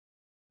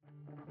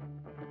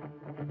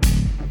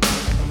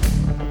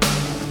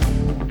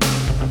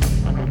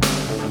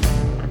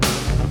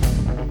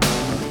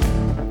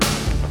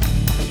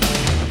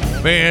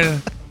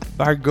Man, if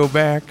I could go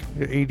back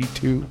at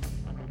 82,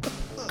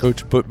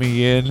 coach put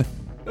me in.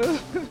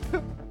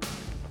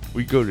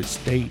 We go to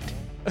state.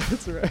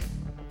 That's right.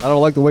 I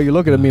don't like the way you're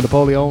looking at me,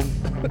 Napoleon.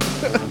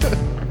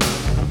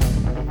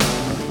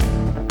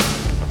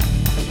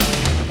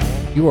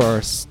 You are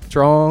a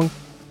strong,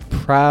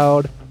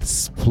 proud,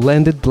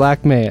 splendid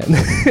black man.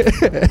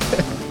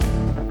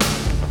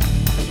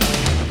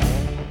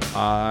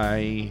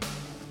 I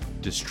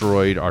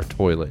destroyed our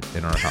toilet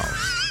in our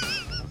house.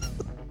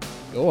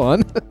 Go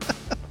on.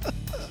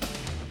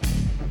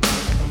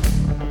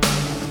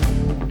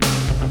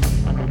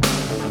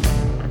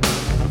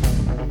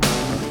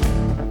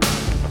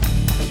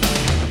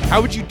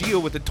 How would you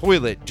deal with a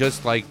toilet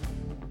just like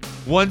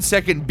 1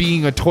 second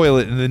being a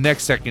toilet and the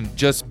next second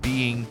just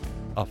being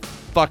a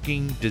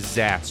fucking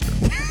disaster?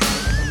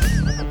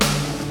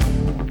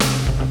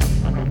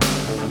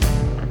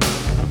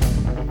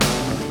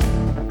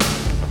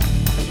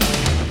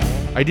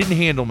 I didn't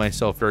handle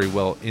myself very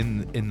well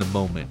in the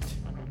moment.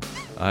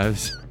 I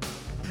was,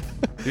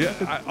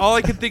 all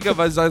I could think of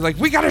was I was like,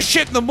 we gotta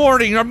shit in the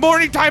morning. Our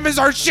morning time is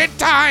our shit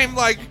time.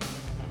 Like,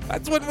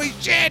 that's when we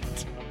shit.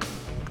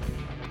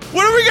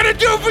 What are we gonna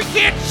do if we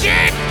can't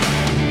shit?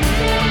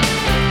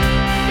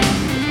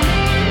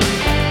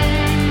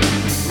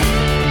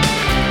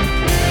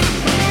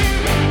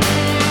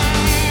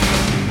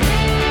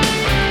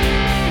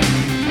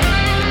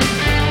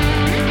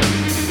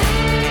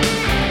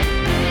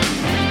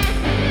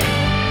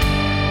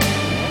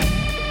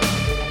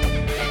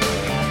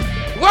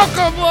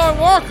 Welcome, Long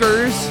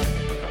Walkers,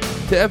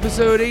 to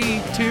episode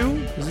 82.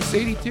 Is this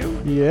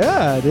 82?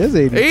 Yeah, it is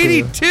 82.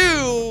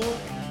 82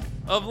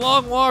 of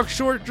Long Walk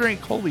Short Drink.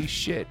 Holy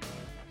shit.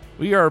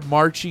 We are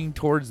marching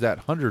towards that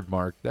 100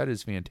 mark. That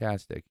is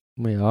fantastic.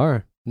 We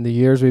are. In the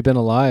years we've been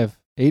alive.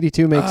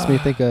 82 makes me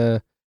think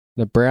of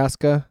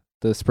Nebraska.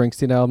 The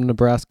Springsteen album,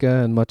 Nebraska,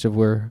 and much of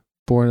where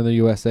Born in the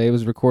USA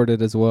was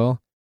recorded as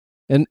well.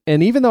 And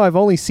even though I've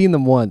only seen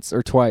them once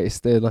or twice,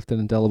 they left an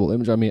indelible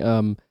image on me.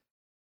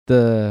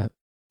 The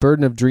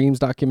Burden of Dreams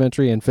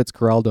documentary and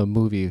Fitzcarraldo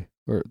movie,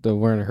 or the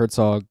Werner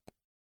Herzog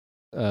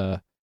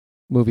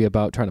movie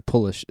about trying to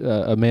pull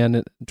a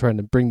man trying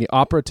to bring the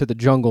opera to the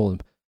jungle,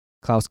 and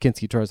Klaus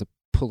Kinski tries to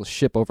pull a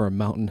ship over a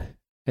mountain.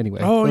 Anyway.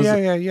 Oh,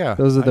 yeah.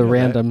 Those are the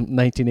random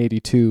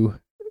 1982.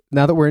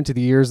 Now that we're into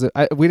the years that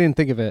we didn't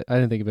think of it. I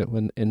didn't think of it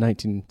when in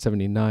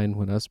 1979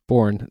 when I was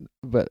born.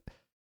 But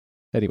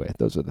anyway,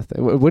 those are the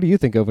things. What do you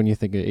think of when you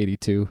think of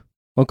 82?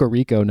 Uncle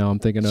Rico. Now I'm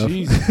thinking of.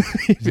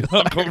 Jeez.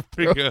 Uncle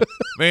Rico.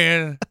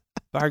 Man,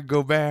 if I could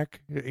go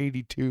back at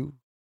 82,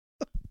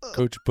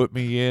 coach put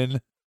me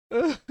in.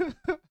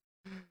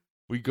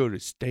 We go to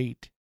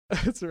state.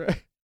 That's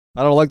right.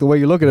 I don't like the way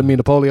you're looking at me,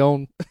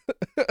 Napoleon.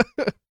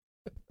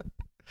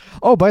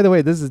 Oh, by the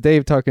way, this is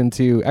Dave talking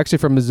to, actually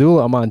from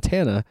Missoula,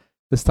 Montana.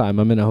 This time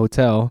I'm in a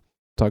hotel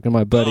talking to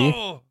my buddy.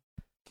 Oh.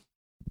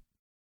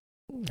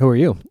 Who are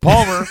you?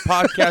 Palmer,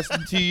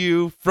 podcasting to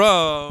you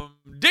from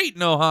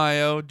Dayton,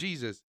 Ohio.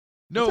 Jesus.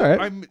 No,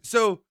 right.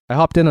 I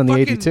hopped in on the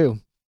 82.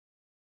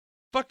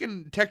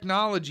 Fucking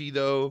technology,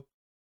 though.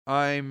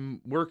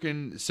 I'm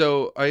working,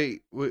 so I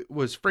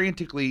was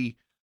frantically,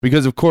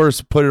 because of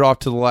course, put it off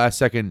to the last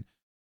second,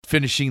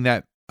 finishing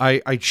that.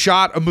 I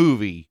shot a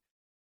movie.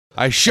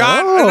 I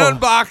shot an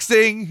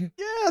unboxing.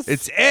 Yes.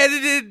 It's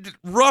edited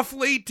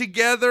roughly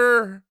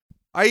together.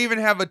 I even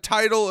have a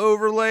title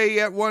overlay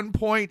at one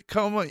point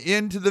come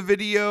into the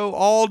video,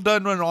 all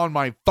done on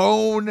my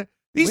phone.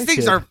 These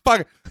things are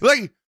fucking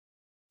like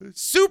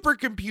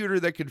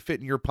supercomputer that can fit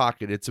in your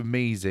pocket. It's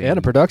amazing. And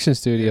a production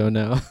studio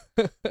now.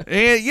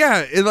 And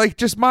yeah, it like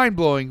just mind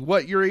blowing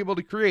what you're able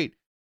to create.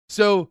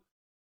 So,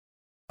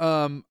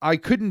 I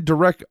couldn't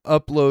direct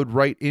upload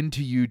right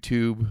into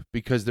YouTube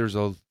because there's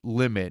a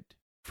limit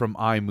from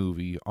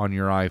iMovie on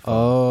your iPhone.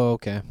 Oh,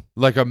 okay.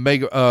 Like a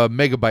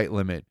megabyte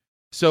limit.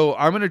 So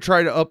I'm going to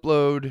try to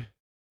upload.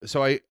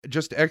 So I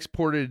just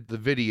exported the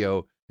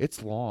video.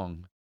 It's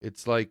long.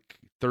 It's like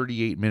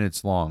 38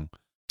 minutes long.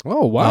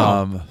 Oh,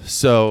 wow.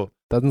 So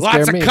doesn't scare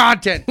lots me. of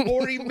content.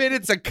 40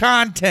 minutes of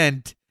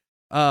content.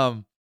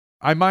 I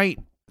might,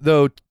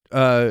 though,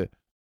 I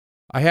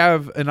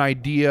have an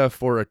idea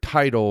for a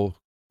title,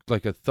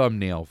 like a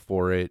thumbnail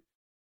for it,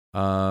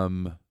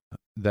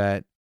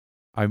 that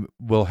I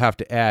will have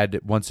to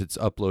add once it's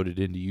uploaded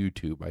into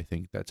YouTube. I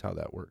think that's how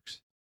that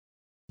works.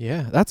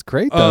 Yeah, that's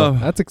great though.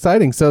 That's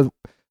exciting. So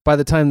by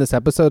the time this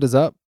episode is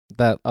up,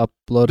 that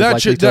upload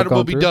that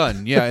will be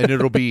done. Yeah, and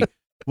it'll be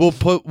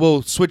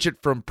we'll switch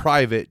it from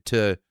private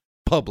to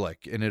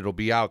public, and it'll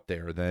be out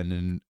there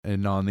then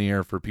and on the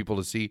air for people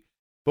to see.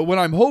 But what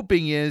I'm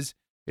hoping is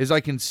I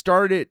can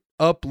start it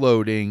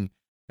uploading,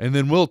 and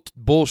then we'll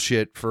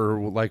bullshit for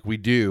like we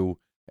do.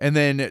 And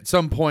then at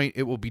some point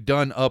it will be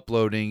done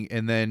uploading,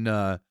 and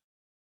then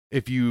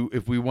if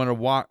we want to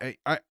watch,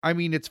 I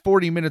mean it's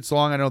 40 minutes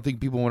long. I don't think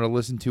people want to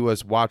listen to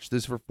us watch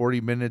this for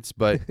 40 minutes,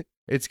 but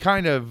it's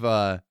kind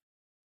of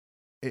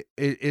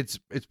it's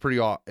pretty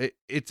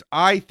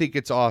I think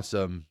it's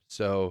awesome.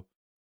 So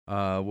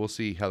We'll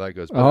see how that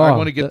goes. But I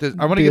want to get this.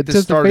 I want to get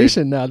this started.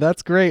 Anticipation now.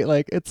 That's great.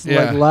 Like it's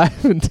Yeah. like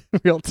live in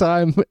real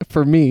time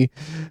for me,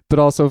 but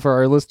also for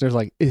our listeners.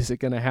 Like, is it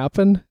going to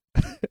happen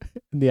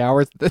in the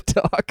hours of the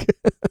talk?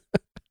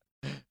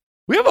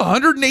 We have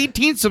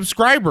 118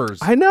 subscribers.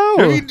 I know.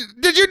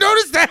 Did you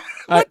notice that?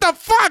 What the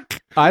fuck?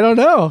 I don't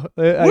know.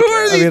 Who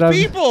are these I'm-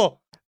 people?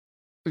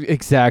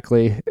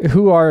 Exactly.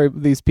 Who are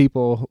these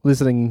people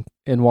listening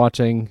and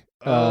watching?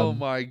 Oh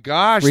my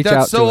gosh, reach out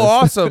that's so to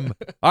us. awesome.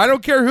 I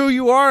don't care who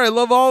you are. I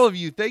love all of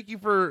you. Thank you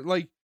for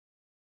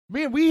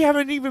man, we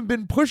haven't even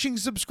been pushing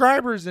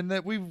subscribers and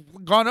that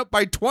we've gone up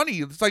by 20.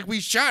 It's like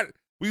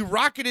we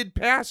rocketed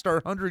past our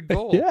 100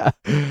 goal. Yeah.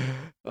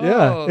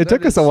 Oh, It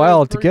took that us is a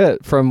while so to great.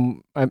 get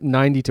from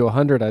 90 to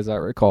 100, as I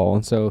recall.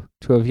 And so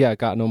to have,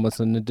 gotten almost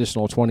an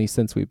additional 20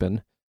 since we've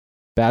been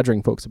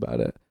badgering folks about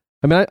it.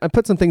 I mean, I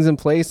put some things in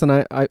place,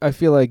 and I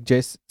feel like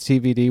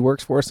JCVD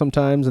works for us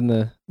sometimes, and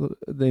the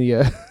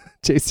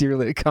JC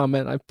related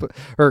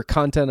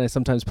content I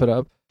sometimes put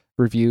up,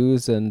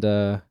 reviews, and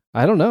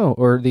I don't know,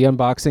 or the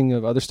unboxing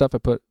of other stuff I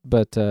put,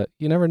 but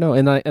you never know.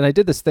 And I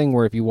did this thing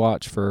where if you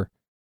watch for,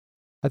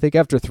 I think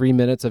after 3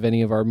 minutes of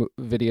any of our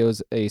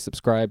videos, a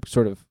subscribe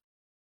sort of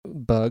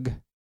bug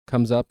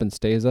comes up and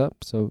stays up.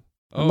 So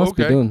I must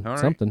be doing All right.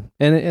 something.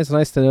 And it's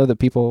nice to know that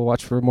people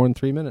watch for more than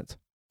 3 minutes.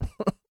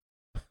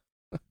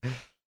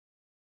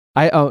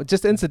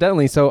 Just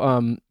incidentally,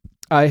 so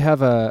I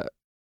have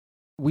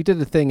we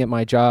did a thing at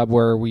my job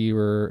where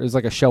it was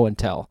like a show and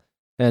tell,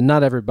 and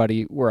not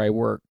everybody where I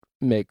work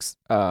makes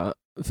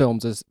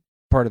films as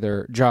part of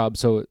their job,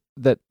 so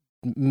that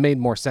made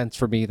more sense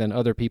for me than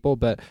other people,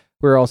 but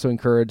we're also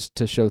encouraged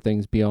to show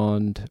things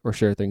beyond or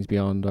share things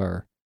beyond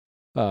our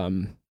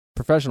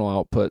professional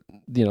output,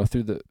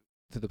 through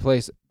the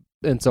place.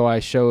 And so I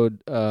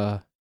showed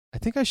I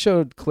think I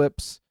showed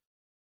clips,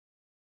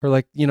 or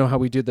like, how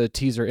we do the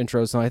teaser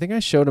intros. So I think I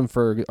showed them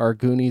for our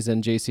Goonies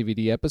and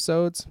JCVD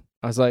episodes.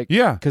 I was like,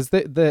 Yeah. because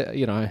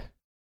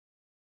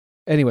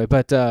anyway,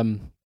 but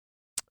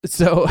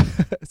so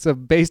so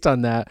based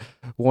on that,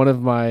 one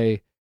of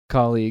my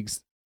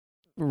colleagues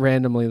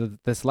randomly,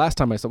 this last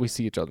time we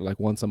see each other like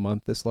once a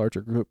month, this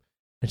larger group,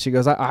 and she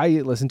goes, I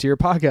listen to your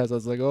podcast. I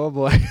was like, oh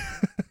boy.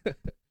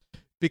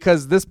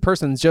 Because this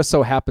person just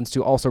so happens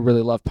to also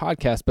really love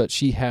podcasts, but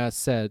she has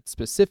said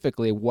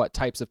specifically what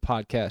types of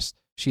podcasts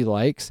she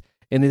likes,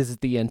 and it is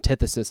the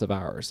antithesis of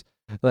ours.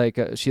 Like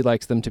she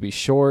likes them to be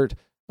short,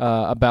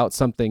 about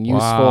something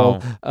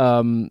useful,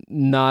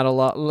 not a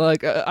lot.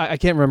 Like I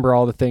can't remember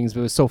all the things, but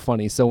it was so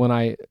funny. So when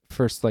I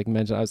first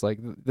mentioned, I was like,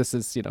 "This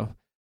is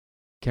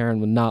Karen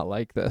would not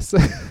like this."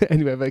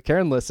 Anyway, but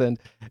Karen listened,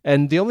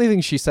 and the only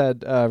thing she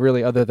said,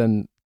 really, other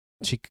than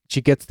she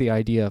gets the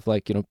idea of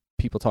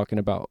people talking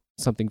about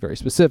something very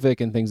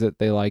specific and things that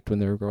they liked when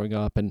they were growing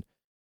up, and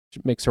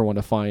it makes her want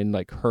to find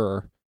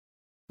her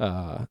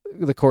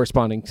the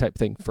corresponding type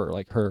thing for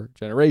her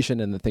generation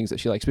and the things that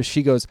she likes. But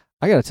she goes,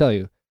 I gotta tell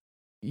you,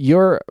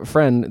 your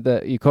friend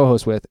that you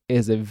co-host with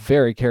is a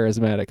very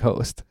charismatic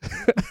host.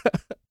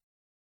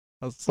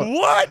 I was like,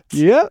 What?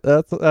 yeah,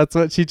 that's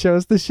what she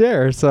chose to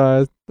share.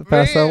 So I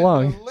passed that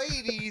along.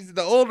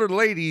 The older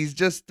ladies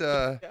just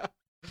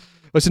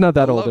Well, she's not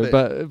that I love older,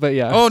 it. but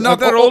yeah. Oh, not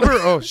that older?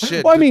 Oh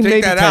shit. Well, I mean, Take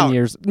maybe that 10 out.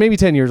 years, maybe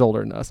 10 years older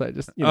than us. I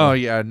just, Oh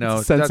yeah, no,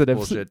 it's sensitive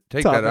that's bullshit.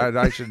 Take topic. that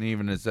out. I shouldn't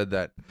even have said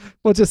that.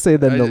 we'll just say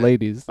them I the did-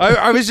 ladies.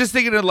 I was just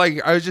thinking of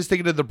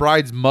the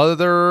bride's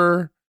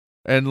mother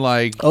and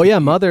Oh yeah,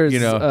 mothers,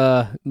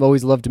 always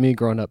always loved me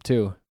growing up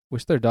too.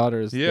 Wish their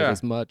daughters did Yeah.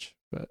 as much,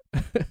 but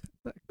it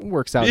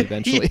works out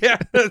eventually. Yeah,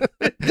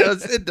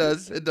 it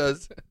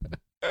does.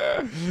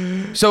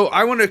 So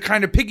I want to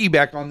kind of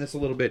piggyback on this a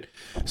little bit.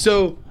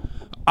 So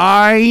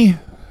I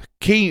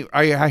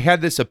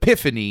had this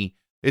epiphany.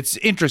 It's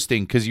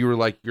interesting because you were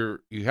like, you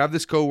have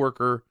this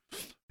coworker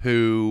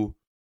who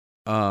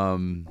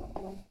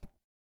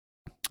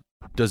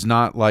does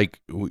not like,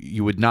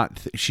 you would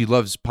not, she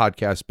loves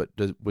podcasts, but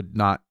would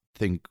not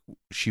think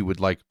she would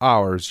like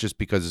ours just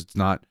because it's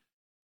not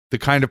the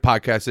kind of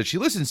podcast that she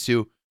listens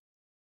to.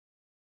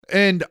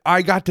 And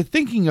I got to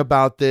thinking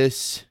about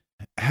this,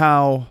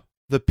 how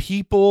the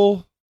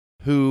people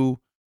who,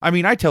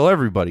 I tell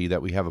everybody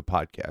that we have a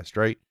podcast,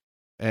 right?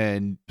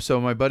 And so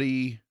my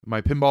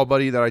pinball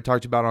buddy that I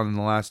talked about on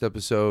the last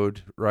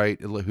episode,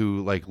 right,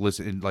 who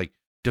listened,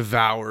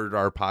 devoured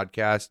our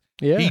podcast.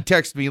 Yeah. He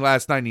texted me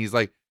last night and he's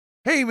like,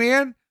 hey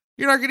man,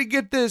 you're not going to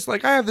get this. I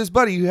have this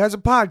buddy who has a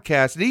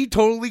podcast and he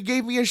totally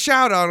gave me a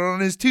shout out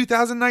on his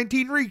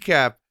 2019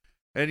 recap.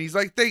 And he's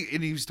like,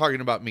 and he was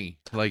talking about me.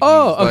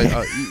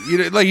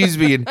 He's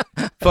being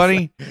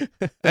funny.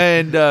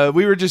 And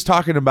we were just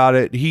talking about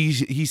it.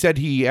 He said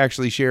he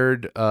actually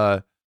shared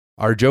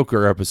our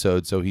Joker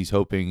episode. So he's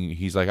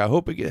like, I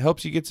hope it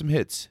helps you get some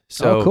hits.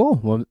 So cool.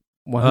 Well,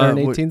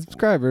 118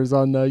 subscribers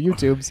on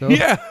YouTube. So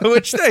yeah,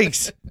 which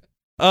thanks.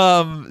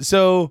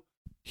 So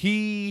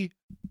he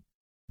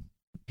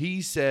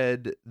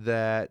said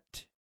that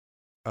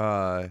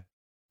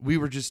we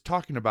were just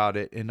talking about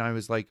it, and I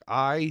was like,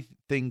 I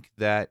think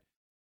that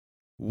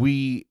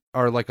we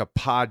are like a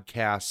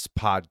podcast.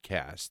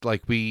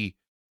 Like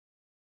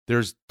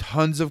there's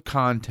tons of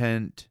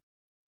content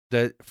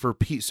that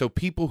so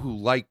people who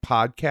like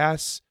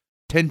podcasts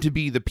tend to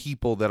be the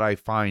people that I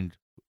find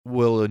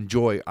will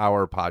enjoy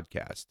our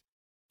podcast.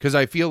 Because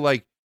I feel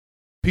like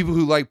people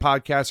who like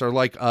podcasts are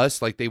like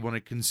us, like they want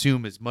to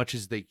consume as much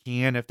as they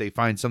can if they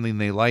find something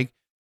they like,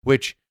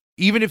 which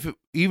even if a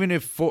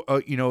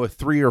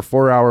 3 or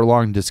 4 hour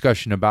long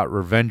discussion about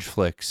revenge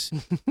flicks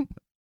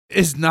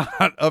is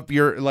not up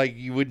your, like,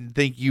 you wouldn't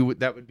think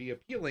that would be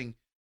appealing.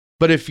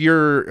 But if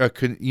you're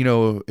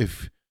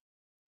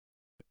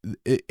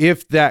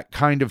if that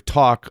kind of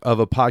talk of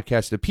a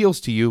podcast appeals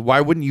to you, why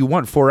wouldn't you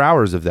want 4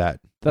 hours of that?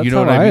 That's you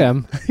know how what I mean?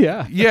 am.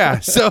 Yeah. Yeah.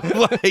 So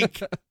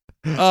like,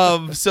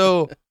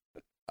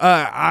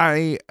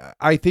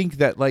 I think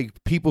that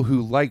like people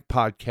who like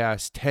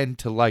podcasts tend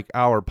to like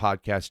our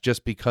podcast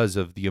just because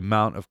of the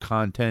amount of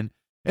content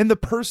and the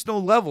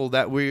personal level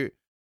that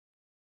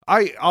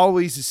I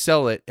always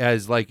sell it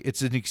as like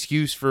it's an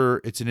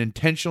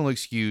intentional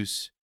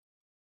excuse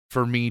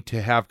for me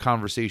to have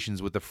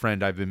conversations with a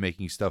friend I've been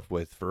making stuff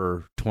with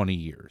for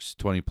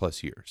 20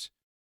 plus years.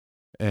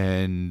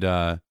 And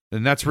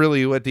that's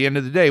really at the end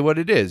of the day what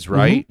it is,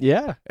 right?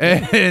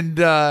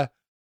 Mm-hmm. Yeah.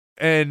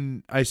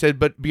 And I said,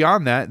 but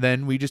beyond that,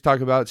 then we just talk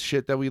about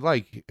shit that we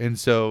like. And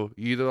so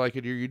you either like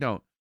it or you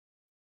don't.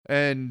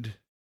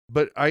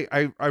 But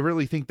I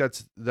really think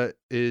that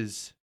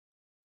is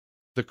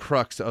the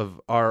crux of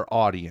our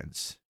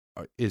audience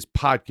is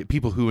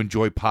people who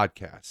enjoy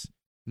podcasts.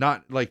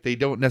 Not like they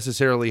don't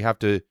necessarily have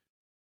to.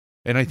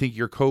 And I think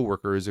your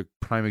coworker is a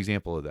prime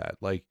example of that.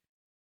 Like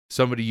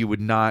somebody you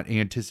would not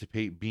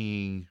anticipate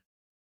being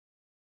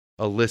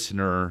a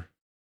listener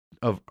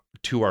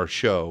to our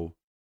show,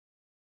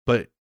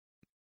 but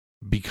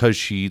because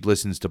she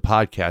listens to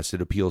podcasts,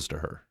 it appeals to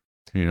her,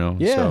 you know?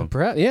 Yeah.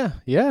 So.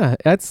 Yeah.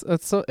 That's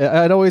so,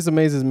 it always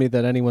amazes me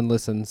that anyone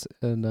listens,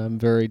 and I'm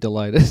very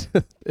delighted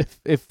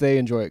if they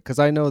enjoy it. Cause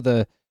I know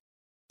the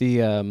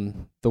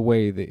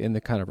way in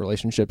the kind of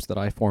relationships that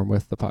I form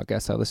with the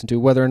podcasts I listen to,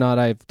 whether or not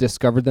I've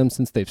discovered them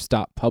since they've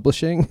stopped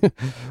publishing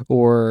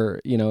or,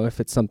 if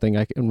it's something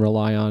I can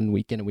rely on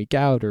week in and week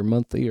out or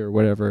monthly or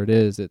whatever it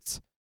is,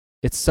 it's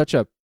such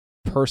a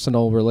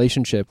personal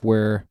relationship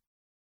where,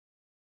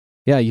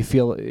 yeah, you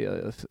feel,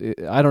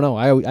 I don't know.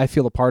 I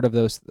feel a part of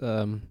those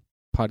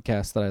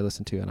podcasts that I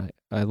listen to, and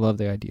I love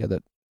the idea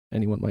that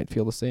anyone might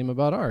feel the same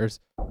about ours.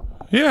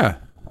 Yeah.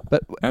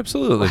 But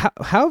absolutely. How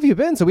have you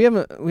been? So we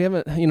haven't,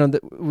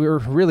 we're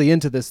really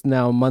into this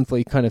now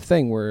monthly kind of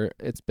thing where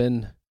it's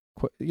been,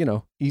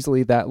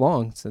 easily that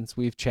long since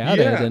we've chatted.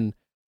 Yeah. And,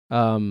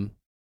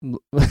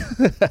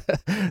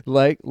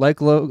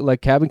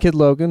 like Cabin Kid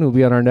Logan, who'll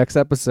be on our next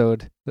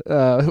episode,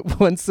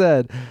 once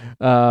said,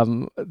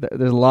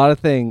 there's a lot of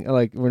things,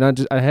 like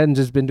I hadn't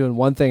just been doing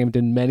one thing, I'm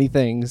doing many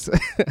things.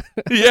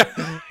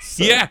 Yeah.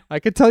 So yeah. I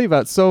could tell you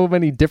about so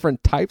many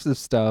different types of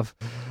stuff.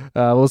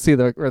 We'll see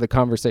where the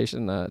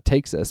conversation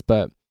takes us,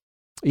 but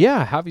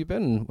yeah, how have you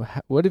been?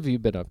 What have you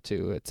been up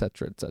to, et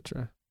cetera, et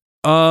cetera?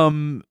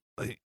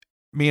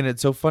 Man,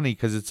 it's so funny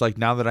because it's like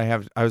now that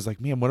I was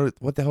like, man,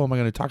 what the hell am I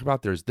going to talk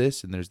about? There's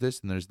this and there's this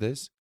and there's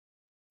this.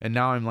 And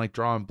now I'm like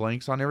drawing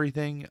blanks on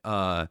everything.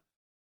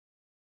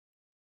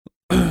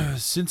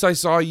 Since I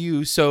saw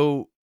you,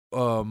 so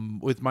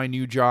with my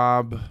new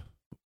job,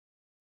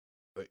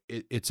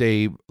 it's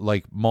a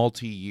like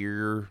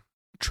multi-year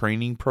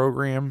training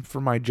program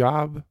for my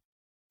job.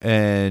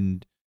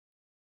 And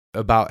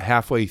about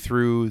halfway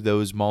through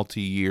those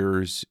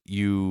multi-years,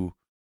 you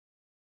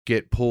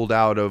get pulled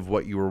out of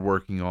what you were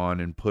working on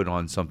and put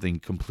on something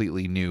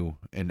completely new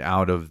and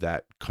out of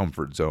that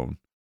comfort zone.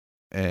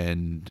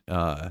 And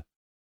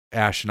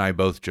Ash and I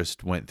both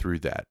just went through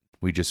that.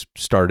 We just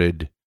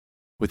started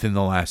within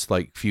the last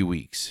like few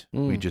weeks.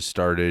 We just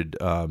started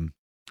at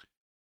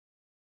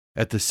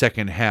the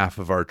second half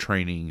of our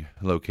training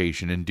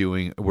location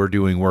and we're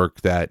doing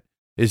work that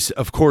is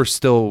of course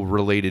still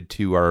related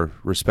to our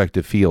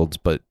respective fields,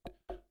 but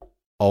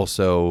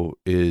also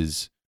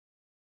is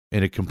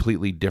in a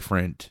completely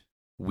different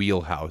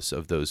wheelhouse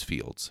of those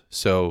fields.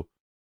 So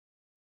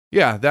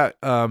yeah, that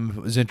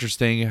was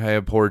interesting. I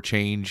abhor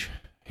change,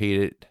 hate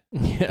it.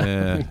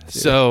 Yeah.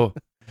 So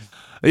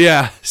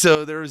yeah,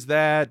 so there's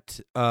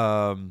that.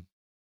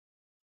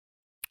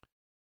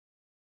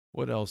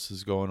 What else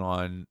is going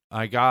on?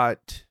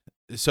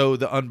 So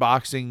the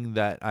unboxing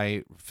that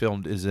I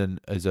filmed is a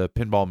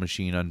pinball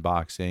machine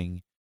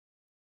unboxing.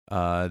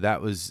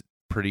 That was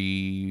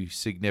pretty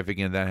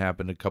significant. That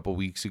happened a couple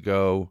weeks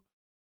ago.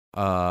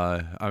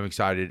 I'm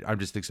excited. I'm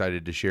just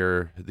excited to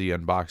share the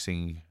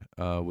unboxing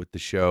with the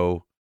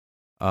show.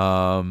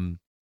 What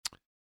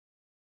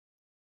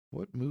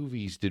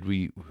movies did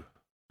we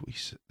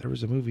there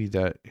was a movie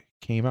that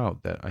came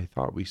out that I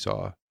thought we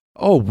saw.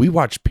 Oh, we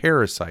watched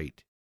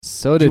Parasite.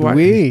 So did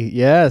we.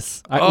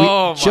 Yes. We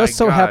just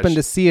so happened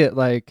to see it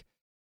like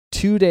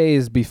 2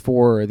 days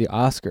before the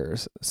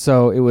Oscars.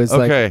 So it was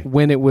like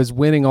when it was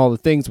winning all the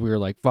things, we were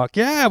like, fuck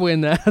yeah,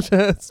 win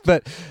that.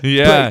 but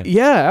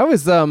yeah, I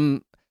was,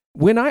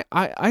 when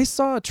I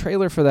saw a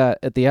trailer for that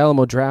at the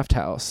Alamo Draft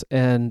House,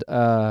 and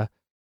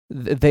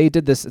they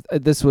did this.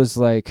 This was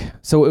like,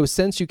 so it was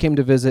Since You Came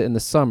to Visit in the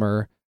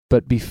summer,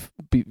 but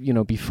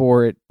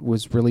before it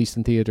was released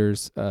in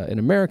theaters in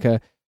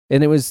America,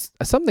 and it was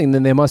something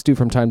that they must do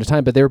from time to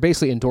time. But they were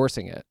basically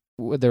endorsing it.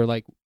 They're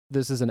like,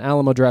 "This is an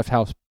Alamo Draft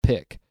House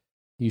pick.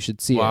 You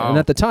should see it." And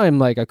at the time,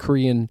 like a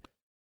Korean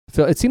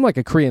film, it seemed like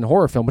a Korean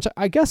horror film, which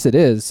I guess it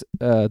is,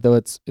 though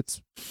it's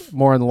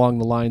more along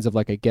the lines of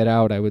like a Get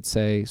Out, I would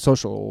say,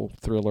 social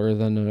thriller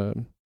than a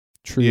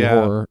true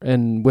horror,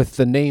 and with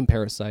the name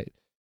Parasite.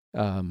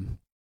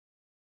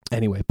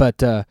 Anyway,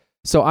 but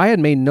so I had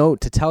made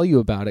note to tell you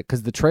about it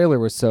because the trailer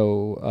was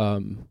so,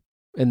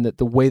 and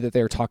the way that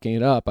they were talking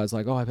it up, I was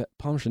like, oh, I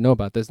probably should know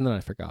about this, and then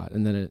I forgot,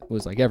 and then it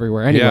was like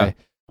everywhere anyway.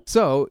 Yeah.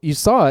 So you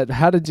saw it.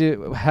 How did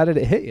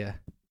it hit you?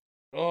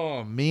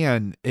 Oh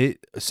man,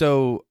 that's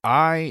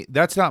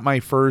not my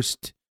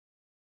first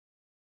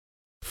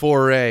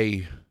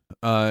foray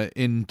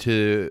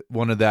into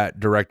one of that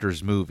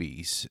director's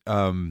movies.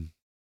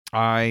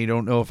 I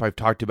don't know if I've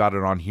talked about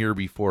it on here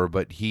before,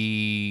 but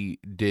he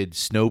did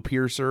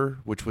Snowpiercer,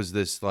 which was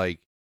this like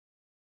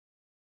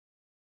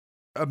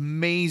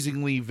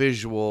amazingly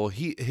visual.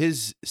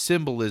 His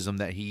symbolism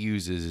that he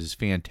uses is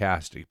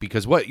fantastic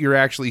because what you're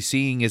actually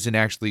seeing isn't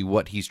actually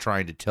what he's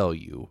trying to tell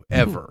you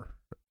ever.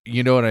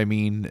 You know what I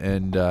mean?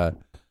 And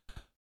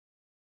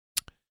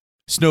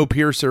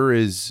Snowpiercer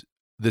is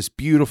this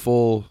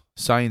beautiful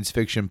science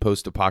fiction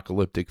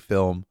post-apocalyptic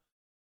film.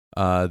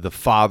 The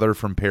father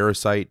from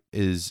Parasite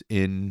is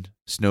in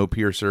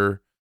Snowpiercer,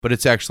 but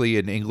it's actually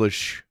an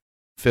English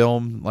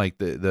film. Like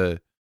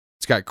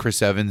it's got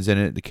Chris Evans in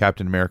it, the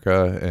Captain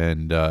America,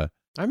 and I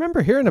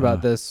remember hearing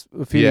about this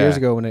a few years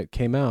ago when it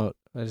came out.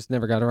 I just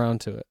never got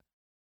around to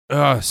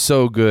it.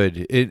 So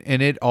good.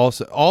 It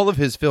also, all of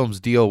his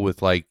films deal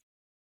with like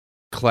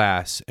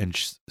class and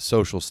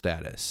social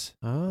status.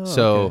 Oh,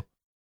 so,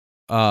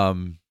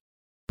 okay.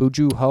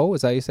 Buju Ho,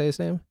 is that how you say his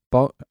name?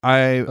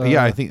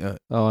 I think.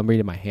 I'm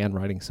reading my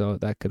handwriting, so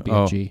that could be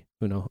a G.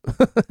 Who knows?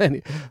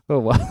 Oh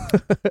well.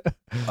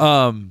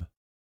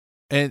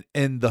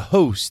 And The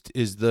Host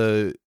is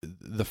the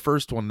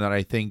first one that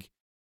I think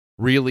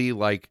really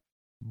like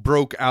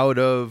broke out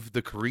of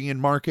the Korean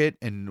market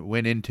and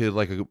went into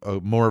like a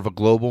more of a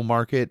global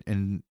market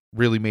and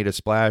really made a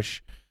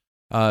splash.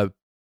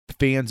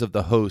 Fans of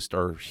The Host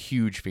are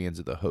huge fans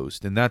of The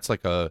Host, and that's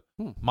like a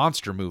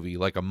monster movie,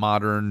 like a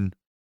modern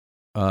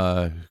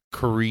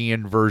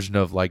Korean version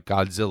of like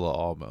Godzilla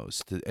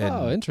almost.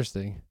 And,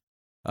 interesting.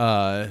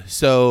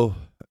 So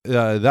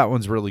that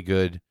one's really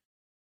good.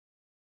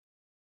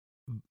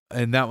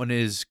 And that one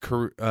is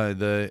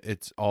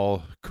it's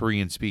all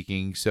Korean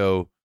speaking,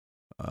 so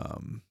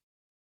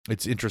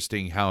it's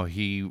interesting how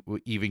he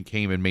even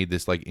came and made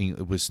this like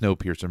with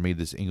Snowpiercer made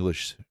this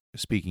English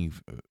speaking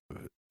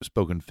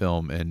spoken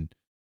film, and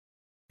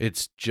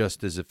it's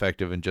just as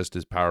effective and just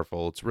as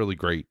powerful. It's really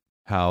great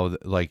how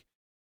like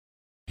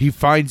he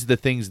finds the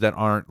things that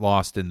aren't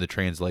lost in the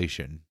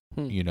translation,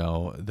 you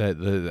know,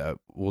 that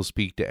will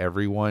speak to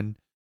everyone.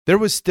 There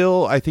was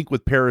still, I think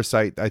with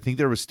Parasite, I think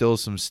there was still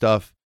some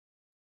stuff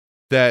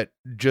that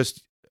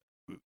just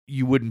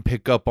you wouldn't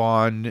pick up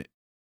on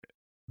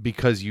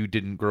because you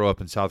didn't grow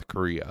up in South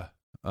Korea.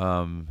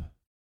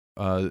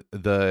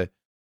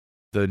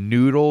 The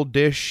noodle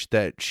dish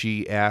that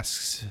she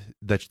asks,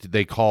 that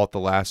they call at the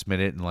last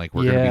minute and like,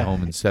 we're going to be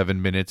home in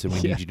 7 minutes and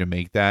we need you to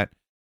make that.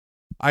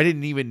 I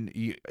didn't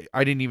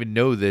even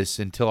know this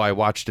until I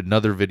watched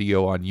another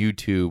video on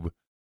YouTube,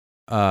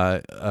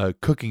 a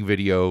cooking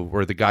video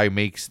where the guy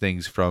makes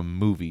things from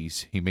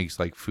movies. He makes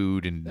like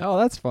food and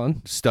that's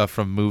fun stuff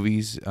from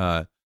movies.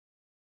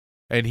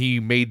 And he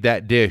made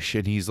that dish,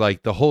 and he's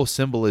like, the whole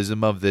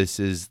symbolism of this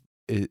is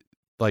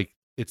like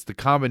it's the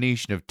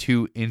combination of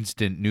two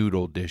instant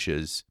noodle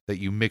dishes that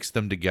you mix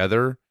them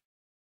together,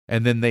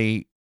 and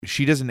then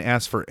she doesn't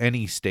ask for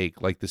any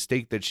steak. Like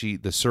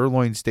the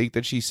sirloin steak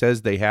that she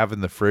says they have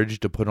in the fridge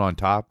to put on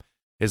top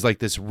is like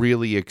this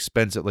really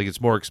expensive, like it's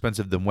more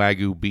expensive than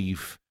Wagyu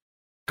beef,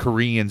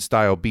 Korean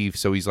style beef.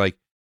 So he's like,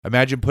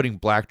 imagine putting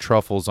black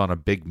truffles on a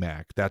Big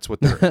Mac. That's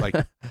what they're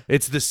like.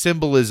 It's the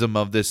symbolism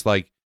of this,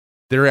 like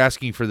they're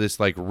asking for this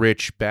like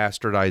rich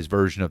bastardized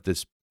version of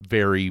this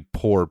very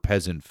poor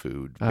peasant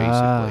food,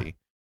 basically.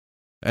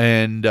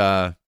 And,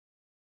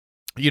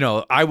 you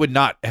know, I would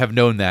not have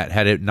known that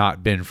had it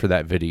not been for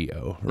that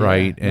video,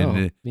 right? Yeah, and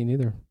no, me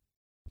neither.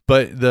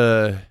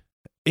 But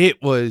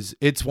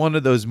it's one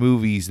of those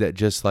movies that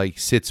just like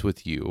sits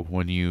with you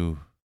when you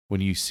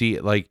see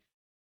it. Like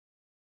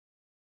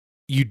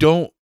you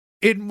don't.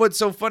 And what's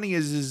so funny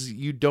is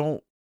you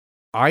don't.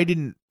 I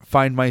didn't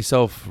find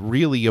myself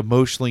really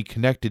emotionally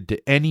connected to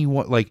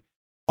anyone. Like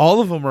all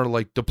of them are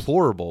like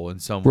deplorable in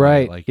some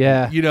way. Right? Like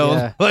you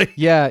know, like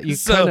you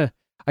kind of.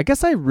 I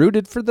guess I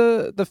rooted for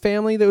the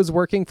family that was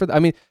working for. I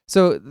mean,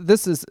 so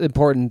this is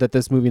important that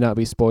this movie not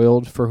be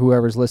spoiled for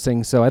whoever's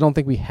listening. So I don't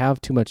think we have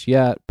too much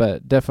yet,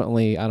 but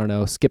definitely, I don't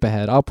know, skip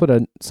ahead. I'll put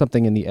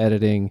something in the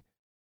editing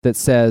that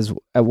says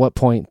at what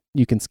point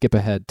you can skip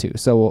ahead to.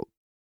 So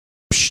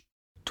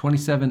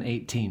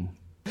 2718.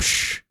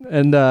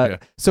 And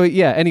so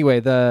anyway,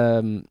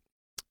 the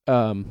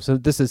so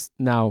this is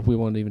now we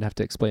won't even have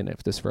to explain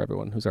it this for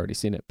everyone who's already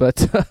seen it,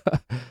 but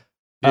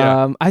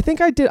I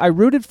think I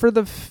rooted for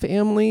the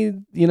family,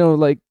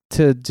 like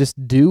to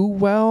just do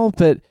well,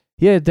 but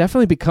yeah, it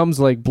definitely becomes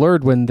like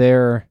blurred when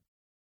they're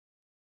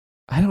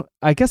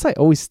I guess I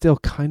always still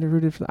kind of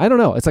rooted for I don't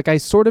know. It's like I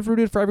sort of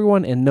rooted for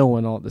everyone and no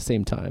one all at the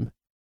same time.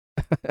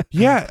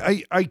 Yeah,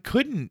 I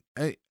couldn't.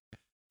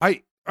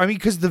 I mean,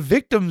 because the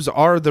victims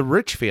are the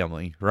rich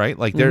family, right?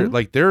 Like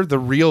they're the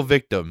real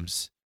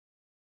victims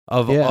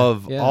of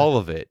all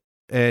of it,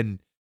 and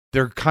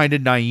they're kind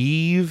of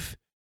naive,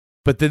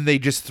 but then they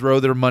just throw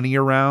their money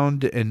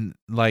around and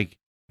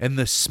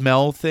the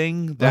smell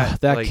thing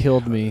that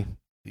killed me.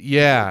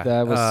 Yeah,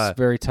 that was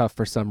very tough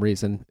for some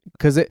reason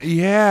because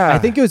I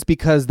think it was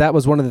because that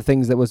was one of the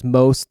things that was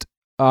most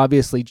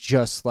obviously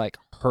just like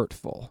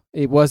hurtful.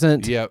 It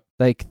wasn't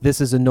like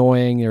this is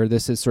annoying or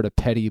this is sort of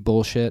petty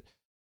bullshit.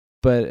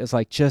 But it's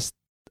like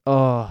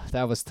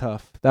that was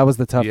tough. That was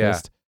the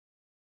toughest. Yeah.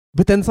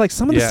 But then it's like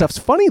some of the stuff's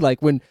funny,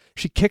 like when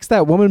she kicks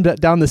that woman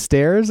down the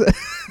stairs.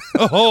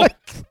 Oh,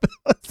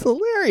 it's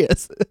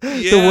hilarious.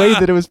 The way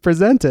that it was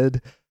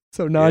presented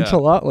so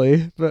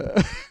nonchalantly.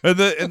 But and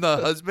the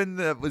husband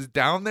that was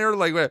down there,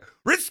 like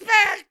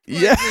respect.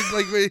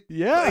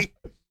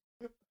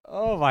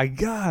 Oh my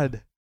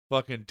God.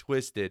 Fucking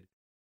twisted.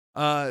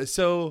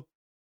 So.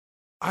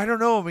 I don't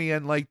know,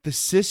 man. Like the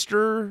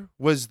sister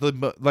was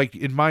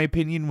in my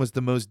opinion, was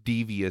the most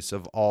devious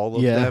of all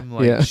of them.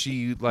 Like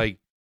she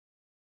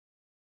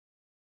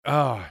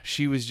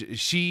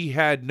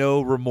had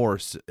no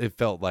remorse. It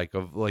felt like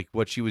of like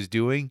what she was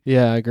doing.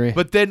 Yeah, I agree.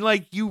 But then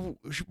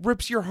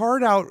rips your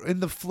heart out in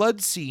the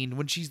flood scene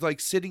when she's like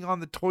sitting on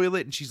the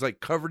toilet and she's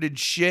like covered in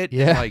shit.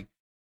 Yeah. And, like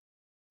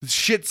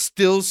shit's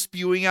still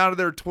spewing out of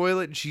their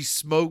toilet and she's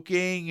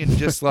smoking and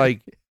just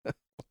like,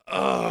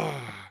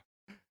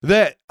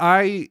 That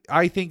I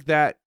think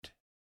that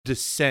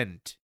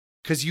descent,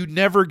 because you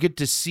never get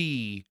to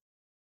see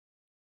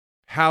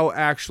how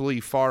actually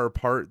far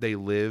apart they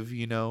live,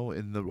 in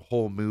the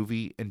whole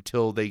movie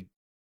until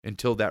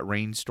that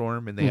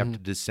rainstorm and they have to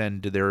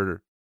descend to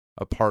their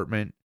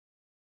apartment,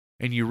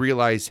 and you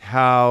realize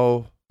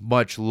how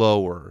much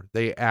lower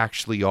they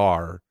actually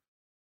are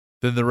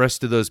than the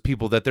rest of those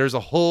people. That there's a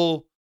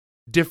whole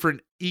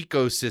different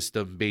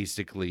ecosystem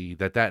basically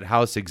that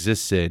house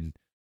exists in,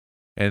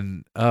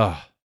 and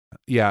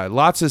yeah,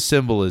 lots of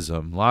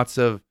symbolism,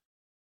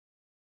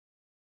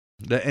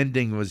 the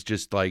ending was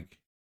just like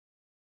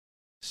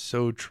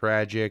so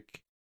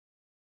tragic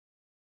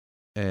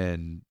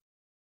and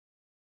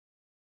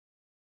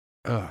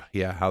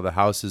how the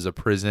house is a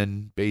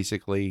prison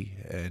basically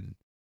and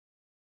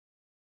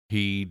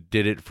he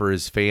did it for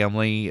his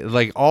family,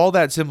 like all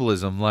that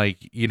symbolism,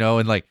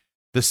 and like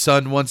the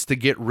son wants to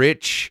get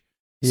rich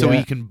so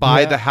he can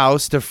buy the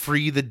house to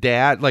free the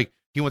dad, like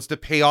he wants to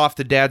pay off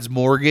the dad's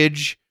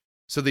mortgage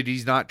so that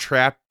he's not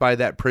trapped by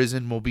that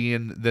prison. We'll be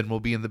in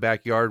the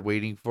backyard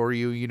waiting for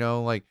you,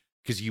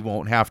 because you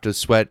won't have to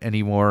sweat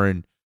anymore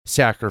and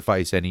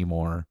sacrifice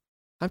anymore.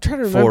 I'm trying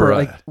to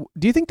remember.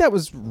 Do you think that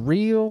was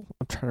real?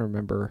 I'm trying to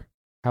remember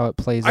how it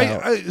plays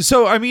out.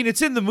 So, I mean,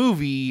 it's in the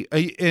movie,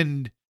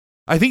 and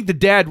I think the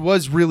dad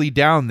was really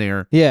down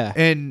there. Yeah.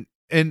 And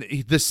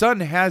the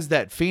son has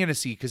that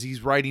fantasy because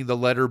he's writing the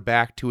letter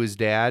back to his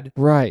dad.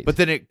 Right. But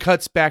then it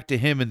cuts back to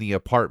him in the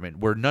apartment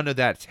where none of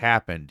that's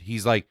happened.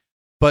 He's like,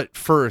 but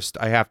first,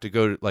 I have to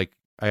go to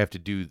I have to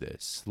do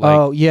this.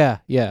 Like, yeah.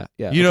 You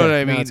know what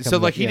I mean? So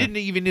he didn't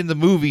even in the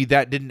movie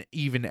that didn't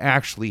even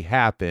actually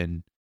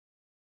happen.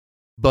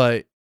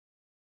 But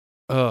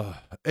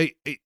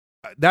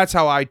that's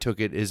how I took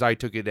it. I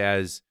took it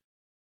as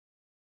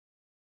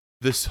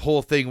this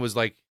whole thing was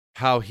like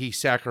how he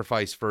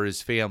sacrificed for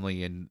his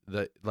family and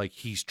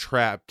he's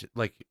trapped.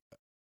 Like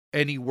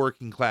any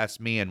working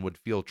class man would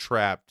feel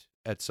trapped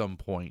at some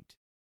point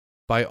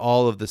by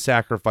all of the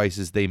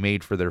sacrifices they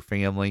made for their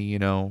family,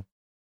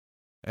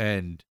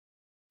 and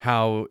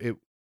how it,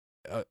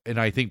 and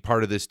I think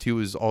part of this too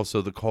is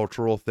also the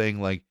cultural thing.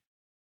 Like,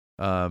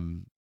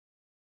 the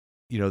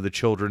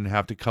children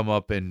have to come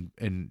up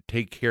and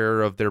take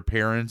care of their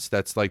parents.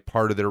 That's like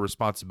part of their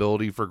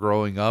responsibility for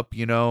growing up,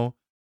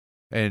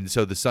 and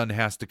so the son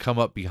has to come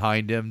up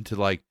behind him to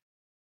like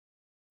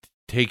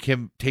take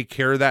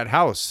care of that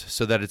house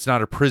so that it's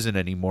not a prison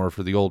anymore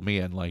for the old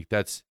man. Like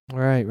that's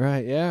right.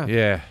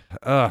 Yeah.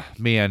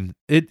 Man,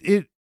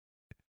 it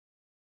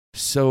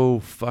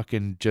so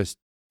fucking just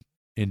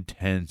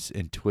intense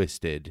and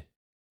twisted.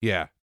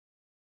 Yeah.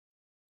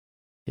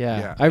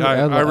 Yeah.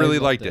 I really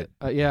liked it.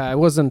 I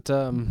wasn't,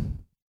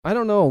 I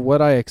don't know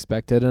what I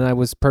expected, and I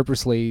was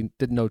purposely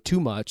didn't know too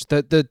much.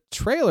 The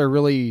trailer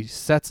really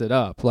sets it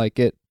up. Like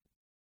it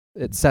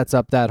sets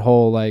up that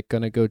whole like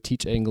gonna go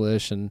teach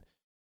English and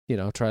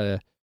try to.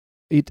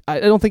 I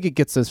don't think it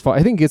gets as far.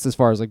 I think it gets as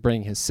far as like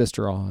bringing his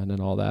sister on and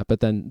all that.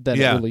 But then it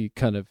really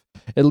kind of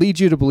it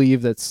leads you to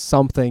believe that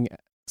some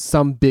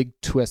big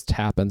twist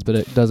happens, but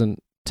it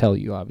doesn't tell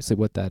you obviously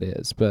what that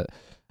is. But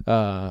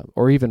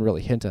or even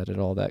really hint at it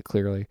all that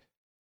clearly.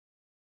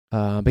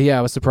 But yeah,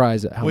 I was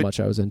surprised at how much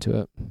I was into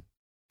it.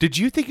 Did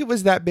you think it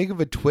was that big of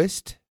a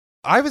twist?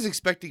 I was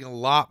expecting a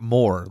lot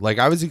more. Like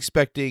I was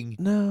expecting.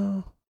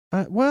 No,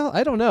 well,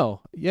 I don't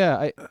know. Yeah,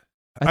 I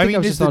I think mean, I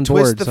was is just the on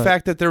twist board. the So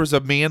fact that there was a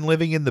man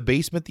living in the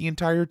basement the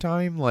entire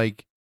time?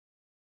 Like,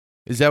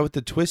 is that what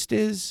the twist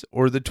is,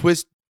 or the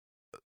twist,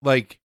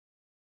 like?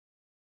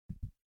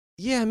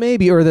 yeah,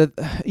 maybe, or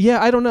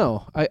yeah, I don't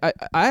know. I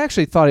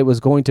actually thought it was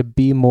going to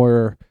be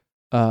more.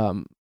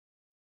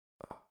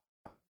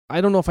 I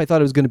don't know if I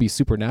thought it was going to be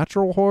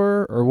supernatural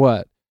horror or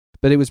what,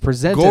 but it was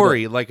presented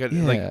Gory, like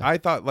yeah. I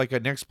thought like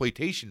an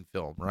exploitation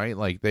film, right?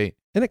 Like they,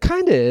 and it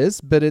kind of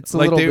is, but it's a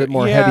like little they- bit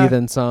more yeah. heavy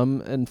than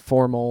some and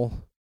formal.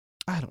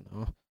 I don't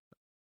know.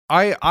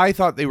 I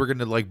thought they were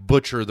gonna like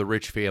butcher the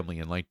rich family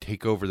and like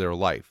take over their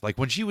life. Like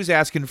when she was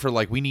asking for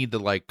like, we need the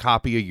like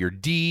copy of your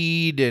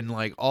deed and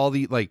like all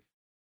the like,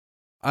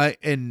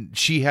 and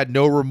she had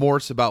no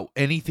remorse about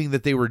anything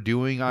that they were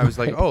doing. I was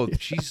like, Right, oh, yeah.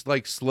 she's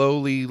like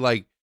slowly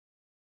like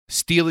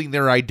stealing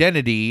their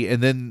identity,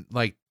 and then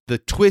like the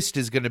twist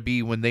is gonna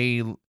be when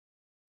they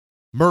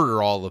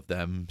murder all of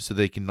them so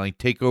they can like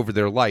take over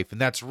their life. And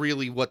that's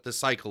really what the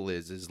cycle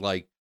is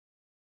like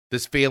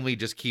this family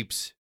just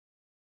keeps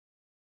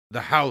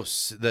the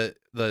house, the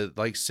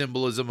like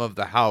symbolism of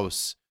the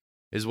house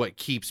is what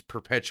keeps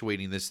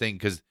perpetuating this thing,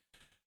 because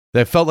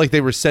they felt like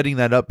they were setting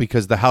that up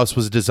because the house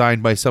was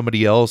designed by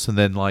somebody else, and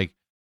then like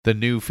the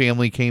new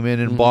family came in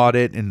and Mhm. bought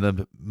it, and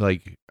the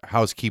like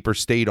housekeeper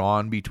stayed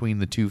on between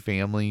the two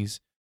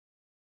families.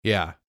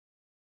 Yeah.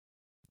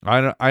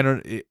 I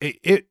don't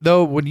it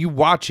though, when you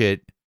watch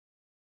it,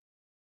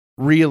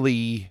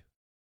 really,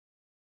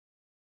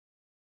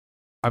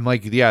 I'm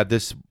like, yeah,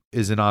 this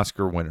is an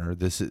Oscar winner.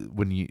 This is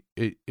when you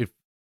it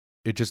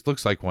just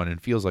looks like one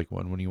and feels like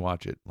one when you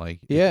watch it. Like,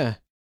 Yeah,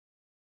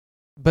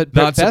 but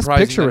not Best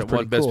surprising Picture that was it won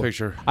pretty Best cool.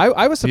 Picture.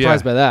 I was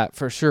surprised Yeah. by that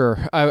for sure.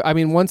 I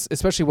mean,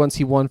 especially once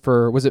he won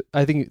for, was it?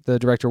 I think the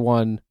director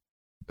won,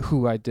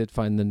 who I did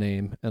find the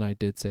name and I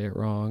did say it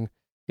wrong.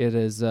 It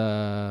is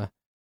Bong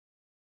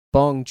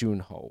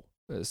Joon-ho.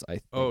 I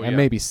think. Oh, I yeah.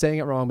 may be saying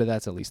it wrong, but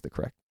that's at least the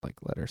correct like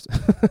letters.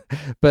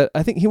 But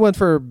I think he won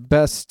for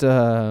best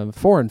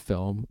foreign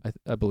film,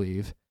 I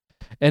believe.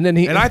 And then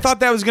And I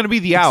thought that was going to be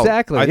The Out.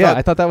 exactly.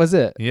 I thought that was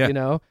it. Yeah. You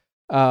know.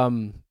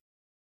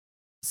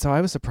 So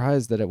I was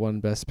surprised that it won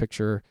Best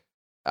Picture.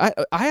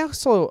 I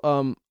also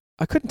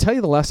I couldn't tell you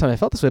the last time I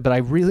felt this way, but I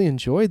really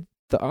enjoyed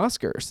the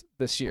Oscars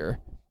this year.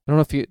 I don't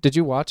know if did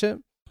you watch it?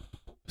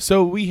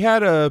 So we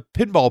had a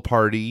pinball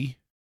party.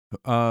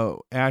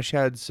 Ash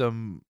had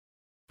some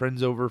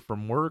friends over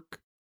from work,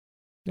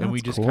 and we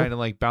That's just cool. kind of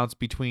like bounced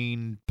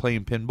between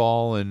playing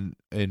pinball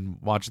and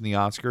watching the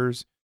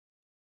Oscars.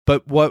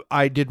 But what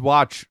I did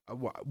watch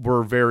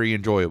were very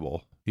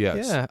enjoyable.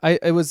 Yes. Yeah,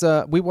 it was.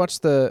 We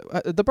watched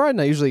the bride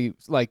and I usually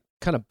like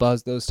kind of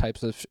buzz those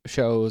types of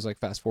shows, like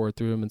fast forward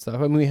through them and stuff.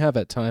 I mean, we have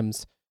at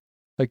times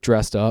like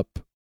dressed up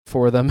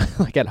for them,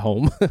 like at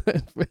home,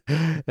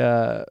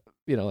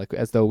 like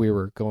as though we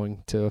were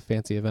going to a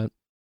fancy event.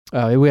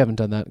 We haven't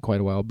done that in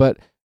quite a while, but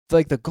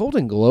like the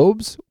Golden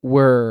Globes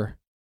were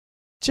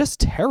just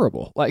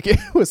terrible. Like it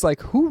was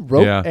like, who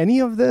wrote Yeah. any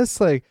of this?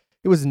 Like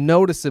it was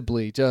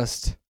noticeably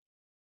just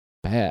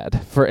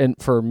bad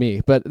for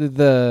me. But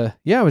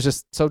I was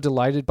just so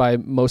delighted by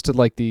most of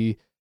like the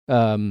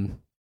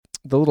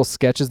little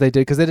sketches they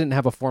did, because they didn't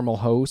have a formal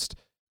host,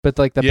 but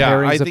like the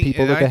pairings of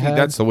people that they had.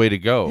 That's the way to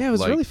go. Yeah, it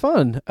was Like, really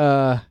fun.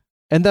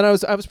 And then I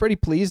was pretty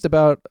pleased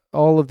about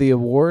all of the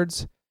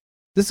awards.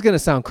 This is gonna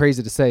sound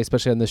crazy to say,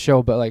 especially on this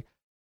show, but like,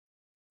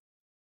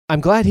 I'm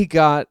glad he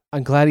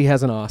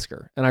has an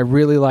Oscar, and I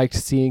really liked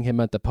seeing him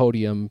at the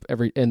podium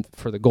and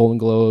for the Golden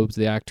Globes,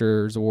 the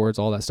Actors Awards,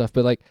 all that stuff.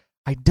 But like,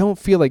 I don't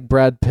feel like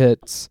Brad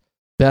Pitt's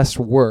best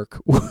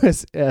work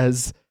was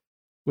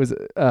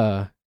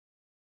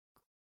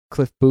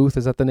Cliff Booth,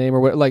 is that the name, or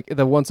what? Like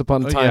the Once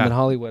Upon a Time yeah. in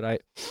Hollywood.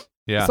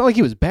 Yeah. It's not like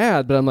he was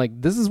bad, but I'm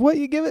like, this is what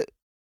you give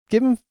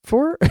him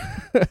for?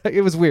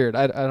 It was weird.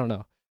 I don't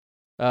know.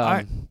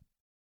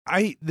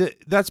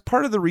 That's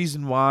part of the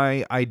reason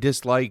why I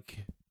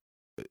dislike.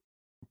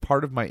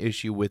 Part of my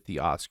issue with the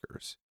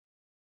Oscars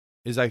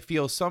is I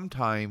feel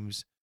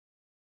sometimes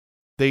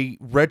they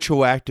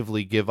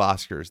retroactively give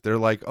Oscars. They're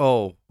like,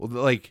 oh, well,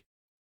 like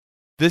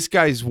this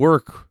guy's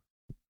work,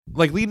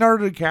 like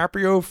Leonardo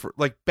DiCaprio for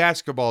like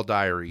Basketball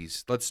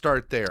Diaries. Let's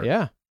start there.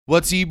 Yeah.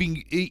 What's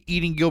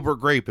eating Gilbert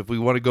Grape if we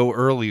want to go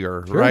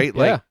earlier, Sure, right?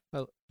 Like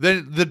yeah.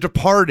 then The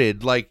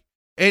Departed, like,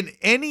 and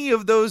any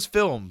of those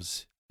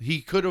films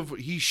he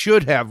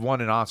should have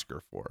won an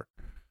Oscar for,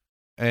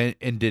 and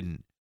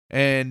didn't.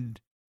 And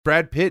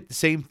Brad Pitt,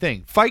 same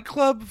thing. Fight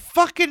Club,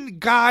 fucking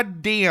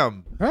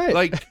goddamn. Right.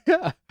 Like,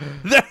 Yeah.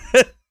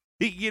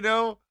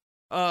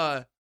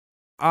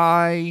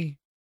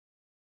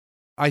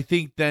 I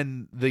think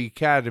then the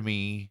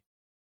Academy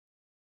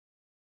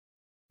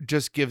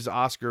just gives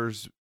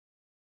Oscars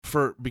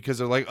because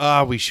they're like,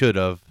 we should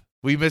have.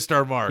 We missed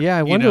our mark. Yeah, I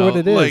you wonder know? what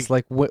it is.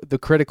 Like what the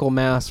critical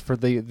mass for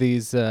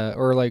these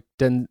or like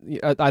I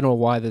don't know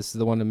why this is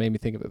the one that made me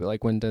think of it, but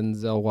like when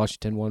Denzel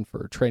Washington won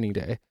for Training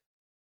Day.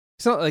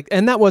 It's not like,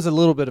 and that was a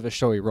little bit of a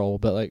showy role,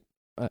 but like,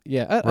 I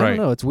don't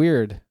know. It's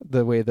weird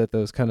the way that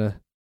those kind of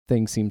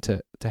things seem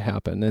to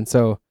happen. And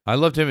so I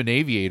loved him in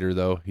Aviator,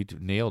 though. He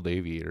nailed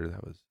Aviator.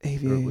 That was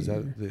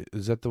Aviator.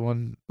 Is that the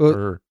one?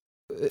 Or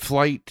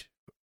Flight?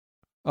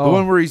 Oh, The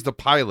one where he's the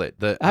pilot,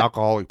 the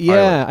alcoholic pilot.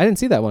 Yeah, I didn't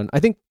see that one. I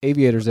think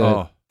Aviator's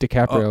a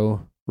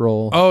DiCaprio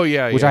role. Oh,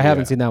 yeah. Which I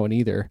haven't seen that one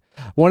either.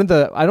 I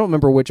don't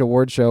remember which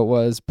award show it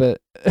was,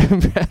 but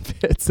Brad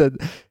Pitt said,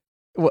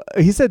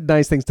 he said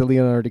nice things to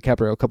Leonardo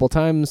DiCaprio a couple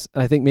times.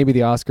 I think maybe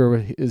the Oscar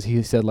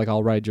he said like,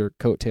 "I'll ride your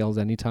coattails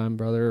anytime,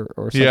 brother,"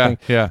 or something.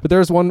 Yeah. But there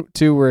was one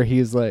too where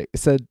he's like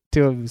said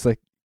to him, he's like,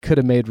 could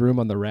have made room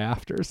on the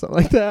raft or something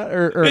like that,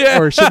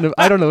 or shouldn't have.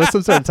 I don't know. It was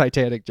some sort of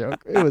Titanic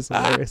joke. It was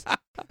hilarious.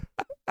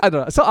 I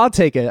don't know. So I'll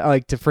take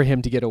it, for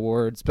him to get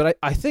awards. But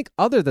I think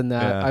other than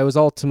that, I was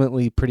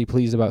ultimately pretty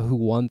pleased about who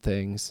won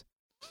things.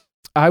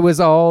 I was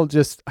all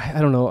just,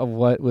 I don't know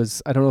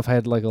I don't know if I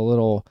had like a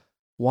little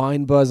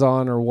wine buzz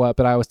on or what,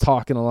 but I was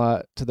talking a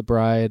lot to the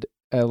bride.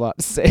 I had a lot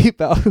to say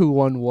about who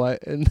won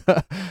what. And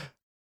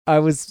I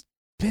was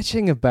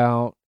bitching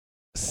about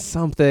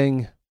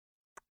something.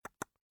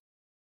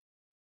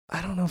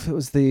 I don't know if it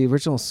was the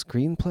original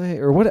screenplay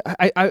or what.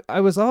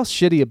 I was all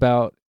shitty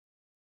about,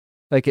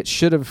 like, it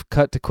should have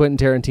cut to Quentin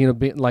Tarantino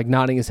being like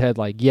nodding his head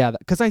like, yeah,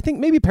 because I think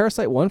maybe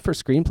Parasite won for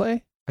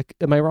screenplay.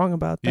 Am I wrong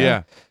about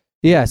that?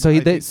 Yeah. So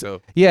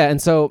yeah,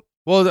 and so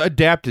the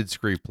adapted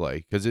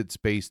screenplay, because it's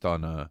based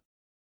on a.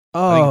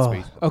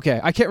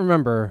 Okay. I can't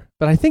remember,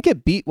 but I think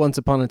it beat Once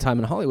Upon a Time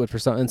in Hollywood for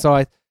something. And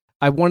so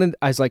I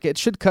was like, it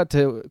should cut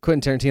to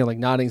Quentin Tarantino like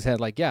nodding his head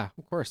like, yeah,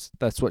 of course,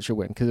 that's what should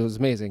win because it was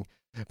amazing.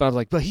 But I was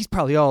like, but he's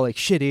probably all like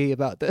shitty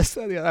about this.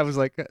 I was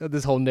like,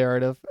 this whole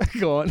narrative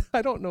going,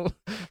 I don't know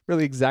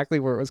really exactly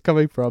where it was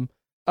coming from.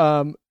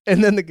 And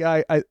then the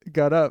guy I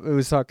got up, it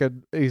was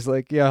talking, he's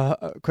like, yeah,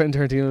 Quentin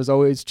Tarantino has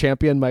always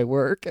championed my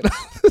work and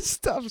all this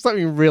stuff,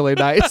 something really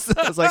nice.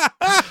 I was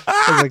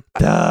like,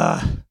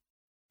 duh.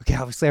 Okay,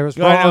 obviously I was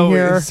wrong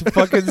here. It's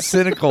fucking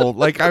cynical.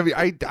 Like,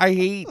 I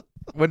hate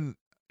when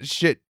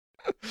shit.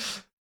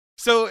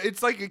 So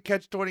it's like a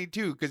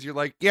catch-22 because you're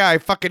like, yeah, I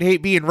fucking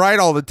hate being right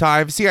all the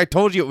time. See, I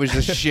told you it was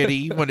just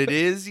shitty when it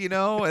is,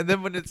 and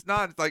then when it's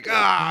not, it's like,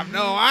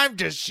 no, I'm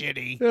just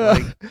shitty.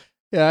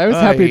 Yeah, I was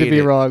happy to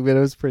be wrong, but it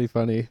was pretty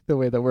funny the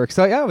way that works.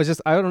 So yeah,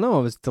 I don't know,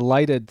 I was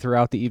delighted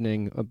throughout the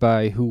evening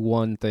by who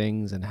won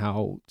things and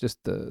how just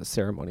the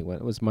ceremony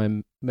went. It was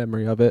my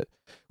memory of it,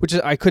 which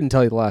I couldn't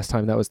tell you the last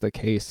time that was the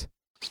case.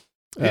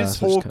 His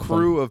whole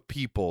crew of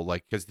people,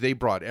 like, because they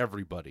brought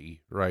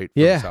everybody, right,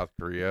 from South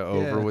Korea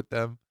over with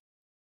them.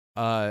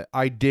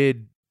 I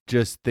did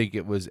just think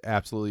it was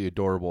absolutely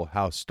adorable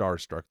how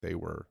starstruck they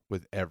were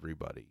with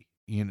everybody.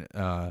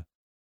 That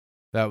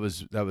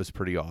was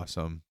pretty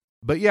awesome.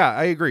 But yeah,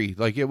 I agree.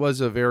 Like, it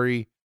was a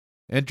very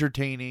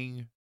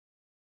entertaining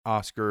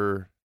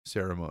Oscar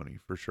ceremony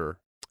for sure.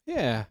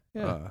 Yeah.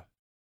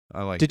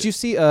 I liked Did you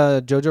see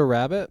Jojo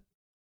Rabbit?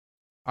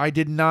 I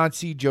did not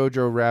see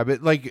Jojo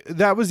Rabbit. Like,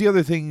 that was the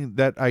other thing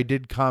that I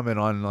did comment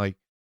on. Like,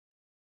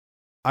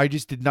 I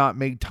just did not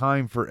make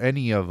time for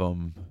any of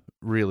them,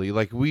 really.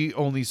 Like, we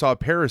only saw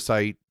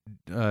Parasite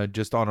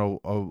just on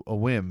a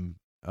whim,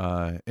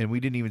 and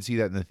we didn't even see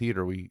that in the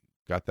theater. We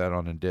got that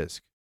on a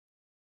disc.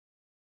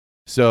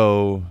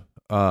 So,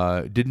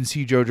 didn't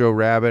see Jojo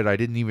Rabbit. I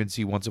didn't even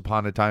see Once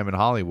Upon a Time in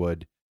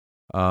Hollywood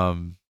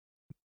when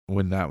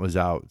that was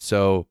out.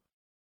 So,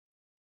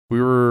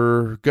 we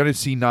were going to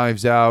see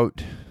Knives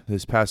Out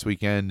this past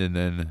weekend, and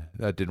then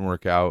that didn't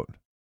work out.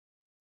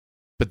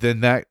 But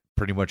then that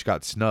pretty much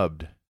got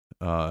snubbed.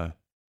 I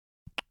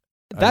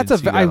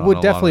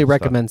would definitely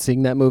recommend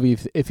seeing that movie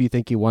if you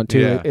think you want to.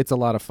 Yeah. It's a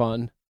lot of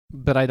fun,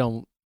 but I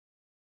don't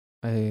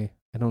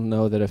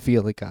know that I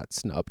feel it got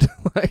snubbed.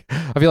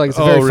 I feel like it's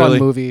a very fun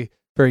movie,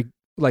 very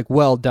like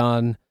well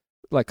done,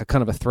 like a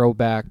kind of a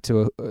throwback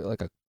to a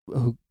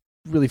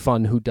really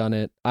fun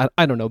whoddunit.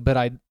 I don't know, but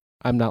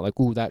I'm not like,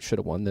 ooh, that should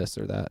have won this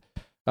or that.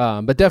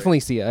 But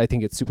definitely see it. I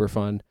think it's super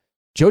fun.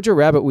 Jojo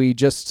Rabbit, we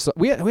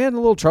had a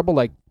little trouble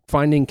like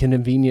finding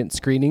convenient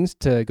screenings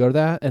to go to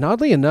that. And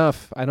oddly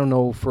enough, I don't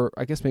know,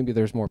 I guess maybe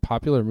there's more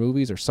popular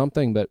movies or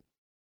something, but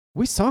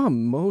we saw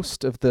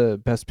most of the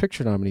Best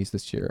Picture nominees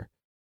this year.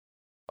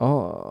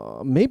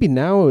 Maybe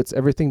now it's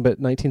everything but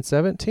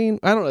 1917.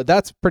 I don't know.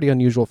 That's pretty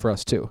unusual for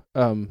us too.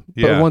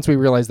 But once we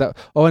realized that,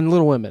 and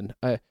Little Women,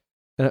 I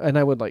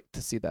would like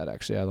to see that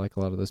actually. I like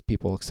a lot of those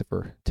people except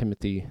for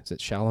Timothy. Is it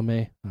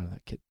Chalamet? I don't know,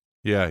 that kid.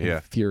 Yeah.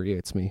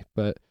 Infuriates me.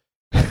 But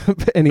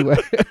anyway,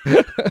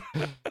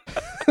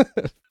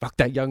 fuck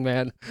that young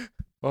man.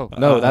 Oh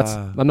no, that's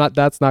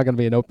not going to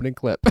be an opening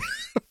clip.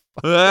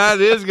 That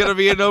is going to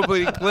be an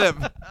opening clip.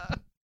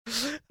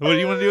 What do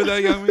you want to do with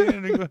that young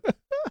man?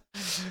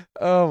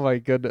 Oh my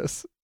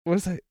goodness. What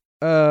is that?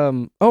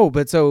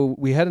 But so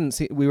we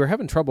were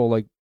having trouble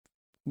like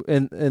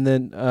and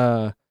then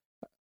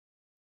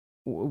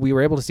we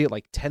were able to see it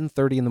like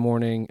 10:30 in the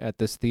morning at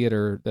this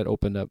theater that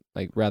opened up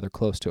like rather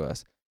close to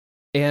us.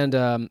 And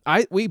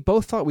we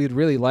both thought we'd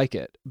really like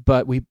it,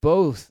 but we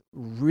both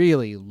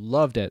really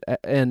loved it.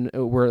 And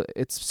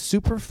it's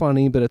super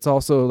funny, but it's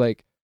also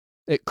like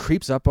it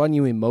creeps up on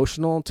you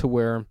emotional to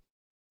where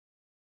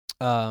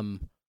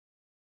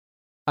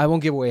I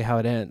won't give away how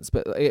it ends,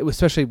 but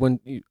especially when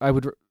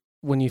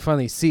you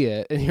finally see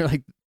it and you're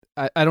like,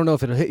 I don't know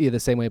if it'll hit you the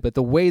same way, but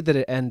the way that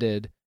it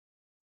ended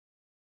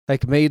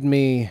like made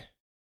me,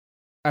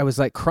 I was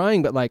like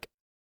crying, but like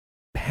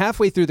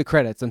halfway through the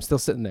credits, I'm still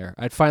sitting there.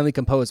 I'd finally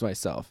composed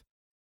myself.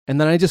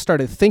 And then I just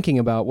started thinking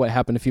about what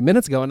happened a few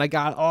minutes ago, and I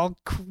got all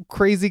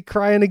crazy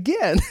crying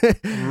again.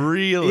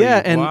 Really?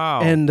 Yeah. And,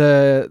 wow. And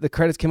the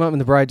credits came up,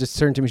 and the bride just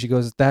turned to me. She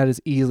goes, "That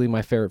is easily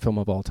my favorite film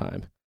of all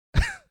time."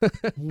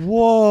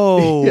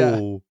 Whoa.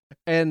 Yeah.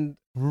 And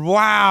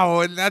wow,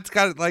 and that's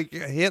got like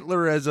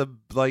Hitler as a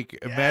like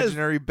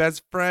imaginary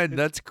best friend.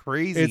 That's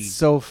crazy. it's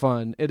so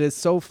fun. It is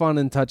so fun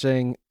and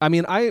touching. I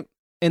mean,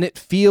 and it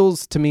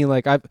feels to me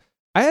like I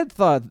had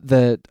thought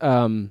that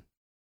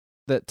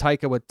that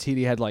Taika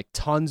Waititi had like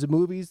tons of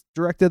movies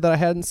directed that I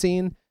hadn't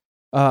seen.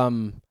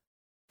 Because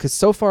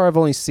so far I've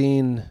only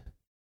seen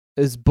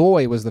his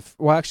Boy was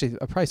actually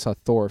I probably saw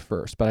Thor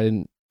first, but I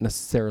didn't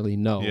necessarily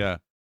know. Yeah.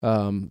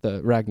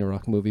 The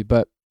Ragnarok movie,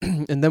 but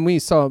and then we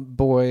saw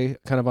Boy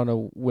kind of on a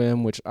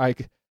whim, which I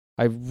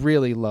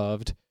really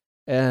loved,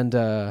 and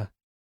then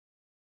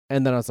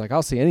I was like,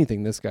 I'll see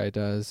anything this guy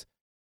does.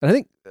 And I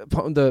think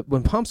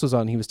when Pomps was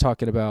on, he was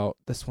talking about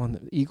this one,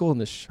 the Eagle and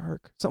the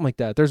Shark, something like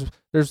that.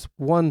 There's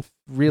one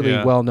really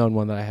well-known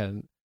one that I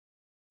hadn't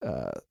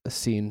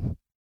seen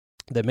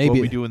that maybe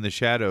What We Do in the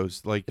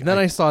Shadows. Like, and then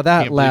I saw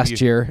that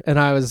last year, and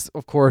I was,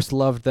 of course,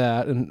 loved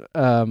that.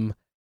 And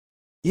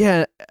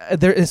yeah,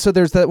 there's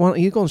that one,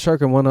 Eagle and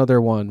Shark, and one other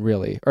one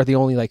really are the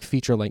only like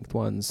feature length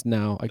ones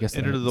now. I guess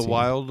Into the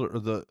Wild or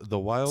the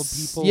Wild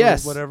People.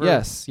 Yes, or whatever.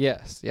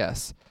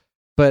 Yes.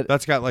 But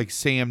that's got like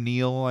Sam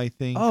Neill, I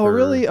think. Oh,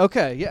 really?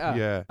 Okay, yeah.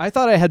 Yeah. I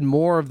thought I had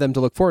more of them to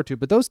look forward to,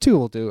 but those two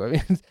will do. I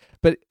mean,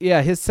 but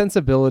yeah, his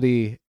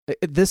sensibility.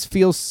 This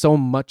feels so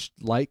much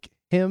like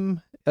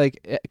him,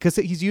 like because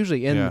he's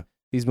usually in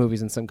these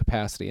movies in some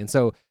capacity, and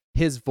so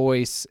his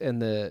voice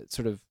and the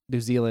sort of New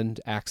Zealand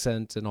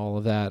accent and all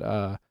of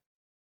that,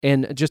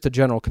 and just the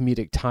general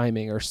comedic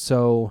timing are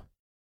so.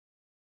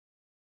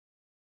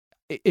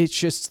 It's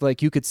just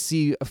like you could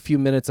see a few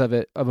minutes of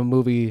a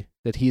movie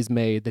that he's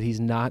made that he's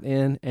not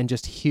in and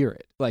just hear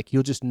it. Like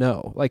you'll just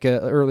know, like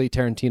early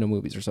Tarantino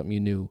movies or something, you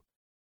knew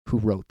who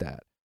wrote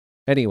that.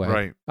 Anyway,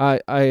 right.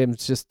 I am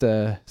just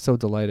so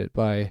delighted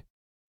by.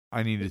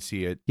 I need to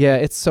see it. Yeah,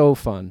 it's so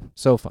fun.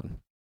 So fun.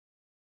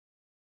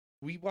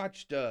 We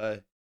watched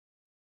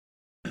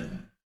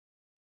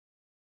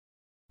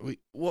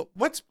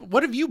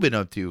what have you been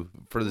up to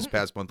for this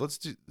past month? Let's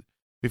do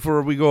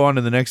before we go on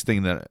to the next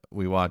thing that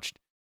we watched.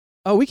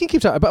 Oh, we can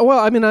keep talking. But well,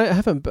 I mean, I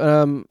haven't.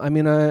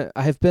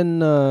 I have been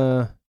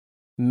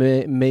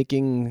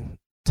making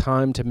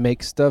time to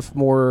make stuff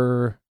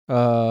more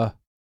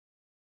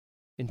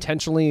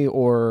intentionally,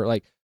 or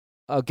like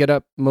I'll get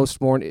up most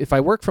morning. If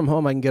I work from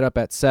home, I can get up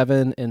at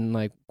 7 and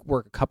like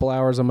work a couple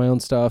hours on my own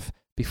stuff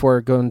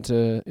before going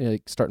to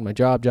starting my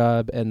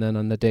job. And then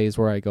on the days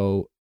where I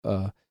go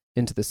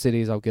into the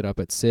cities, I'll get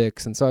up at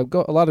 6. And so I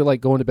go a lot of like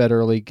going to bed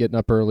early, getting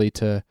up early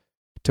to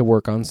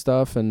work on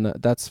stuff, and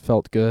that's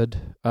felt good.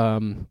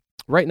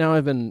 Right now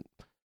I've been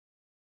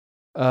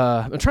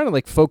I'm trying to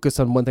like focus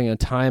on one thing at a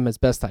time as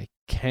best I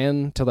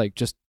can to like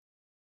just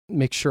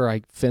make sure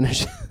I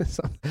finish.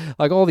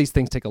 Like all these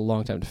things take a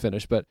long time to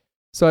finish, but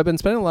so I've been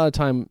spending a lot of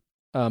time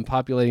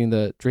populating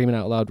the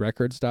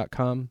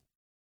dreamingoutloudrecords.com,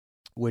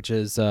 which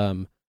is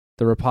the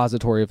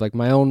repository of like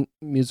my own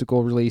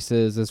musical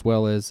releases as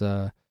well as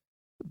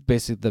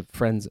basically the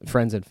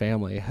friends and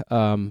family.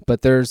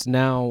 But there's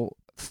now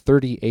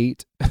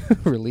 38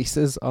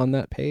 releases on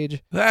that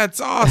page. That's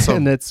awesome.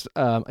 And it's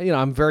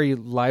I'm very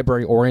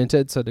library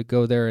oriented, so to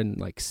go there and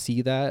like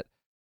see that.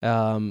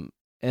 And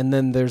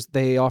then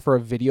they offer a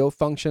video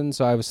function,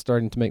 so I was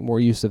starting to make more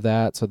use of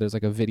that. So there's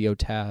like a video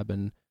tab,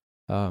 and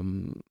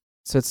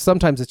so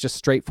sometimes it's just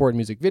straightforward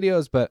music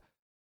videos, but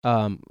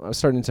I was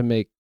starting to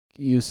make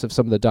use of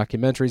some of the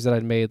documentaries that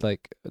I'd made,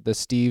 like the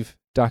Steve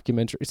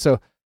documentary. So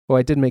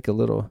I did make a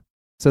little.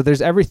 So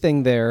there's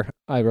everything there.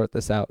 I wrote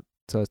this out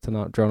so as to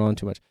not drone on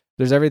too much.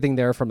 There's everything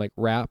there from like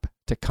rap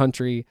to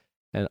country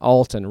and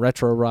alt and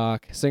retro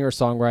rock,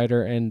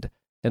 singer-songwriter,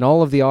 and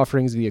all of the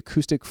offerings of the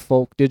acoustic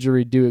folk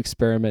didgeridoo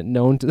experiment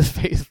known to the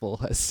faithful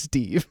as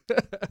Steve.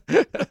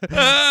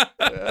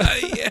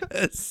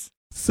 Yes.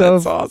 So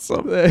that's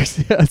awesome. Yeah,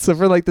 so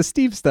for like the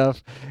Steve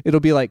stuff, it'll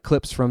be like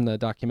clips from the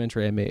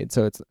documentary I made.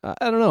 So it's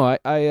I don't know.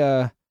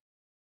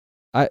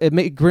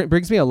 It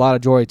brings me a lot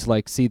of joy to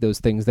like see those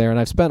things there, and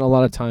I've spent a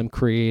lot of time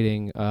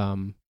creating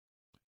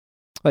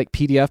like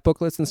PDF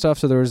booklets and stuff.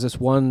 So there was this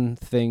one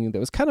thing that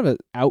was kind of a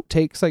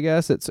outtakes, I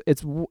guess.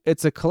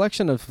 It's a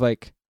collection of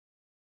like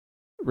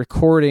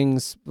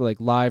recordings, like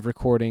live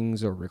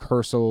recordings or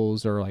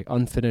rehearsals or like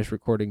unfinished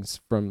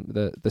recordings from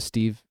the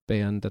Steve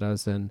band that I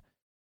was in.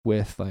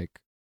 with like,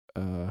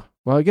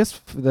 well, I guess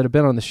that have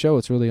been on the show,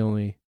 it's really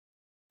only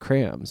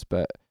Crayams,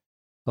 but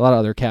a lot of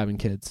other cabin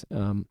kids.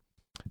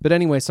 But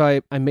anyway,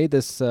 so I made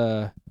this.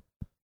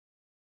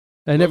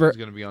 Logan's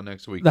going to be on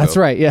next week. That's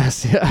right.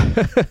 Yes.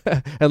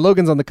 Yeah. And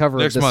Logan's on the cover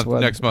next of this month.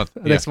 one. Next month.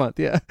 Next month.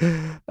 Yeah.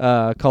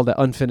 Called the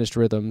Unfinished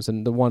Rhythms,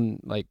 and the one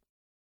like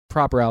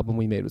proper album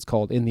we made was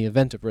called In the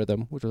Event of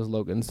Rhythm, which was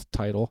Logan's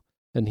title,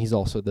 and he's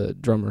also the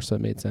drummer, so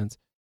it made sense.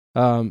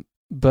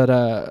 But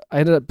I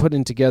ended up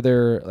putting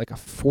together like a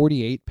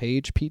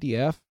 48-page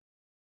PDF.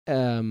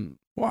 Wow.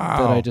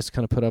 That I just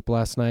kind of put up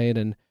last night,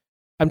 and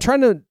I'm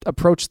trying to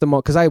approach them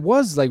all because I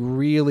was like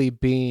really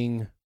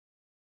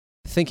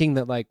thinking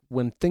that like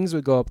when things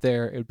would go up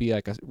there, it would be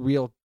like a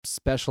real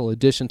special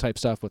edition type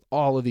stuff with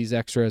all of these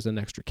extras and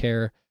extra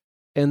care.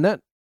 And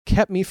that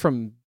kept me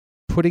from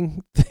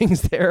putting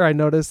things there. I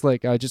noticed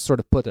like I just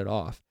sort of put it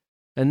off.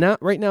 And now,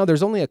 right now,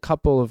 there's only a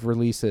couple of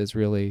releases,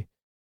 really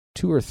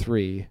 2 or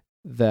 3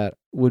 that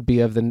would be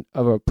of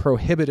a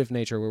prohibitive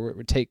nature where it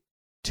would take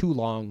too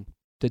long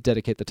to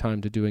dedicate the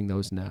time to doing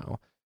those now.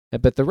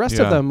 But the rest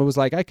of them, it was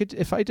like I could,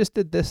 if I just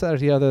did this, that, or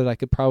the other, that I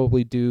could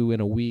probably do in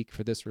a week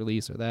for this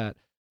release or that.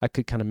 I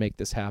could kind of make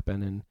this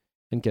happen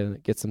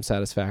and get some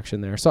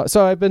satisfaction there.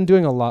 So I've been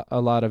doing a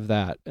lot of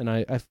that, and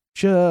I've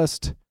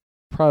just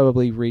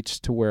probably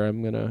reached to where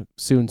I'm gonna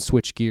soon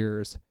switch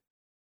gears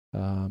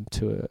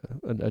to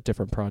a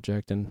different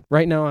project. And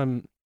right now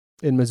I'm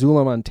in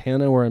Missoula,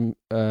 Montana, where I'm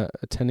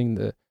attending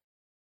the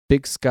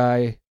Big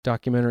Sky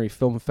Documentary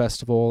Film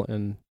Festival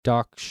and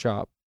Doc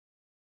Shop,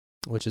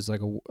 which is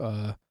like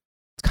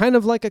it's kind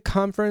of like a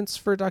conference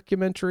for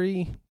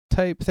documentary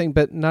type thing,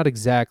 but not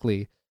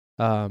exactly.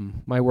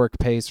 My work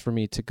pays for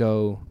me to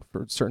go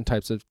for certain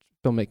types of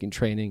filmmaking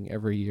training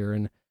every year.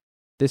 And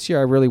this year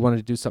I really wanted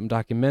to do something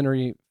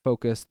documentary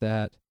focused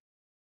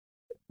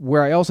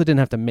where I also didn't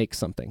have to make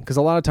something. Because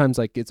a lot of times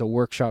like it's a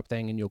workshop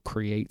thing and you'll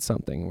create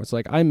something. It's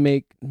like I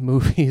make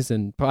movies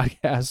and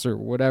podcasts or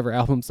whatever,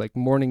 albums like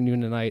morning,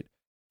 noon, and night.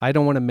 I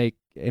don't want to make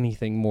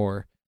anything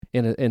more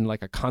in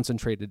like a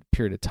concentrated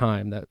period of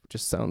time. That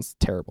just sounds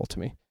terrible to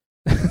me.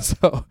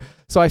 So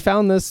I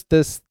found this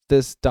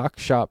doc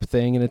shop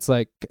thing, and it's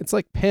like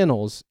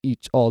panels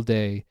all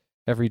day,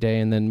 every day,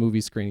 and then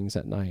movie screenings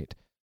at night.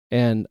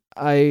 And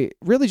I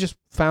really just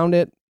found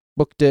it,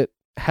 booked it,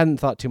 hadn't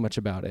thought too much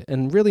about it,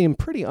 and really am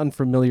pretty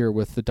unfamiliar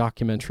with the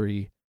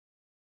documentary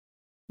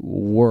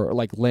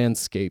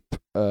landscape.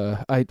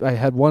 I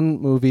had one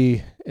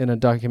movie in a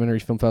documentary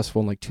film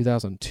festival in like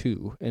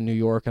 2002 in New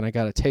York, and I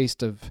got a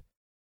taste of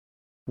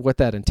what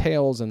that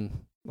entails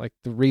and like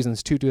the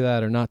reasons to do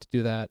that or not to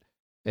do that.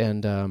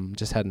 And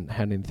just hadn't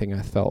had anything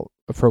I felt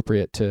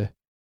appropriate to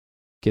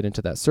get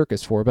into that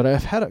circus for. But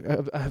I've had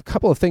a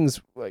couple of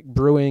things like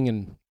brewing,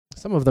 and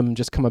some of them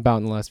just come about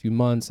in the last few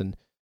months. And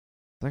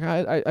like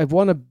I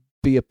want to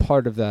be a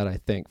part of that, I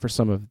think, for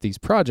some of these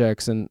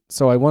projects. And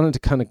so I wanted to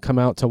kind of come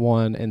out to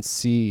one and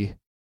see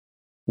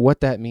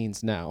what that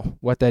means now,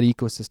 what that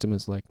ecosystem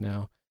is like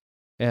now.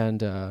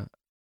 And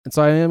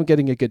so I am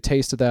getting a good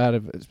taste of that.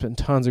 It's been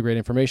tons of great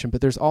information,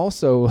 but there's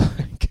also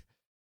like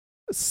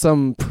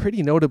some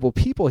pretty notable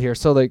people here.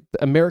 So like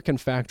the American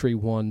Factory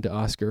won the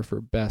Oscar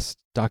for Best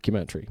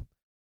Documentary.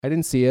 I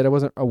didn't see it. I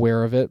wasn't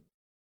aware of it.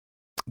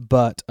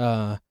 But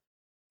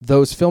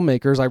those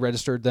filmmakers, I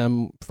registered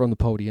them from the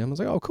podium. I was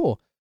like, oh, cool.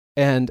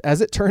 And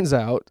as it turns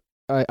out,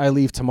 I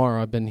leave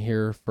tomorrow. I've been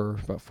here for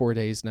about 4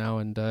 days now.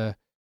 And the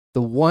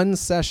one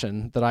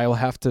session that I will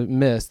have to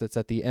miss that's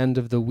at the end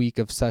of the week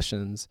of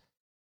sessions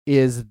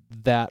is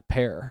that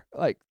pair.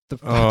 Like, the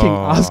fucking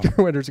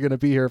Oscar winner's going to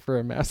be here for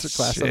a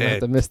masterclass. I'm going to have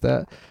to miss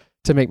that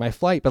to make my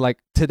flight. But like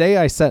today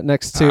I sat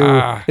next to,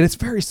 and it's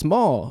very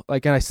small.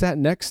 Like, and I sat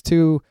next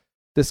to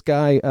this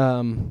guy.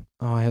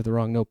 I have the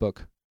wrong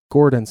notebook.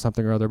 Gordon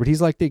something or other, but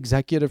he's like the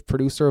executive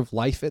producer of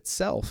Life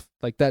Itself,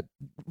 like that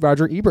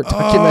Roger Ebert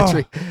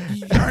documentary.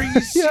 Are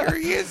you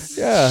serious?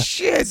 Yeah.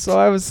 Shit.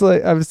 So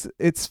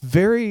it's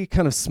very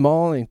kind of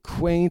small and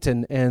quaint,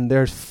 and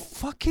there's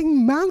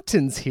fucking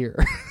mountains here.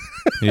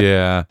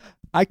 Yeah.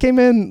 I came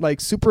in like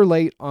super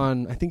late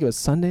on, I think it was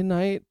Sunday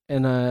night,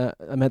 and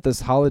I'm at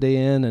this Holiday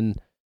Inn, and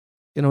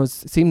it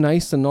seemed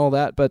nice and all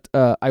that, but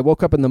I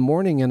woke up in the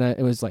morning and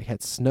it was like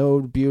had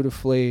snowed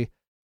beautifully,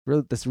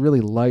 this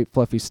really light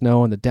fluffy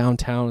snow, and the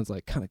downtown is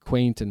like kind of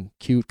quaint and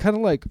cute, kind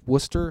of like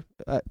Worcester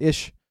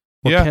ish,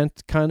 or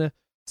Kent, kind of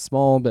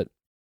small but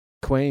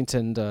quaint,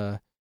 and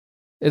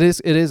it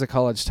is a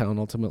college town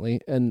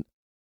ultimately, and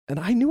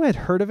I knew I'd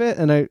heard of it,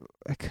 and I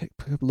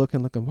kept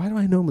looking. Why do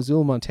I know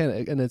Missoula,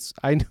 Montana? And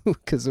I knew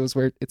because it's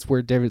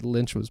where David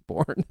Lynch was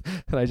born,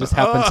 and I just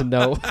happened to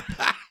know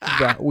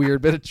that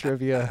weird bit of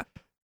trivia.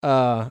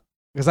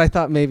 Because I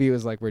thought maybe it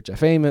was like where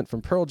Jeff Ament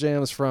from Pearl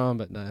Jam is from,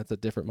 but no, it's a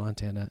different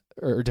Montana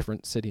or a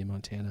different city in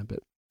Montana. But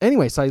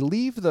anyway, so I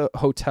leave the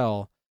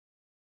hotel,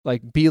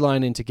 like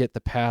beelining to get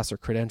the pass or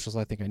credentials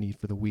I think I need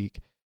for the week.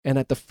 And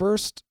at the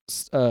first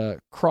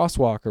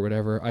crosswalk or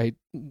whatever, I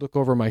look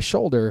over my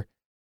shoulder.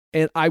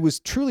 And I was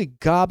truly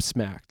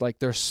gobsmacked. Like,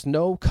 there's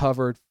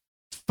snow-covered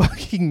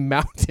fucking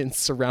mountains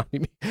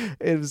surrounding me.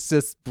 It was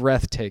just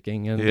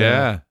breathtaking. And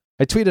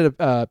I tweeted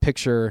a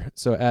picture.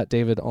 So at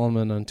David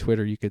Allman on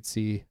Twitter, you could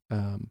see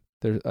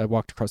I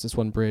walked across this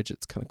one bridge.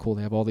 It's kind of cool.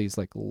 They have all these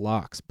like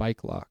locks,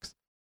 bike locks.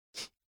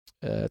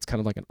 It's kind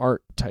of like an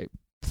art type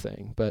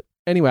thing. But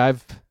anyway,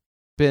 I've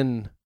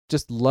been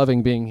just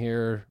loving being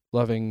here,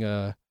 loving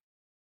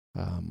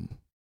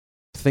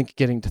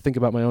getting to think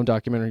about my own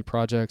documentary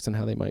projects and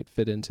how they might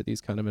fit into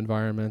these kind of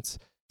environments,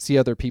 see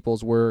other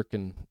people's work,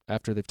 and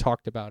after they've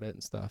talked about it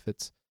and stuff.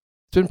 It's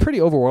been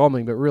pretty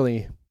overwhelming, but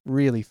really,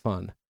 really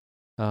fun.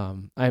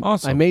 Awesome.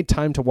 I made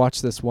time to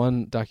watch this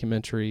one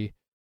documentary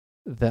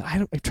that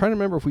I'm trying to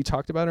remember if we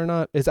talked about it or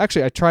not. It's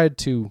actually, I tried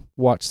to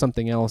watch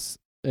something else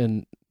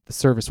and the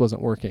service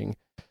wasn't working.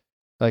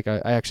 Like I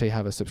actually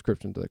have a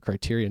subscription to the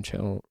Criterion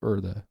channel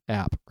or the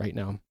app right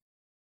now.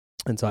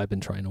 And so I've been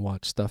trying to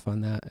watch stuff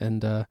on that,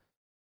 and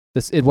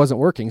it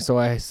wasn't working. So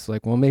I was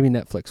like, well, maybe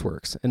Netflix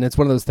works. And it's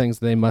one of those things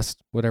they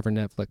must, whatever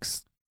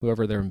Netflix,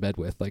 whoever they're in bed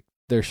with, like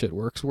their shit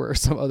works where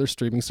some other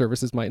streaming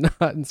services might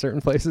not in certain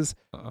places.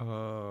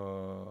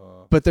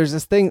 But there's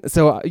this thing.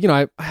 So,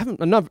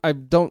 I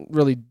don't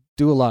really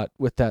do a lot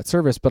with that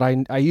service, but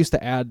I used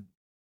to add,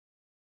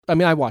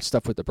 I watch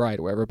stuff with the bride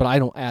or whatever, but I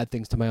don't add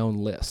things to my own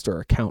list or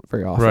account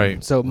very often.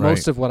 Right. So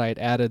most of what I had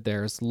added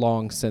there is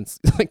long since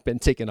like been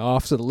taken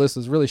off. So the list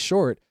is really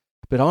short,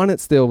 but on it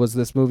still was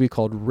this movie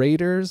called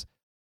Raiders,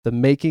 the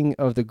making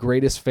of the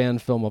greatest fan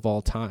film of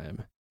all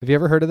time. Have you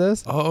ever heard of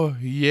this? Oh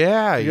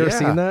yeah. Have you ever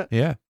seen that?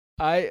 Yeah.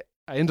 I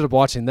ended up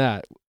watching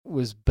that. It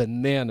was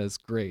bananas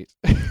great.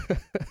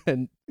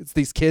 And it's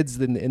these kids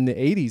in the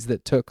 80s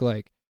that took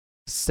like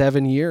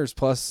 7 years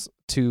plus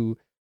to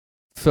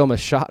film a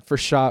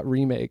shot-for-shot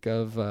remake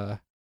of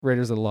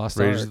Raiders of the Lost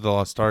Ark. Raiders of the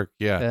Lost Ark,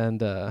 yeah.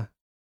 And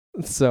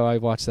so I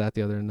watched that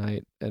the other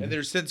night. And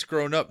they're since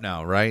grown up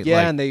now, right? Yeah,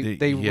 like, and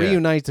they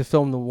reunite to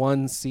film the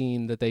one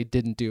scene that they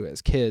didn't do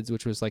as kids,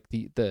 which was like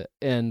the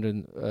end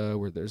and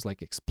where there's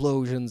like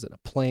explosions and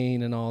a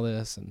plane and all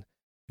this. And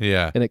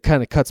and it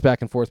kind of cuts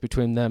back and forth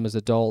between them as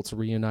adults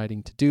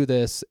reuniting to do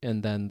this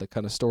and then the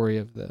kind of story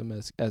of them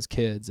as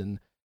kids. And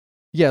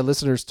yeah,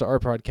 listeners to our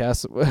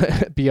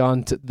podcast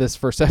beyond this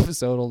first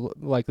episode will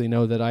likely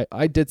know that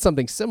I did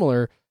something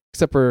similar,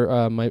 except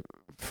for my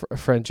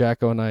friend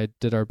Jacko and I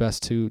did our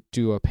best to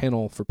do a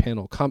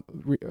panel-for-panel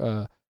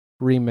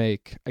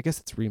remake. I guess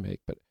it's remake,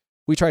 but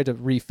we tried to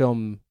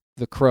refilm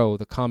The Crow,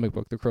 the comic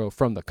book, The Crow,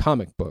 from the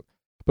comic book.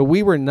 But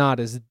we were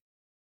not as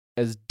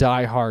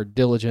diehard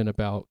diligent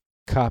about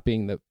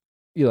copying the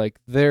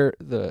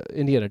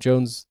Indiana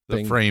Jones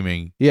thing. The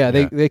framing. Yeah,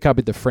 they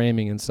copied the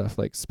framing and stuff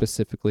like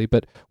specifically.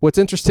 But what's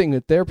interesting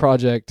with their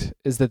project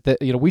is that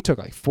we took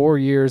like 4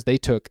 years. They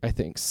took, I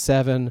think,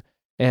 7,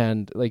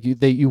 and like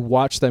you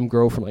watch them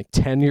grow from like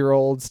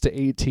 10-year-olds to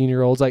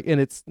 18-year-olds, like, and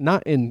it's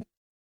not in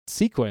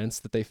sequence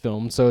that they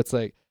filmed. So it's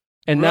like,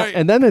 and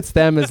then it's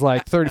them as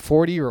like 30,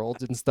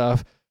 40-year-olds and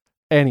stuff.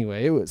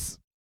 Anyway,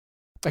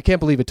 I can't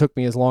believe it took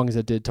me as long as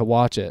it did to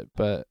watch it,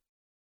 but.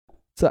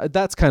 So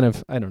that's kind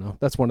of, I don't know.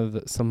 That's one of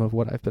some of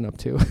what I've been up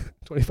to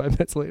 25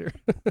 minutes later.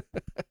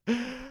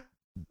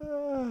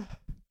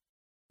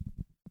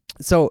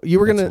 So you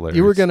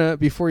were gonna,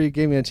 before you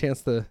gave me a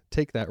chance to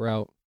take that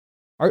route.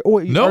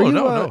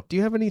 No. Do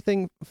you have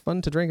anything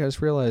fun to drink? I just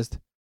realized,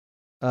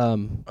 I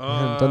haven't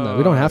done that.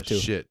 We don't have to.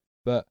 Shit.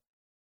 But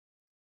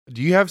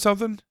do you have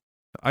something?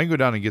 I can go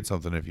down and get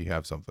something if you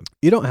have something.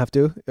 You don't have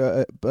to,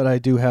 but I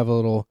do have a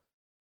little,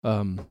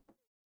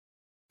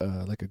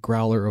 like a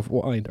growler of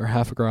wine or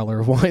half a growler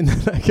of wine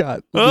that I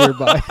got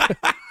nearby.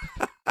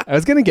 I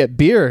was going to get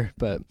beer,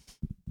 but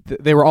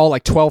they were all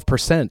like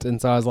 12%.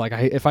 And so I was like,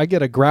 if I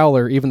get a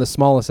growler, even the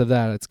smallest of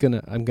that,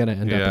 I'm going to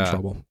end up in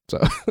trouble. So,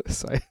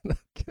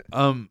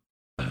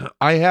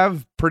 I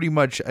have pretty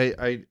much,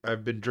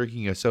 I've been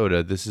drinking a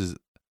soda.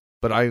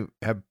 But I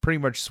have pretty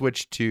much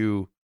switched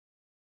to,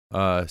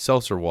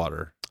 seltzer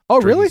water. Oh,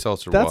 really?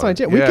 Seltzer That's water. my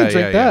jam. We can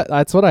drink that.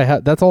 That's what I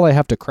have. That's all I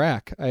have to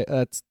crack.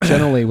 That's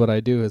generally what I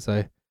do is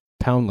I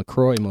pound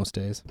LaCroix most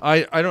days.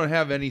 I don't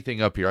have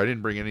anything up here. I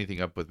didn't bring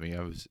anything up with me.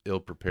 I was ill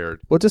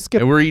prepared. We'll just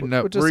skip. And we're eating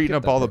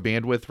up all the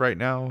bandwidth right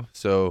now,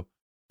 so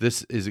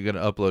this isn't going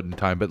to upload in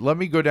time. But let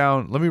me run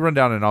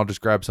down and I'll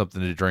just grab something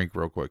to drink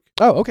real quick.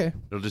 Oh, okay.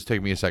 It'll just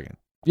take me a second.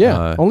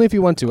 Yeah, only if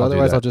you want to.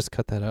 Otherwise, I'll just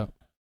cut that out.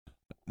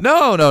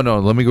 No.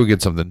 Let me go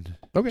get something.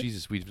 Okay.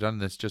 Jesus, we've done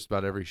this just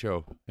about every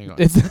show. Hang on.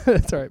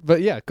 It's all right.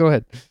 But yeah, go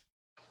ahead.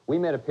 We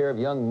met a pair of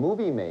young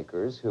movie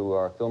makers who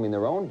are filming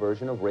their own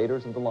version of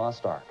Raiders of the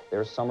Lost Ark.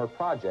 Their summer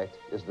project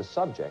is the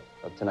subject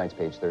of tonight's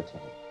Page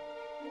 13.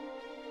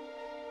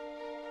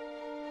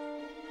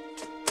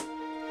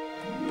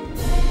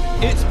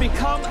 It's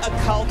become a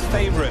cult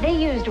favorite. They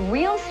used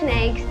real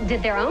snakes,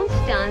 did their own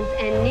stunts,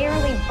 and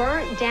nearly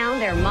burnt down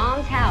their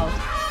mom's house.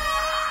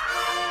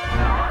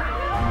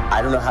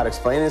 I don't know how to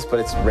explain this,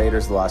 but it's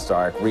Raiders of the Lost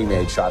Ark,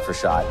 remade shot for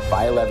shot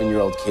by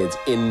 11-year-old kids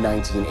in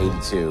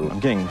 1982. I'm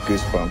getting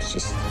goosebumps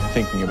just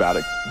thinking about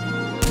it.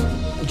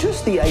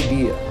 Just the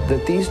idea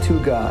that these two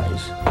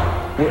guys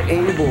were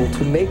able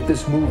to make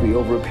this movie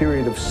over a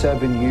period of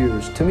 7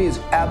 years, to me, is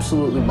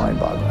absolutely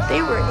mind-boggling.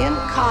 They were in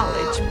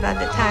college by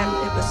the time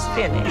it was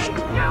finished.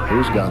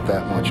 Who's got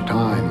that much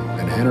time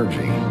and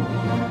energy?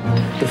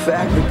 The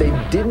fact that they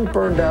didn't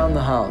burn down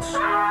the house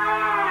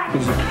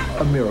is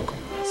a miracle.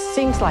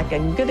 Seems like a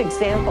good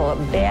example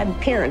of bad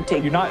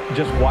parenting. You're not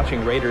just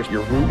watching Raiders,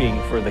 you're rooting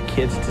for the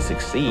kids to It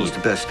succeed. was the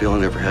best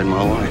feeling I ever had in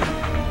my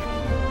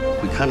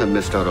life. We kind of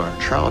missed out on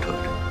our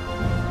childhood.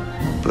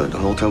 But the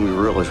whole time we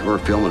realized we were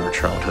filming our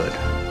childhood.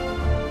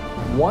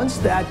 Once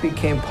that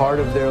became part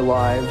of their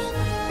lives,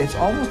 it's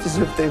almost as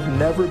if they've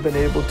never been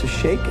able to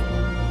shake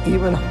it,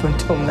 even up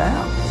until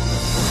now.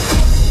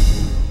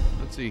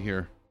 Let's see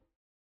here.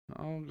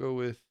 Let's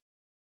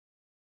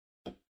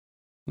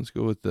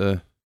go with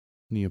the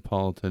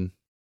Neapolitan.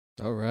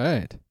 All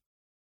right.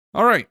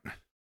 All right.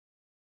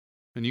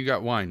 And you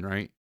got wine,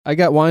 right? I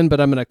got wine,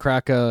 but I'm gonna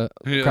crack a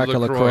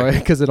LaCroix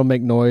because it'll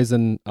make noise,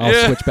 and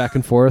I'll switch back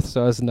and forth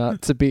so as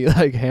not to be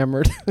like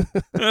hammered.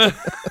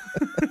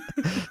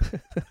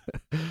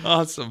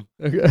 Awesome.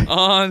 Okay.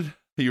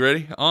 You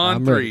ready? On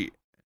I'm 3. ready.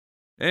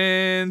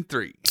 And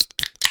 3.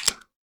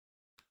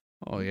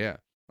 Oh yeah.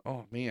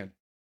 Oh man.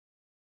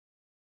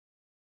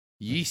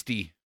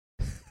 Yeasty.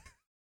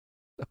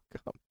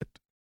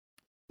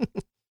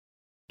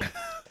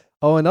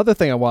 Oh, another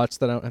thing I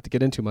watched that I don't have to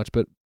get into much,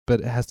 but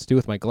it has to do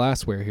with my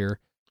glassware here.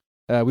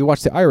 We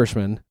watched The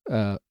Irishman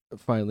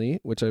finally,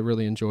 which I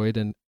really enjoyed,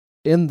 and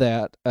in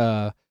that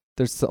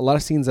there's a lot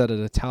of scenes at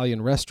an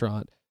Italian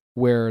restaurant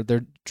where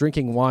they're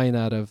drinking wine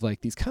out of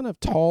like these kind of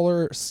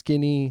taller,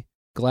 skinny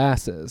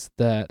glasses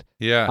that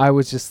I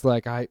was just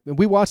like,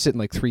 we watched it in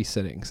like 3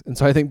 sittings, and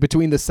so I think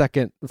between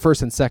the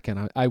first and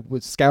second, I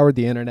scoured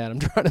the internet. I'm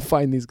trying to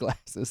find these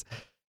glasses.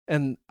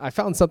 And I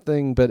found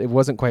something, but it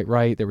wasn't quite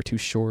right. They were too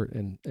short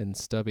and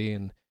stubby.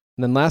 And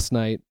then last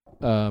night,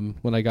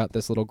 when I got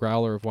this little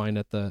growler of wine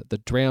at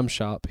the Dram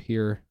shop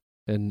here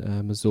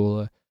in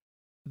Missoula,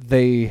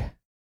 I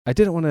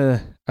didn't want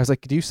to. I was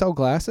like, "Do you sell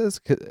glasses?"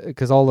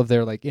 Because all of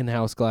their like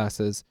in-house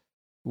glasses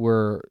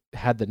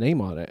had the name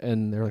on it,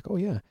 and they're like, "Oh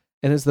yeah,"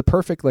 and it's the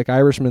perfect like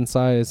Irishman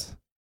size.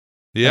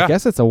 Yeah, I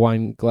guess it's a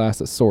wine glass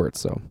of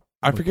sorts. So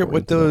I forget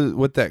what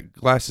that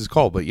glass is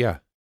called, but yeah.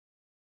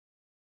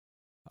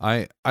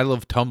 I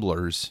love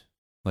tumblers,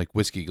 like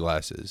whiskey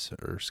glasses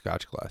or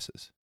scotch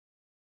glasses.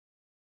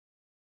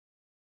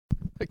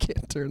 I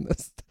can't turn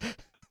this.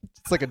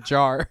 It's like a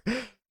jar.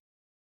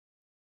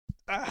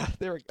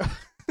 There we go.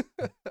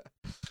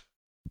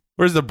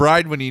 Where's the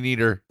bride when you need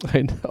her?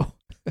 I know.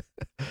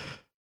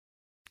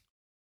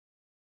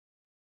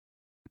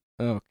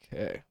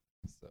 Okay.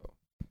 So,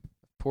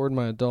 poured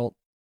my adult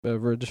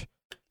beverage.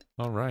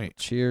 All right.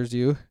 Cheers,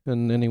 you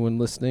and anyone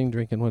listening,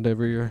 drinking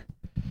whatever you're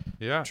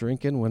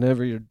drinking,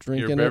 whenever you're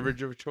drinking your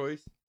beverage of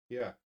choice.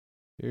 Yeah.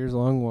 Here's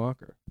Long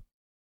Walker.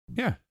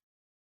 Yeah.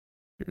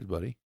 Here's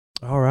buddy.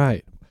 All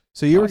right.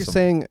 So you were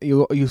saying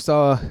you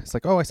saw, it's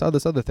like, oh, I saw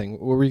this other thing.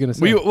 What were you going to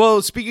say?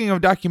 Well, speaking of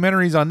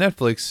documentaries on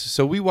Netflix,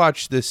 so we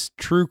watched this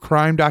true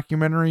crime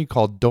documentary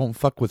called Don't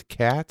Fuck with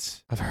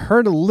Cats. I've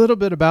heard a little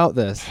bit about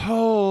this.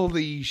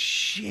 Holy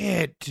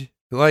shit.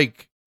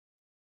 Like,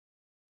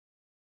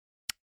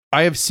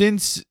 I have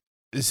since,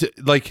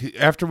 like,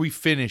 after we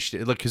finished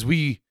it, like, because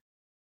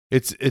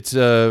it's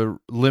a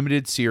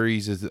limited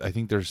series. I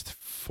think there's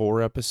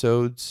 4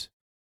 episodes,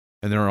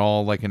 and they're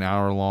all like an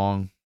hour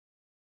long.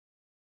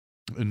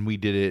 And we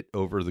did it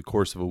over the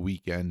course of a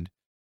weekend.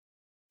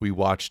 We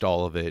watched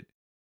all of it.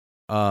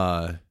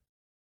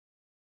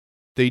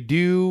 They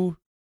do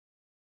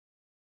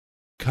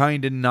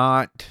kind of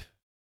not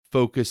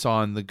focus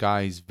on the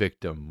guy's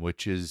victim,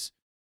 which is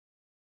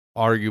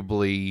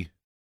arguably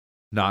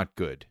not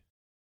good.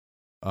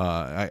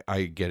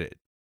 I get it.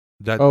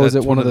 Is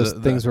it one of those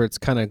things where it's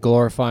kind of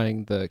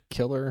glorifying the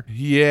killer?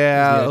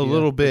 Yeah, a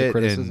little bit.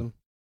 Criticism.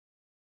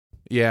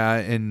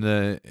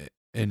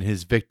 And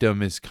his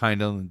victim is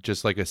kind of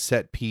just like a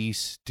set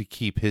piece to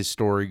keep his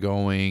story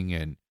going,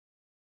 and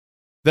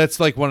that's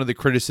like one of the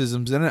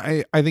criticisms, and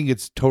I think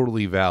it's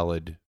totally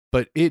valid,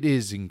 but it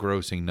is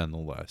engrossing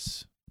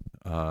nonetheless.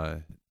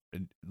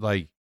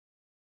 Like,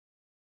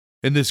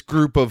 in this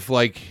group of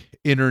like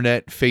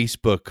internet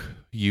Facebook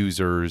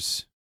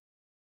users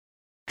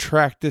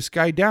tracked this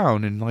guy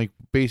down and like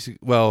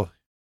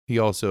he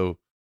also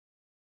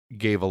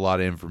gave a lot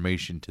of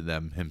information to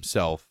them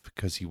himself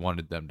because he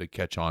wanted them to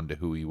catch on to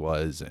who he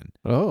was. And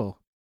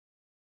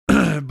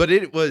but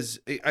he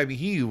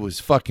was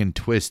fucking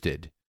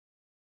twisted,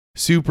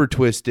 super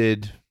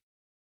twisted,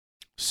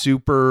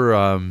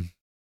 super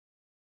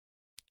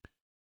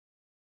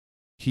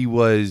he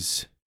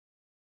was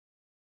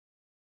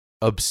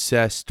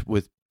obsessed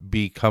with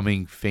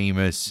becoming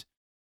famous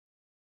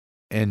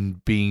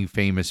and being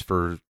famous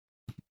for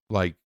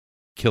like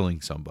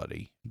killing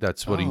somebody.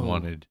 That's what he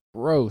wanted.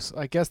 Gross.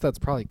 I guess that's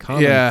probably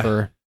common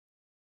for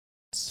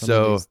some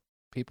of these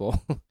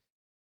people.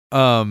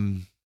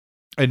 And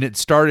it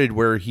started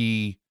where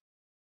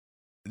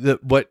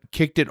what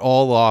kicked it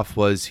all off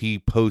was he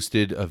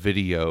posted a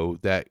video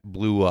that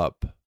blew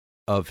up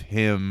of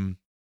him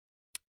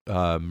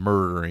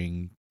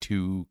murdering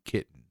 2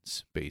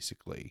 kittens,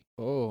 basically.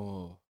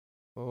 Oh.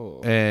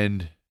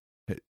 And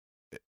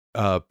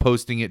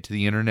posting it to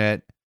the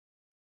internet.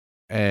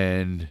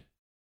 And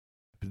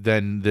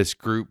then this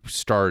group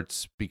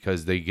starts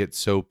because they get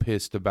so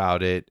pissed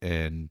about it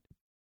and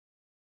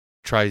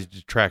tries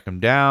to track him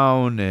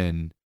down,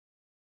 and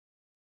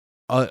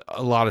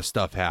a lot of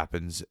stuff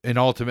happens. And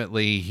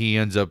ultimately he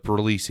ends up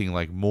releasing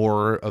like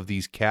more of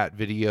these cat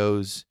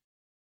videos,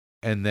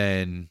 and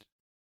then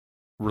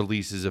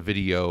releases a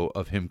video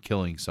of him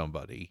killing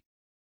somebody.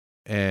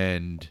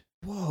 And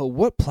whoa,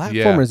 what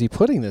platform is he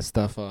putting this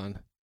stuff on?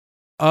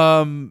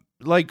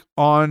 Like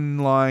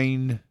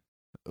online.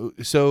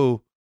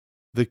 So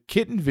the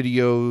kitten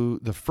video,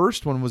 the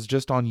first one was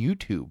just on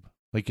YouTube.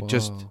 Like it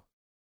just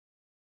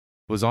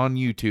was on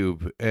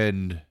YouTube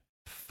and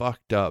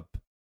fucked up.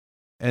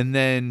 And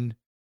then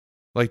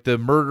like the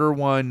murder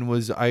one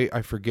was,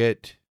 I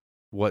forget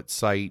what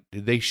site.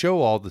 They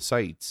show all the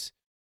sites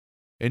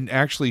and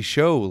actually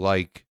show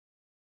like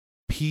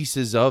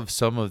pieces of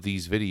some of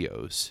these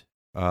videos.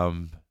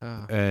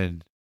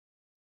 And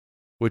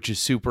which is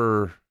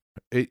super,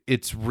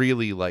 it's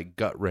really like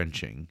gut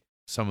wrenching,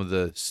 some of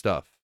the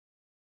stuff.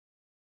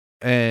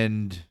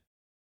 And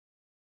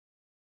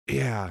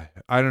yeah,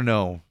 I don't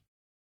know.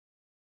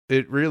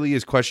 It really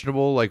is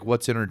questionable, like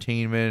what's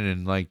entertainment,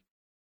 and like,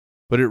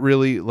 but it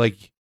really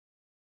like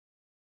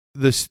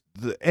the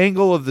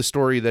angle of the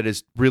story that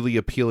is really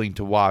appealing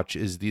to watch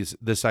is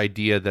this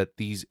idea that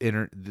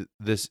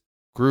this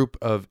group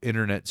of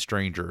internet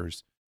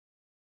strangers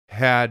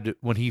had,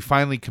 when he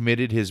finally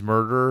committed his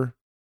murder,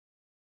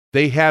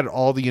 they had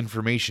all the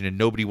information and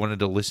nobody wanted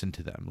to listen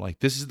to them. Like,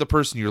 this is the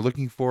person you're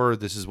looking for.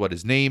 This is what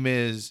his name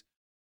is.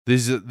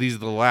 These are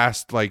the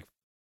last like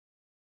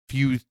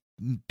few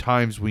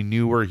times we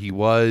knew where he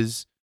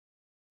was.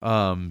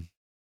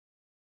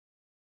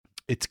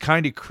 It's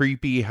kind of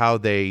creepy how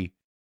they,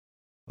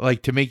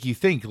 like, to make you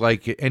think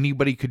like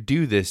anybody could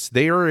do this.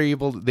 They were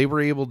able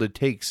to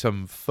take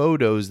some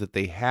photos that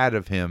they had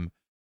of him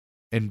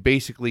and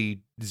basically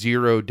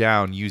zero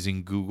down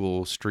using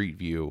Google Street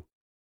View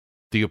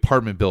the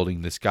apartment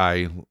building this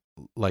guy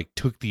like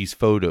took these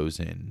photos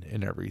in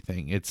and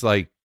everything. It's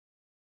like,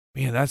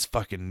 man, that's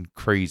fucking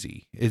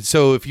crazy. And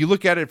so if you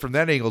look at it from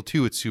that angle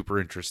too, it's super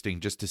interesting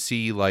just to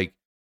see like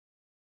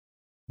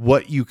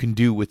what you can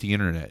do with the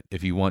internet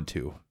if you want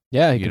to.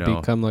 Yeah, you could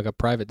become like a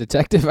private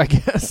detective, I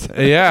guess.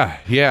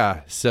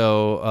 Yeah.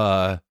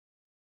 So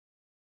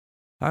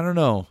I don't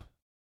know.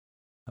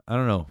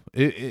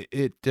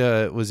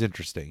 It was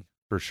interesting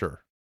for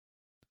sure.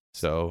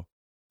 So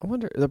I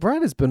wonder, the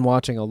bride has been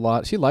watching a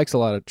lot. She likes a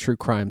lot of true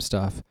crime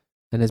stuff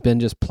and has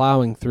been just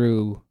plowing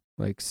through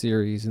like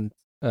series. And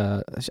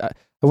I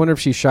wonder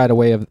if she shied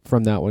away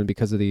from that one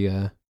because of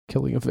the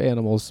killing of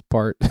animals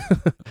part.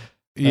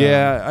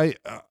 Yeah,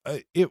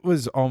 it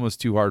was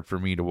almost too hard for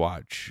me to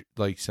watch.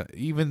 Like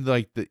even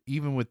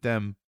with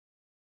them,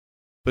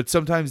 but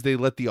sometimes they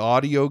let the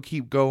audio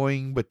keep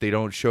going, but they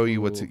don't show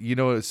you what's,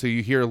 so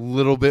you hear a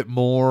little bit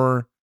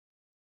more.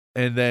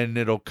 And then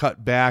it'll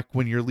cut back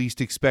when you're least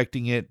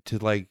expecting it to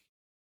like,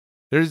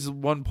 there's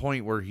one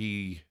point where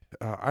he,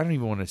 I don't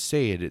even want to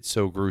say it. It's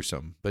so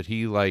gruesome, but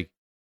he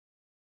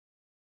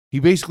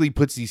basically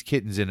puts these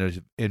kittens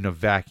in a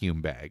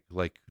vacuum bag,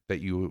 like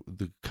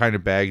the kind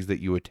of bags that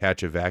you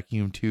attach a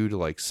vacuum to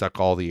like suck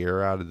all the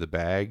air out of the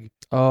bag.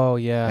 Oh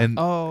yeah. And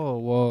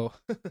whoa.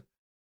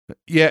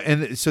 Yeah.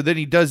 And so then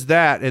he does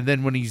that. And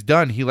then when he's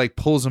done, he like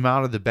pulls them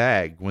out of the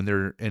bag when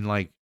they're and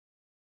like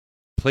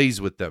plays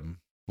with them.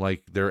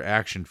 Like they're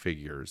action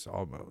figures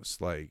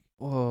almost, like,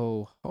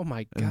 whoa, oh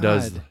my God. And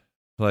does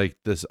like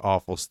this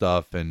awful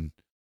stuff. And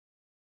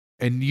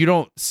you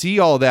don't see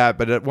all that.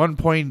 But at one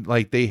point,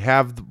 like they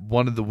have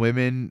one of the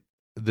women,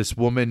 this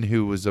woman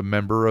who was a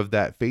member of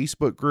that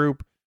Facebook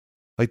group,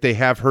 like they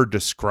have her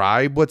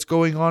describe what's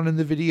going on in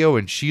the video.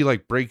 And she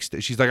like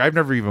she's like, I've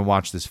never even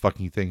watched this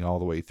fucking thing all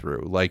the way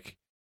through. Like,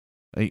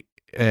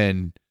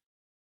 and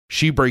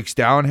she breaks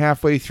down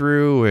halfway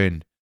through.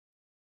 And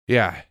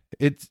yeah,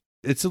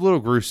 it's a little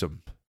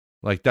gruesome.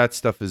 Like that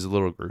stuff is a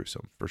little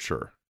gruesome for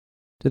sure.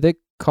 Did they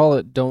call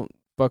it "Don't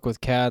Fuck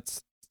with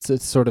Cats" to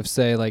sort of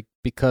say like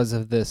because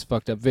of this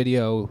fucked up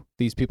video,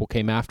 these people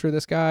came after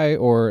this guy,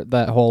 or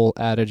that whole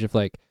adage of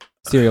like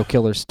serial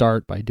killers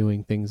start by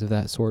doing things of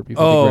that sort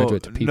before they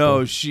graduate to people?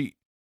 No,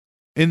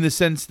 in the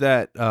sense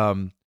that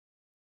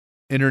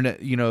internet,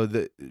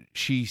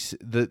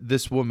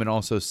 this woman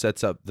also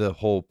sets up the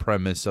whole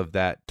premise of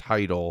that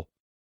title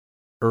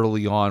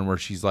early on, where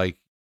she's like,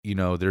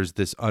 there's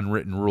this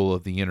unwritten rule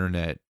of the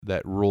internet,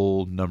 that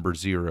rule number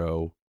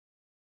 0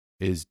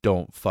 is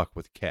don't fuck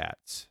with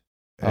cats.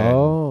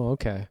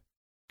 Okay.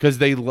 Because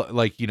they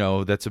like,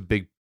 that's a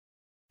big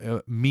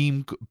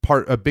meme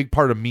part. A big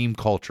part of meme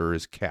culture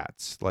is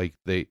cats. Like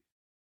a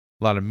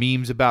lot of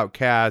memes about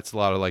cats, a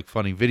lot of like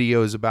funny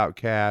videos about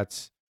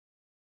cats.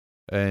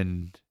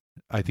 And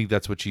I think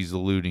that's what she's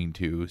alluding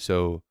to.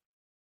 So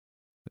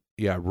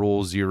yeah,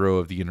 rule 0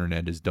 of the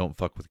internet is don't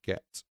fuck with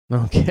cats.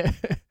 Okay.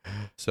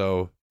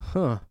 So,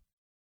 huh.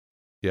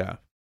 Yeah.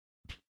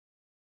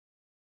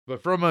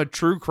 But from a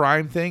true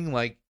crime thing,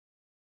 like,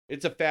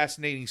 it's a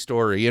fascinating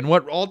story. And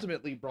what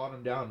ultimately brought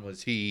him down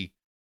was he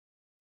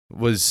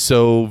was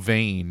so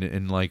vain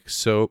and, like,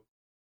 so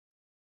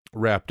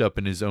wrapped up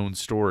in his own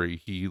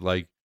story. He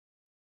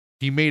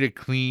made a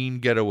clean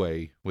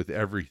getaway with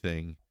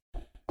everything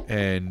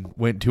and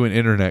went to an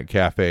internet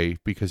cafe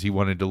because he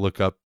wanted to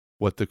look up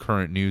what the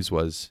current news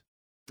was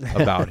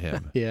about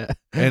him. Yeah.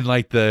 And,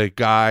 like, the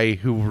guy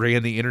who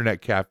ran the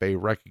internet cafe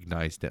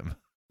recognized him.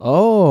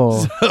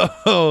 Oh.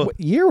 So, what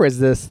year was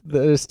this?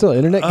 There's still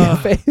internet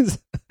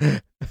cafes?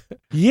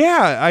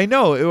 yeah, I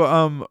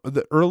know.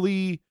 The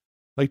early,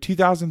 like,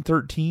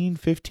 2013,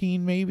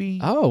 15 maybe.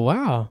 Oh,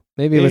 wow.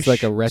 Maybe it was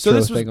like a retro thing. So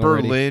this was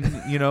already.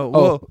 Berlin, you know.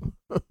 Well,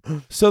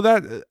 so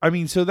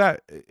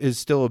that is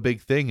still a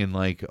big thing in,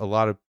 like, a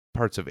lot of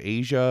parts of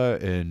Asia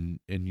and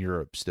in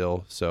Europe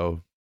still.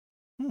 So,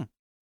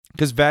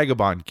 because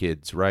vagabond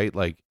kids, right?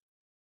 Like,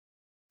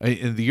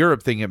 in the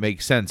Europe thing, it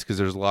makes sense because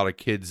there's a lot of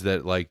kids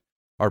that, like,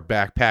 are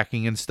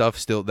backpacking and stuff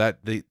still. That's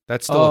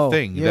still a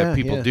thing that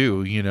people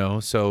do, you know.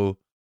 So,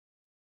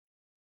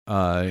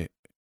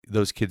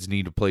 those kids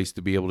need a place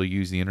to be able to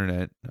use the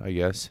internet, I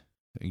guess,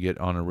 and get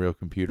on a real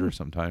computer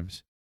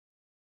sometimes.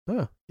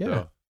 Oh, yeah.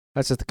 So.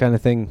 That's just the kind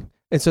of thing.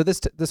 And so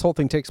this whole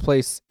thing takes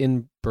place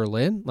in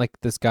Berlin? Like,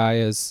 this guy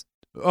is...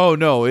 Oh,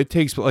 no. It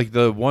takes, like,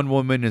 the one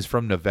woman is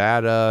from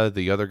Nevada.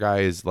 The other guy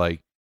is,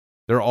 like,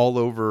 they're all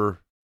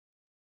over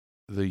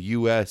the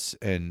U.S.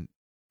 and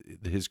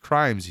his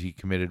crimes he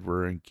committed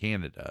were in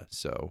Canada.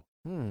 So,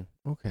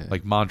 okay.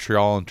 like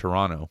Montreal and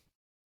Toronto.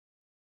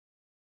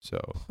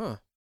 So,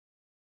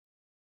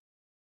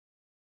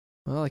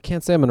 Well, I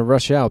can't say I'm going to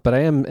rush out, but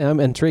I'm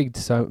intrigued,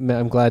 so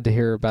I'm glad to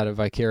hear about it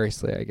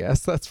vicariously, I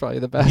guess. That's probably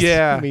the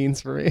best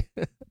means for me.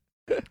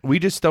 We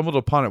just stumbled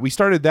upon it. We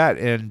started that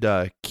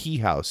and Key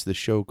House, the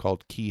show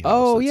called Key House.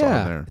 Oh, that's yeah.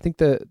 on there. I think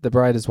the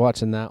bride is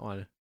watching that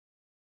one.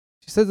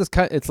 She says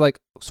it's like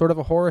sort of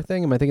a horror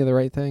thing. Am I thinking of the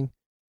right thing?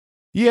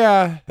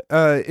 Yeah.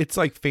 It's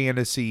like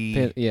fantasy.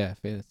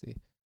 Fantasy.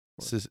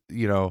 It's just,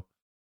 you know,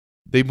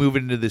 they move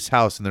into this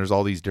house and there's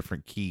all these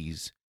different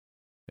keys.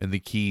 And the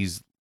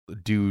keys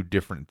do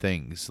different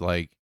things.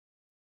 Like,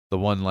 the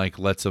one, like,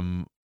 lets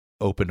them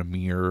open a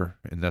mirror,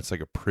 and that's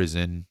like a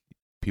prison.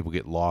 People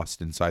get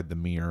lost inside the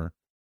mirror.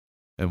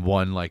 And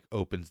one, like,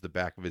 opens the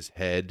back of his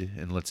head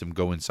and lets him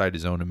go inside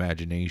his own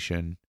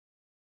imagination.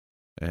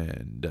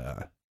 And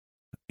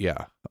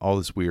yeah, all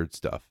this weird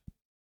stuff.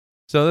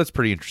 So that's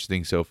pretty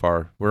interesting so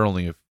far. We're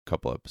only a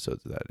couple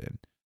episodes of that in.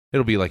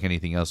 It'll be like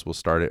anything else. We'll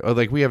start it. Oh,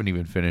 like, we haven't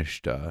even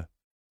finished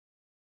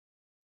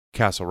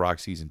Castle Rock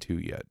season 2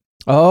 yet.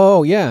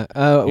 Oh, yeah.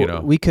 You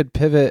know. We could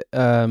pivot.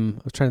 I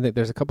was trying to think.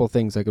 There's a couple of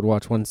things I could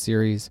watch. One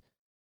series,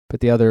 but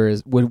the other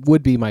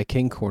would be my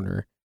King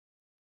Corner.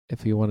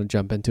 If you want to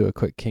jump into a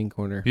quick King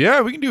Corner. Yeah,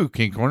 we can do a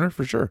King Corner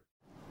for sure.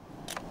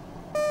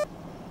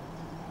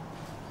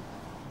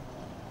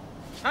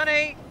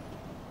 Honey,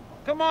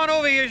 come on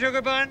over here,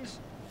 sugar buns.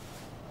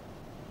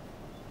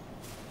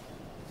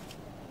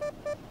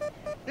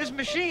 This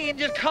machine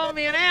just called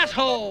me an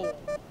asshole.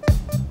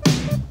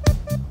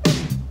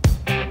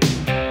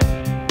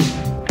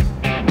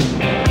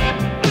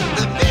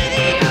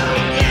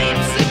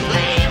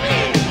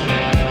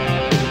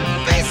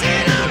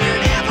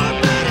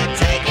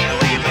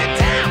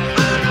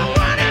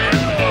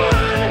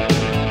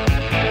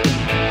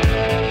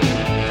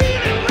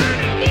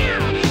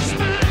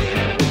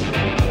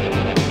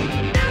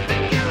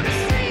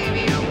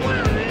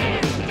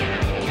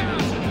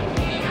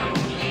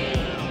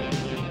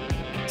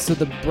 So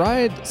the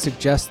bride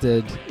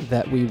suggested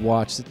that we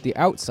watch The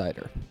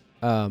Outsider,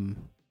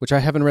 which I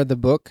haven't read the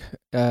book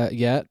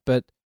yet,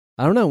 but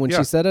I don't know. When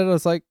she said it, I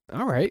was like,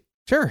 all right,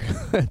 sure.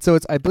 So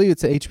I believe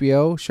it's an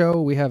HBO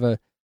show. We have a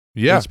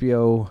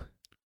HBO,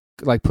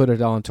 like, put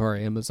it onto our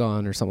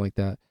Amazon or something like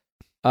that.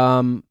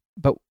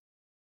 But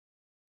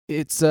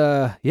it's,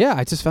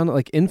 I just found it,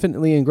 like,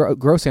 infinitely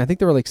engrossing. I think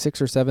there were like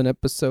 6 or 7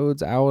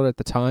 episodes out at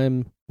the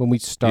time when we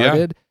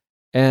started.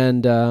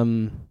 And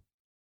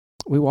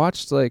we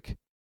watched, like,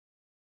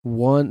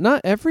 one,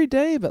 not every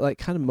day, but, like,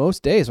 kind of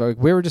most days. Like,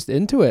 we were just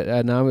into it,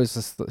 and I was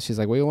just, she's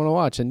like, what do you want to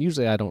watch? And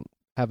usually I don't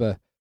have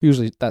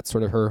usually that's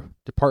sort of her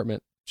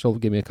department. She'll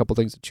give me a couple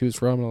things to choose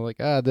from, and I'm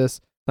like,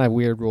 this. I have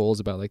weird rules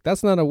about, like,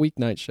 that's not a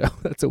weeknight show,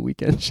 that's a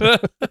weekend show.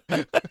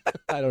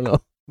 I don't know,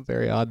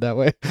 very odd that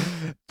way.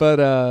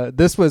 But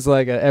this was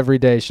like an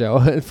everyday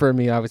show for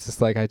me. I was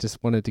just like, I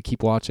just wanted to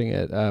keep watching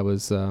it. I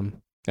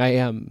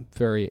am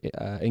very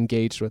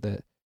engaged with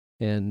it.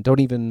 And don't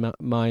even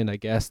mind, I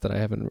guess, that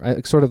I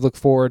sort of look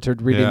forward to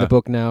reading the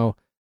book now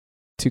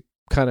to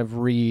kind of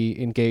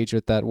re-engage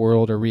with that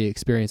world or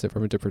re-experience it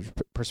from a different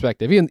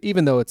perspective,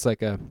 even though it's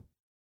like an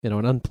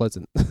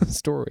unpleasant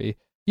story.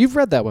 You've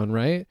read that one,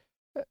 right?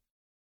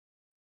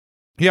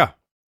 Yeah.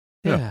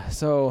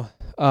 So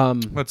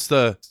that's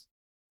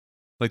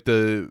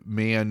the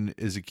man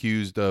is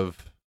accused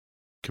of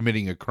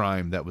committing a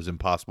crime that was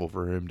impossible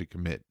for him to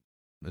commit,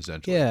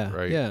 essentially. Yeah.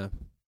 Right. Yeah.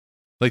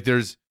 Like,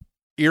 there's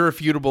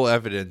irrefutable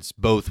evidence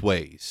both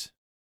ways.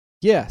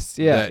 Yes,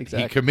 yeah, that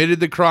exactly. he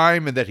committed the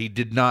crime and that he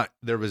did not.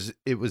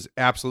 It was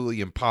absolutely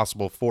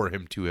impossible for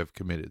him to have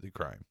committed the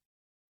crime.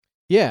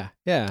 Yeah,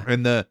 yeah.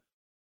 And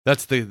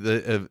that's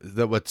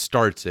the what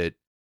starts it,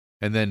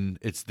 and then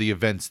it's the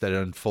events that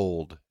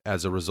unfold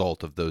as a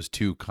result of those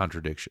two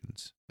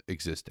contradictions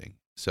existing.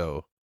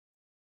 So,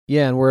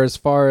 yeah, and where as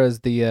far as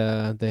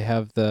the they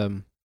have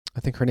the, I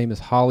think her name is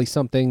Holly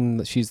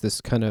something. She's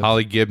this kind of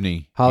Holly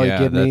Gibney. Holly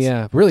Gibney,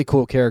 yeah, really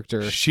cool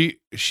character.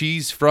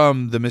 She's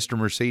from the Mr.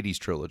 Mercedes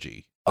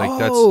trilogy.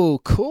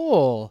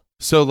 Cool.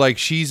 So like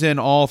she's in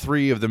all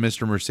 3 of the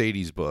Mr.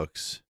 Mercedes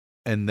books,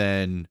 and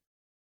then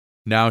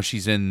now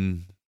she's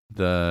in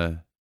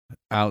The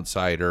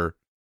Outsider,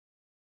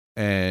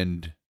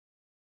 and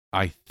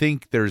I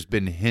think there's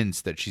been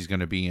hints that she's going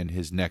to be in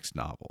his next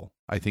novel.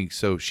 I think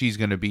so. She's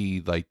going to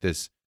be like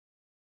this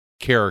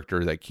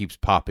character that keeps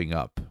popping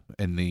up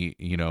in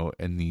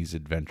in these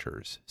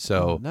adventures.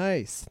 So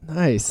nice.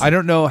 I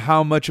don't know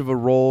how much of a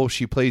role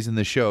she plays in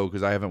the show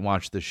because I haven't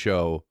watched the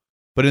show,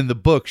 but in the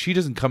book, she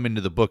doesn't come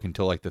into the book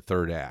until like the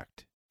 3rd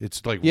act.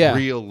 It's like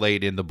real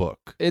late in the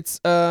book. It's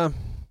probably,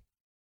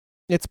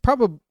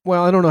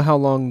 well, I don't know how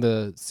long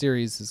the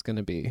series is going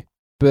to be,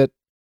 but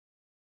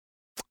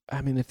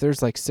I mean, if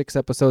there's like 6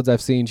 episodes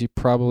I've seen, she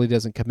probably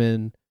doesn't come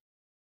in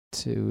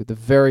to the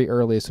very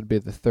earliest would be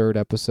the 3rd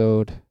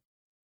episode,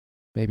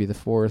 maybe the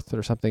 4th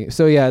or something.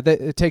 So yeah,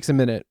 it takes a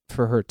minute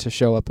for her to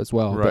show up as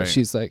well. Right. But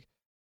she's like,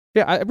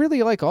 yeah, I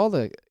really like all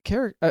the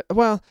character.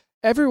 Well,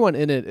 everyone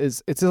in it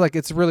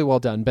it's really well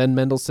done. Ben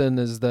Mendelsohn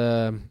is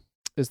the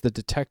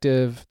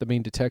detective, the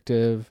main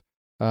detective.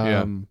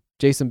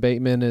 Jason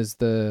Bateman is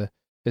the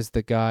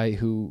guy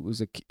who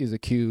is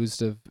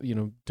accused of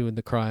doing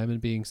the crime and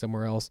being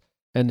somewhere else.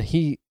 And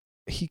he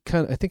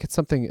kind of, I think it's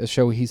a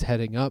show he's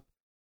heading up.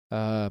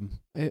 I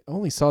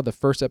only saw the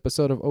first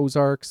episode of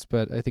Ozarks,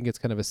 but I think it's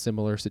kind of a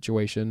similar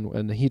situation.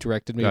 And he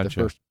directed maybe the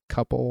first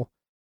couple.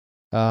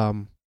 Yeah,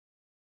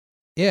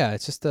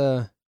 it's just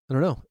I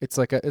don't know. It's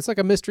like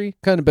a mystery,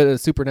 kind of, but a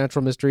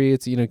supernatural mystery.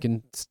 It's you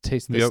can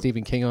taste the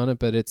Stephen King on it,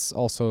 but it's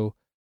also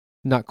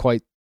not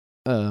quite.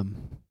 I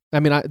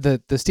mean,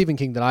 the Stephen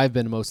King that I've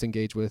been most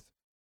engaged with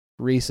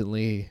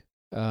recently.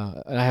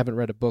 And I haven't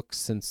read a book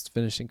since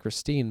finishing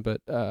Christine, but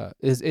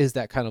is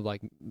that kind of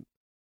like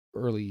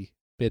early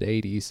mid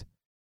 80s.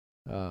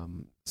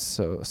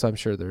 So I'm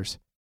sure there's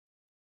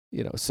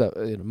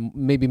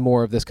maybe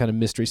more of this kind of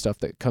mystery stuff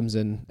that comes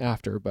in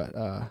after, but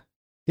I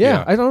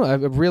don't know.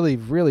 I've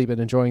really been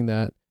enjoying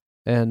that,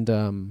 and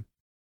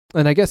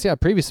I guess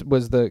previous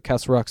was the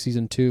Castle Rock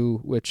season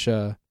 2, which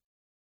that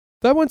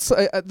one's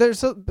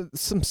there's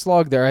some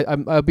slog there.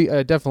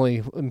 I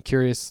definitely am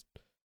curious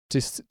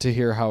to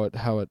hear how it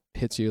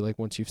hits you, like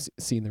once you've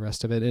seen the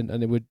rest of it, and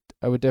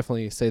I would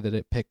definitely say that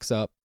it picks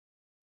up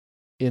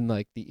in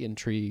like the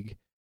intrigue,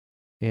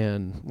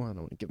 and I don't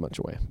want to give much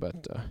away,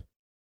 but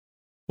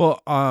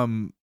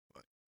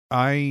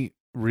I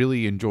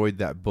really enjoyed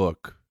that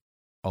book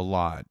a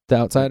lot. The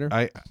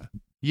Outsider.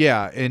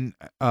 And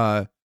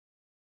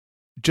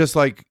just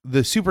like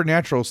the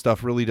supernatural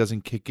stuff really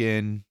doesn't kick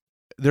in.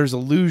 There's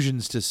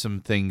allusions to some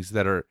things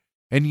that are,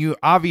 and you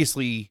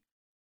obviously,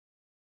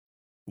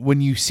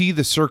 when you see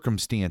the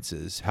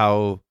circumstances,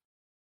 how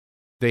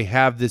they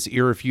have this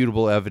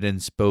irrefutable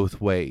evidence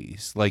both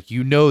ways, like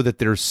that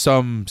there's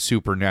some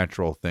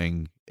supernatural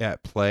thing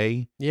at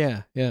play.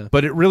 Yeah.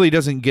 But it really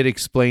doesn't get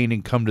explained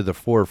and come to the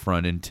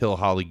forefront until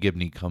Holly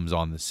Gibney comes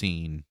on the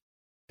scene.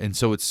 And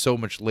so it's so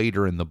much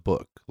later in the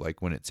book,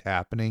 like when it's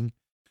happening,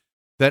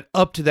 that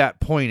up to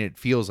that point, it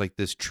feels like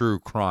this true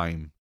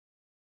crime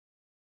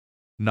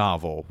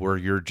novel where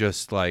you're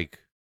just like,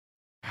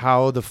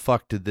 how the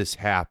fuck did this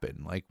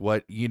happen? Like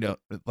what, and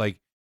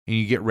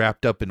you get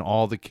wrapped up in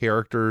all the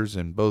characters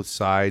and both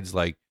sides,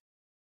 like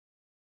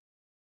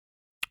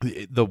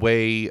the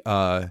way,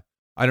 I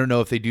don't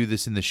know if they do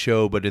this in the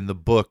show, but in the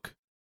book,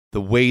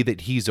 the way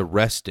that he's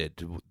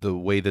arrested, the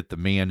way that the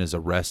man is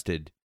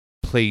arrested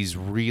plays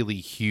really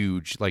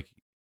huge. Like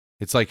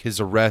it's like his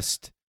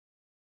arrest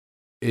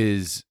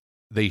is,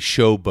 they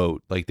showboat,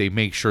 like they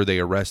make sure they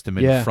arrest him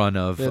in front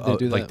of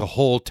like the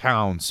whole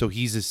town. So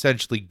he's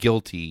essentially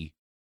guilty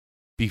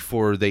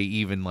before they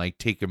even like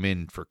take him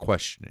in for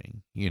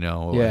questioning,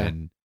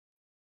 and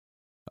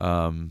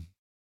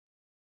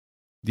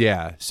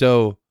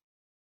so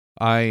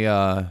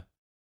I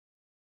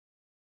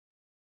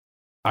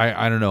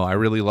don't know, I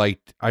really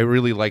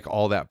like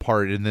all that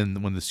part, and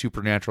then when the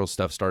supernatural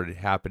stuff started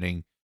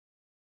happening,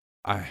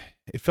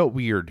 it felt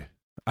weird.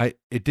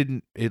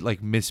 It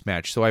like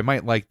mismatched. So I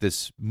might like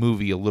this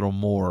movie a little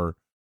more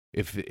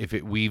if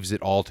it weaves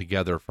it all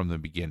together from the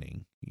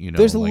beginning.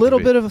 There's a little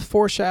bit of a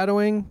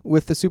foreshadowing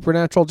with the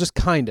supernatural, just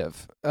kind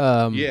of.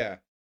 Yeah.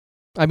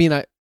 I mean,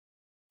 I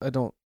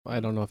don't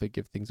know if it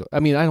gives things. I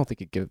mean, I don't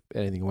think it gives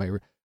anything away.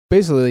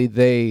 Basically,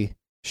 they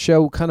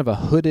show kind of a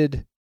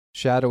hooded,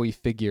 shadowy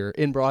figure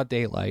in broad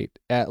daylight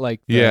at like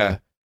I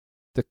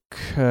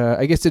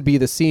guess it'd be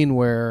the scene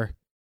where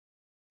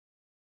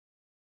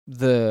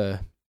the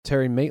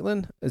Terry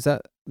Maitland, is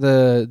that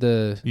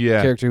the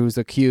character who's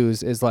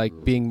accused, is like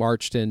being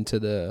marched into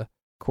the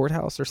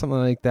courthouse or something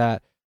like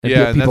that. And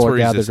Yeah, and people that's are where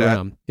he's gathered just at.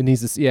 around. And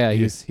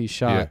he's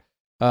shot.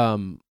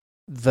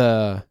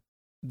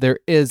 There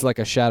is like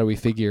a shadowy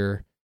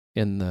figure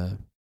in the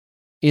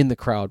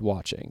crowd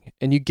watching,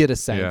 and you get a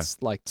sense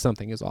like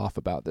something is off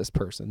about this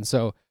person.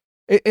 So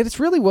it's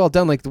really well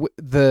done. Like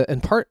the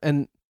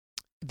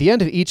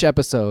end of each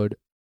episode,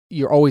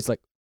 you're always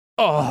like,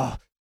 oh,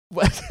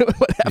 what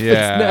happens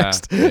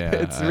next?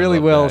 It's really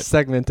well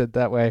segmented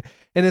that way,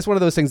 and it's one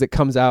of those things that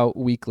comes out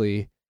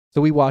weekly. So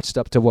we watched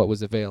up to what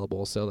was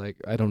available. So like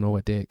I don't know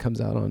what day it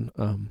comes out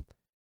on.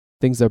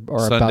 Things are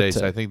Sundays. about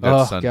to. I think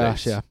that's oh Sundays.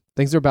 Gosh, yeah.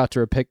 Things are about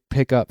to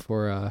pick up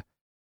for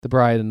the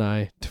bride and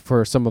I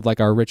for some of like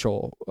our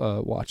ritual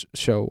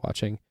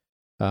watching.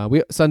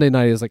 We Sunday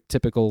night is like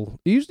typical.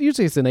 Usually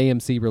it's an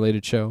AMC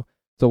related show.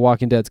 So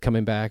Walking Dead's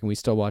coming back, and we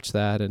still watch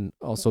that, and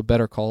also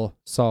Better Call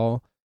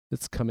Saul.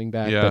 It's coming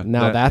back, but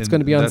now that's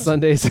going to be on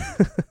Sundays.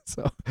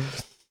 So,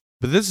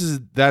 but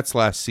that's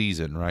last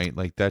season, right?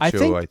 Like that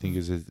show, I think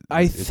is.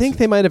 I think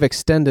they might have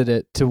extended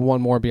it to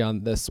one more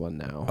beyond this one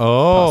now.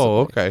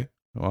 Oh, possibly. Okay.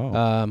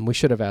 Wow. We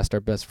should have asked our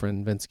best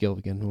friend Vince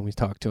Gilligan when we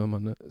talked to him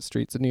on the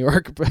streets of New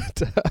York,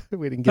 but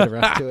we didn't get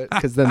around to it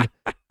because then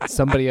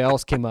somebody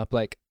else came up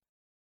like,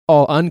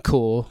 all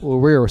uncool. Well,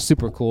 we were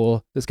super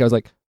cool. This guy was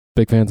like,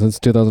 big fan since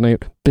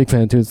 2008. Big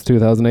fan since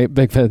 2008.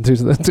 Big fan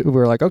since 2002. We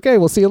were like, okay,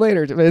 we'll see you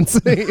later, Vince.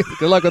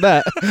 Good luck with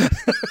that.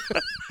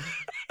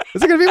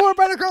 Is it going to be more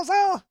Better Call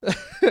Saul?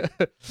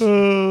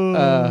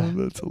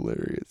 That's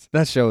hilarious.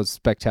 That show is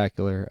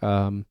spectacular.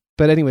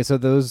 But anyway, so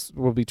those,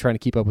 we'll be trying to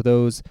keep up with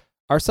those.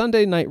 Our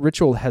Sunday night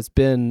ritual has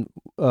been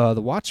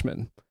The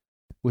Watchmen,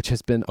 which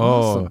has been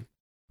awesome.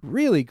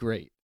 Really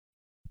great.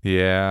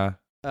 Yeah.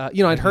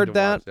 I'd heard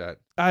that.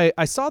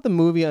 I saw the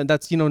movie, and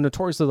that's,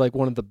 notoriously like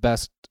one of the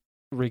best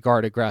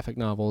regarded graphic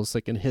novels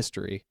like in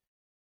history.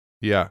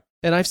 Yeah.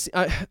 And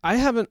I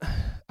haven't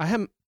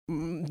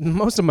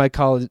most of my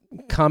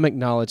comic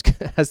knowledge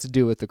has to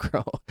do with The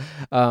Crow.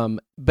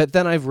 But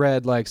then I've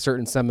read like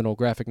certain seminal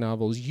graphic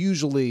novels,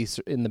 usually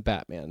in the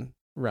Batman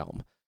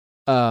realm.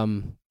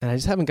 And I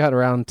just haven't got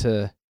around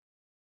to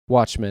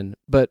Watchmen,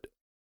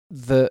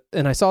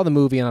 and I saw the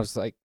movie and I was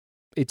like,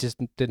 it just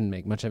didn't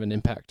make much of an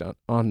impact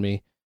on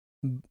me.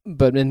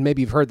 And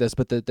maybe you've heard this,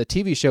 but the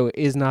TV show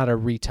is not a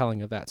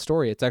retelling of that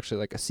story. It's actually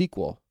like a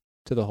sequel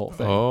to the whole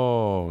thing.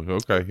 Oh,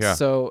 okay. Yeah.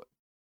 So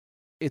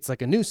it's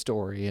like a new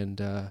story, and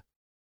oh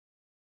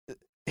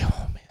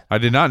man, I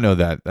did not know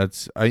that.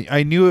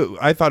 I knew it.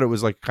 I thought it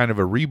was like kind of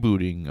a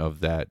rebooting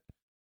of that.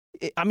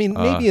 I mean,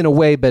 maybe in a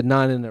way, but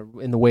not in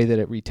the way that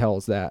it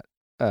retells that.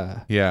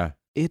 Yeah.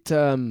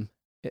 Damon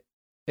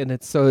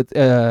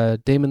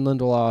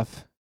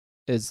Lindelof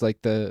is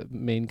like the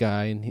main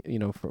guy,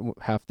 and from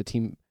half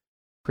the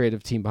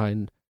creative team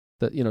behind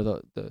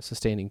the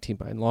sustaining team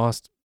behind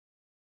Lost,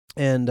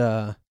 and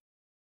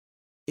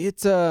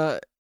it's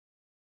oh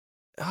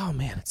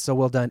man, it's so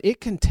well done. It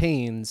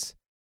contains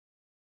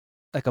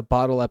like a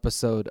bottle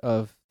episode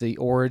of the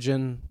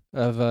origin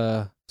of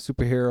a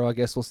superhero, I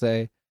guess we'll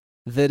say,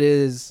 that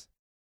is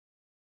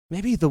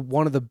maybe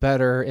one of the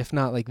better, if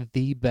not like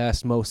the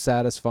best, most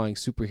satisfying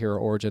superhero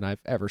origin I've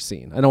ever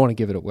seen. I don't want to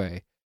give it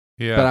away.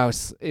 Yeah. But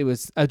it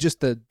was just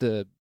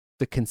the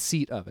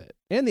conceit of it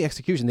and the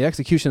execution. The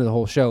execution of the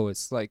whole show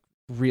is like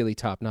really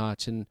top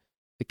notch, and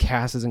the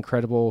cast is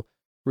incredible.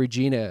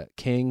 Regina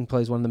King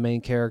plays one of the main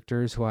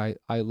characters who I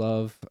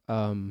love.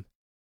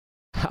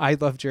 I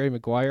love Jerry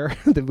Maguire,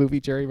 the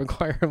movie Jerry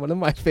Maguire. One of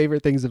my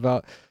favorite things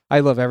I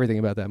love everything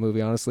about that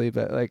movie, honestly,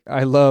 but like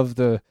I love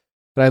Cuba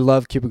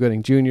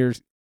Gooding Jr.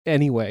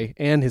 anyway,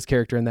 and his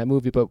character in that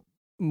movie. But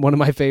one of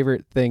my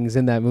favorite things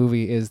in that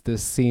movie is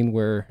this scene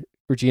where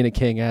Regina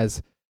King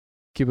as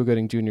Cuba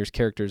Gooding Jr.'s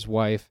character's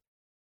wife,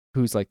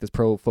 who's like this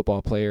pro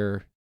football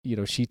player,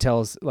 she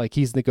tells, like,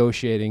 he's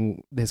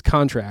negotiating his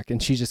contract,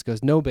 and she just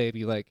goes, no,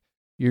 baby, like,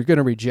 you're going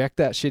to reject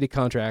that shitty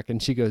contract.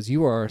 And she goes,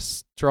 you are a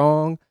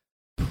strong,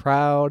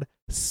 proud,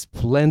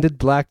 splendid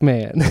black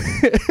man.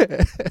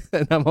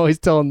 And I'm always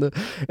telling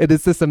it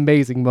is this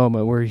amazing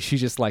moment where she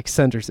just like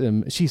centers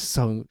him.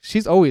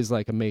 She's always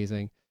like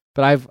amazing.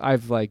 But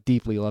I've like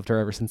deeply loved her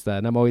ever since that.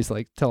 And I'm always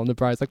like telling the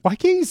brides, like, why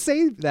can't you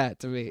say that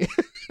to me?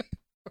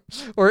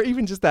 Or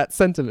even just that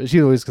sentiment.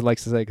 She always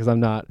likes to say, because I'm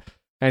not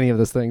any of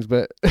those things,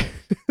 but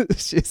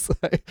she's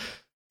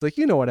like,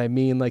 you know what I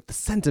mean? Like the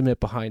sentiment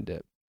behind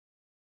it.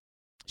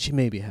 She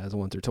maybe has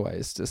once or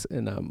twice, just,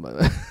 and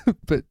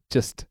but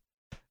just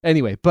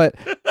anyway, but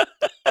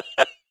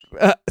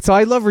so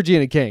I love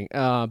Regina King,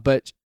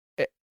 but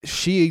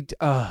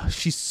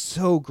she's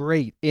so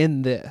great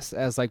in this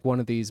as like one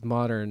of these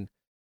modern,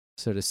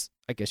 sort of,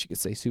 I guess you could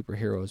say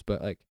superheroes,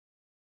 but like,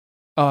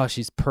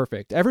 she's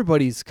perfect.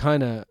 Everybody's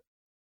kind of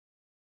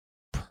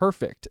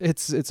perfect.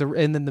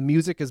 And then the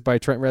music is by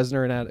Trent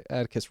Reznor and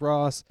Atticus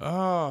Ross.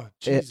 Oh,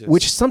 Jesus.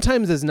 Which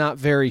sometimes is not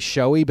very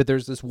showy, but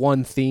there's this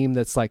one theme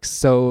that's like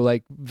so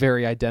like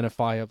very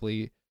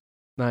identifiably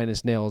Nine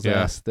Inch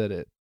Nails-esque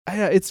that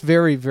it's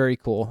very, very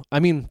cool. I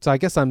mean, so I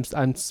guess I'm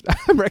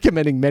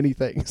recommending many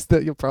things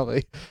that you'll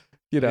probably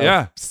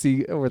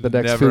see over the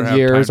next few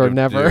years or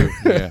never.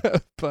 Yeah.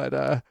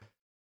 But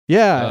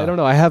Yeah, I don't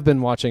know. I have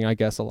been watching, I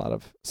guess, a lot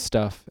of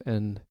stuff,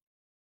 and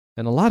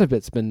a lot of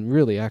it's been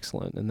really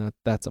excellent, and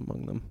that's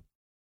among them.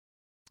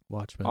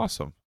 Watchmen.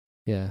 Awesome.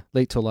 Yeah,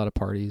 late to a lot of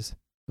parties,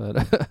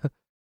 but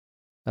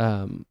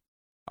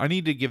I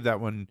need to give that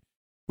one.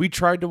 We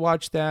tried to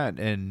watch that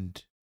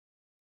and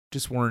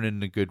just weren't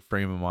in a good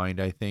frame of mind,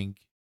 I think.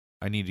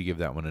 I need to give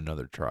that one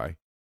another try.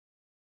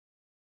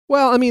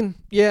 Well, I mean,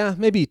 yeah,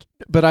 maybe,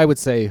 but I would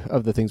say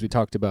of the things we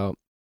talked about,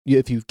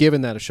 if you've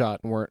given that a shot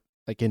and weren't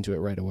like into it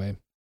right away,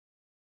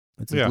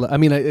 I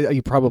mean,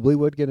 you probably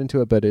would get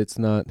into it, but it's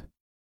not.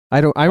 I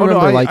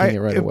remember liking it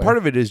right away. Part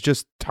of it is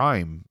just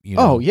time. You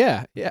know? Oh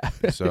yeah.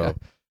 So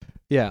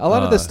yeah, a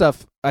lot of this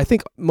stuff. I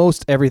think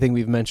most everything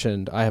we've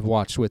mentioned, I have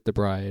watched with the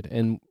bride,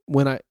 and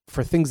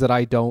for things that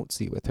I don't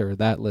see with her,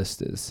 that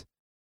list is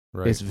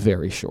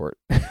very short.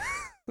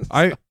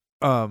 I've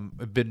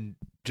been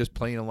just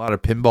playing a lot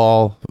of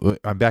pinball.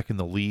 I'm back in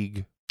the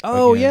league.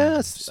 Oh again,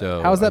 yes.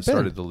 So how's that been?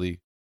 Started the league.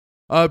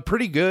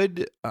 Pretty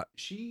good. I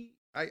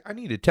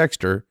need to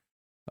text her.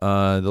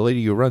 The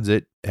lady who runs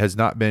it has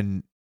not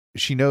been.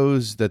 She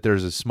knows that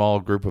there's a small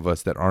group of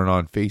us that aren't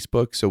on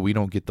Facebook, so we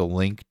don't get the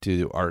link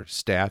to our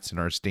stats and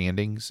our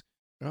standings.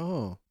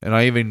 Oh. And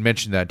I even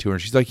mentioned that to her,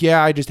 and she's like,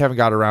 "Yeah, I just haven't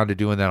got around to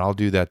doing that. I'll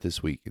do that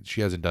this week." And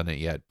she hasn't done it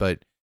yet,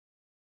 but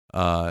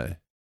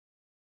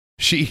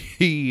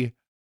she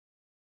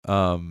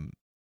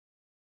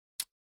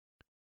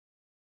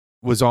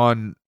was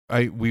on.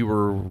 I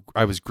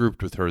was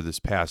grouped with her this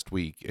past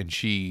week, and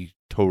she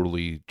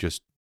totally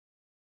just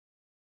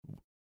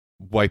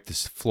wiped the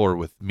floor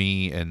with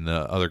me and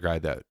the other guy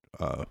that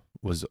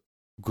was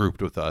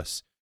grouped with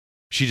us.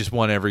 She just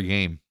won every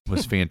game. It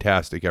was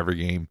fantastic every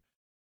game.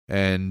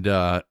 And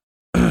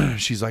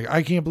she's like,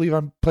 "I can't believe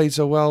I'm playing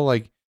so well.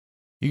 Like,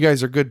 you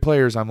guys are good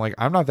players." I'm like,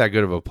 "I'm not that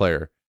good of a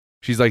player."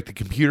 She's like, "The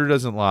computer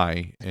doesn't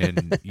lie,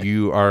 and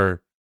you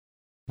are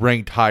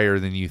ranked higher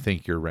than you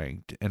think you're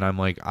ranked." And I'm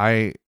like,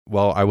 I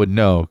would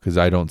know because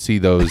I don't see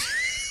those.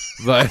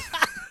 But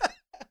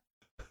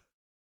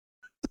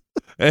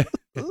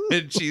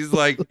and she's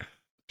like,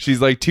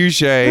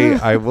 "Touche,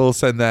 I will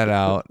send that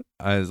out."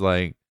 I was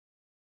like,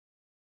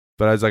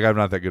 "I'm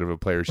not that good of a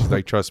player." She's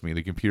like, "Trust me,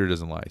 the computer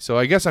doesn't lie." So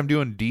I guess I'm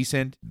doing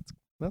decent.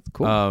 That's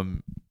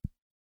cool.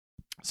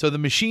 So the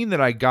machine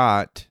that I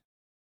got,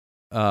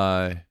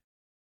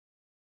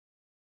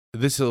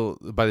 this'll,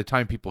 by the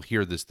time people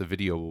hear this, the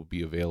video will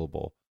be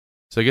available.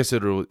 So I guess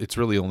it's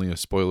really only a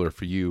spoiler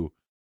for you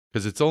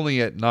because it's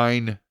only at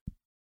 19%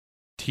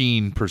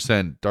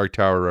 Dark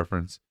Tower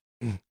reference.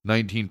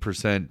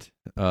 19%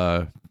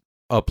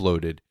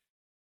 uploaded,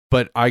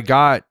 but I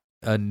got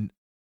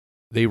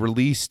they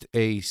released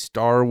a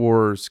Star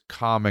Wars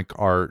comic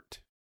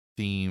art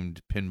themed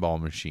pinball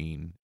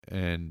machine.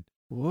 And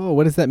whoa,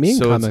 what does that mean?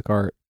 So comic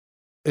art?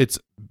 It's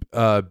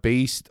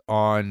based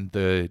on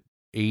the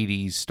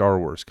 80s Star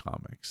Wars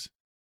comics,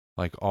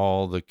 like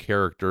all the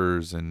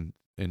characters and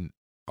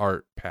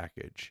art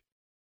package.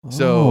 Oh,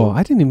 so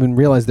I didn't even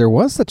realize there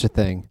was such a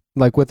thing,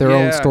 like with their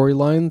own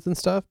storylines and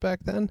stuff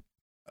back then.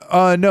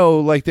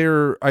 No, like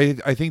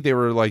I think they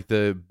were like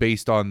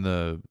based on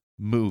the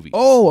movie.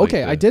 Oh, like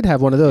okay. I did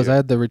have one of those. I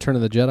had the Return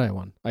of the Jedi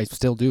one. I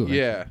still do. Actually.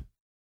 Yeah.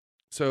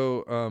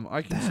 So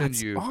I can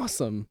send you. That's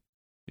awesome.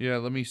 Yeah,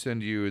 let me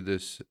send you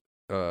this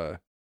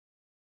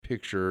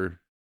picture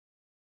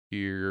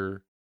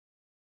here.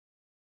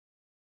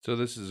 So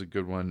this is a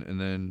good one, and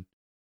then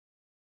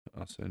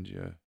I'll send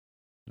you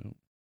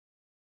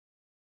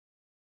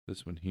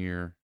this one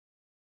here,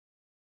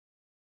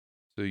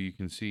 so you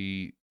can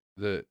see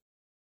that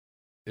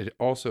it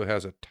also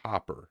has a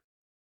topper,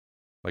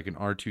 like an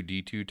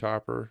R2-D2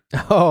 topper.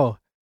 Oh,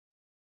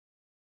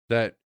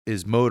 that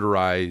is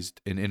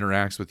motorized and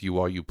interacts with you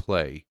while you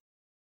play.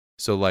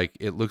 So like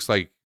it looks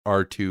like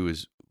R2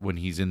 is when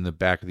he's in the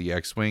back of the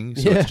X-Wing,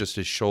 so it's just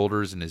his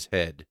shoulders and his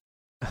head,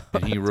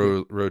 and he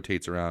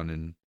rotates around.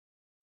 And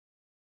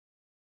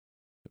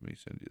let me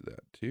send you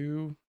that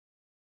too.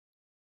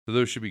 So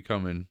those should be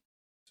coming,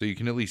 so you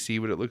can at least see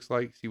what it looks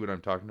like, see what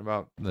I'm talking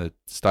about, the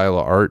style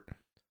of art.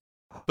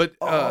 But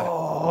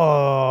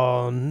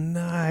oh,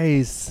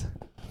 nice.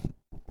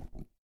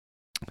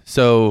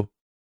 So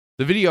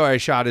the video I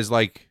shot is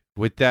like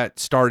with that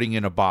starting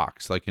in a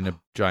box, like in a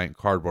giant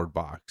cardboard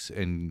box,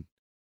 and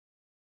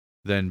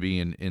then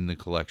being in the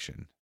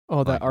collection.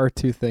 Oh, that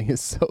R2 thing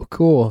is so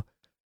cool.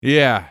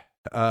 Yeah.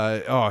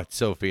 It's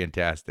so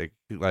fantastic.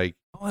 Like,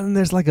 and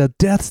there's like a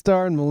Death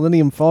Star and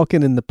Millennium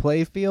Falcon in the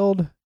play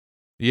field.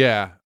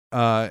 Yeah.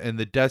 And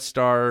the Death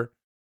Star,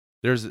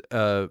 there's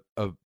a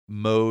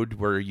mode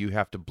where you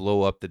have to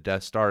blow up the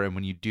Death Star, and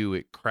when you do,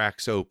 it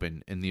cracks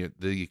open, and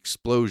the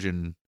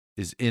explosion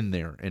is in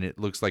there, and it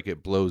looks like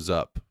it blows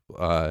up.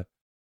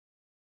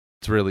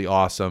 It's really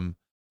awesome.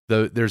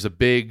 There's a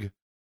big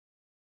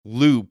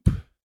loop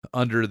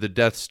under the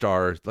Death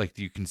Star, like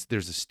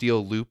there's a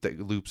steel loop that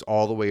loops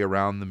all the way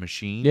around the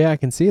machine. Yeah, I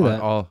can see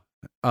that.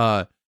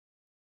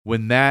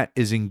 When that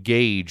is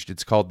engaged,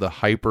 it's called the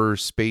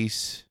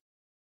hyperspace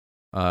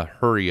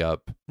hurry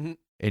up,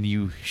 and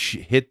you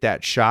hit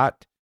that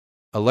shot,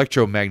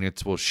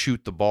 electromagnets will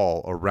shoot the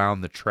ball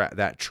around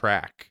that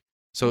track.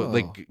 So Oh. it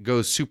like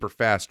goes super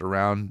fast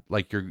around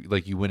like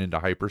you went into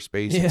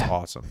hyperspace. It's Yeah.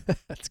 awesome.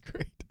 That's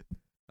great.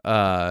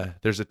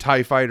 There's a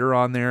TIE fighter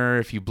on there.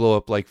 If you blow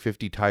up like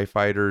 50 TIE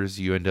fighters,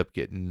 you end up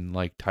getting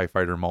like TIE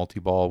fighter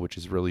multi-ball, which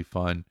is really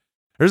fun.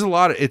 There's a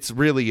lot of, it's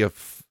really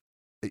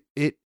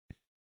it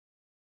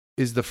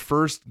is the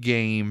first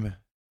game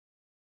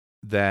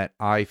that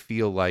I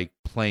feel like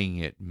playing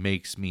it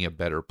makes me a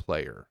better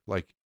player.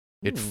 Like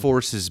it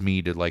forces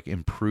me to like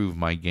improve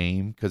my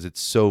game because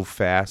it's so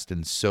fast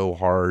and so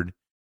hard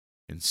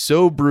and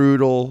so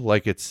brutal.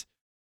 Like it's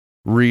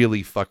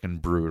really fucking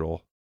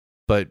brutal.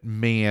 But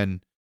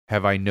man,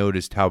 have I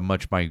noticed how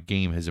much my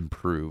game has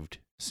improved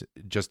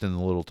just in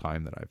the little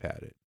time that I've had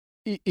it.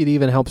 It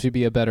even helps you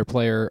be a better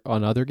player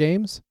on other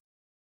games?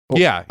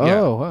 Yeah.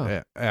 Oh, wow.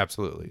 Yeah,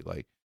 absolutely.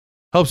 Like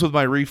helps with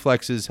my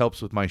reflexes,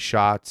 helps with my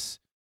shots,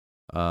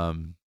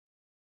 helps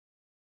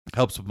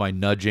with my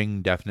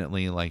nudging,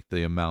 definitely, like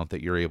the amount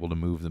that you're able to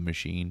move the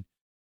machine.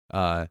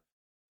 And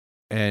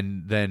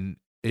then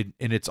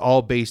it's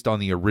all based on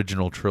the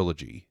original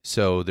trilogy.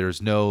 So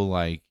there's no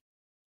like,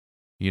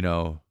 you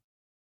know,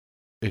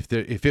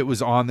 if it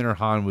was on there,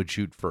 Han would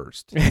shoot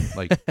first.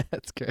 Like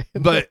that's great.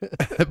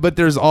 But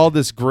there's all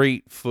this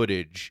great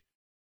footage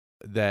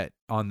that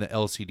on the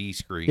LCD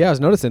screen. Yeah, I was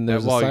noticing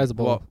there's a while-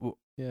 sizable. while-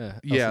 yeah.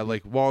 Yeah, LCD.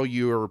 like while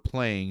you are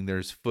playing,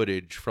 there's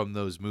footage from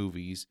those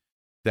movies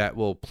that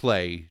will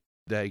play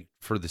that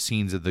for the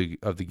scenes of the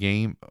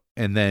game,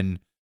 and then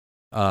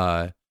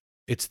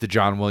it's the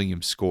John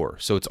Williams score.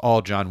 So it's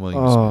all John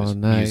Williams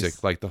nice.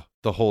 music, like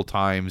the whole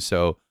time.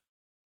 So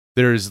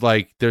there's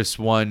like this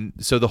one.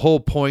 So the whole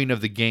point of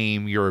the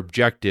game, your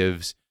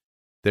objectives,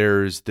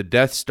 there's the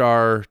Death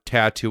Star,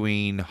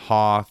 Tatooine,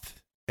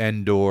 Hoth,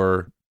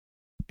 Endor,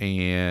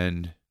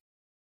 and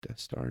Death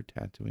Star,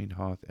 Tatooine,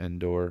 Hoth,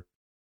 Endor,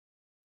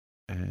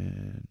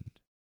 and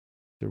is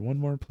there one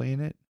more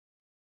planet?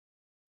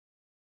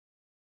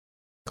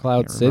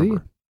 Cloud Can't City?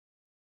 remember.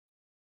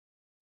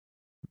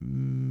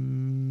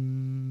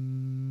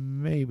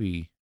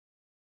 Maybe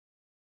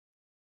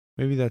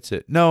that's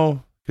it.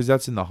 No, because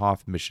that's in the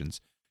Hoth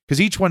missions. Because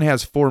each one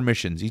has 4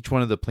 missions. Each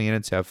one of the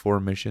planets have 4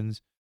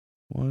 missions.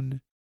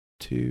 1,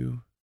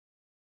 2,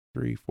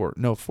 3, 4.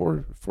 No,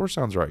 4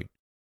 sounds right.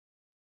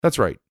 That's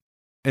right.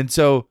 And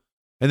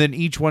then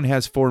each one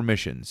has 4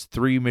 missions.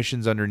 3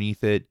 missions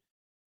underneath it.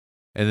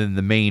 And then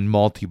the main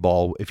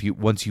multi-ball,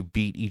 once you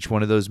beat each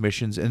one of those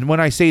missions. And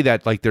when I say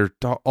that, like there's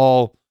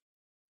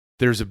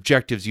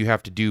objectives you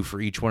have to do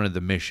for each one of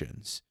the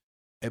missions.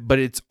 But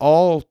it's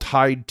all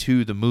tied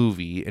to the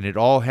movie, and it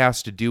all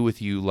has to do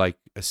with you like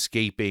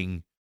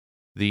escaping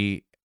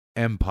the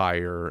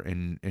Empire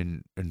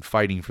and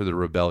fighting for the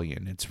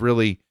rebellion. It's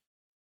really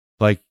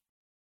like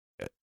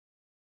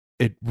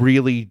it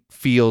really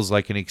feels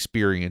like an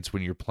experience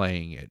when you're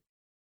playing it.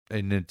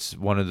 And it's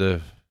one of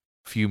the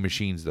few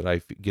machines that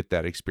I get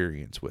that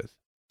experience with.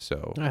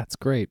 So That's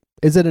great.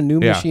 Is it a new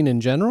Yeah. machine in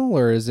general,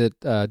 or is it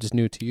just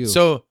new to you?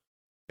 So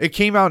it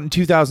came out in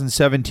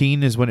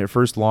 2017 is when it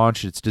first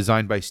launched. It's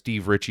designed by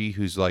Steve Ritchie,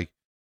 who's like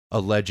a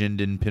legend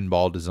in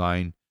pinball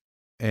design.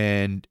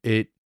 And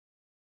it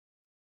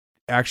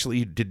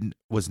actually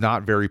was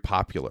not very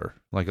popular.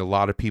 Like a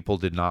lot of people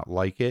did not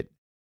like it.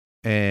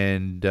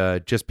 And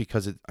just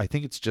because I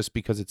think it's just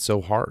because it's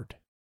so hard.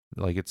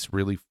 Like it's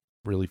really,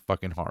 really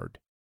fucking hard.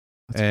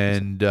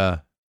 And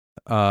that's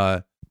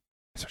what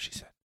she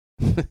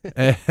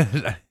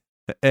said.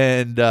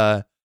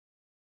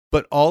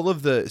 But all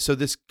of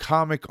this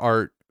comic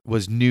art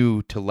was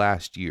new to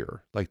last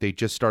year. Like they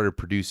just started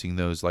producing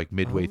those like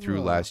midway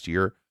through last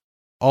year.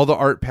 All the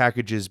art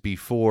packages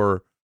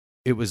before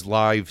it was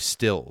live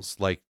stills.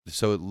 Like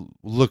so it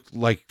looked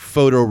like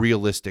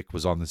photorealistic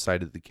was on the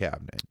side of the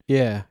cabinet.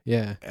 Yeah.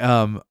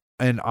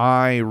 And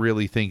I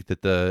really think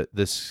that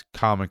this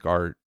comic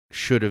art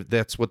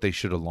that's what they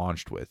should have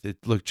launched with. It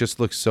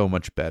looks so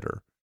much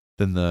better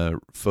than the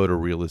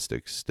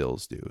photorealistic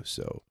stills do.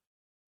 So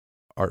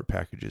art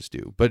packages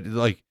do. But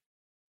like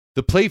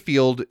the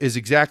playfield is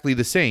exactly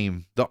the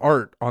same. The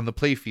art on the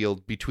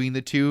playfield between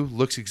the two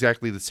looks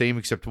exactly the same,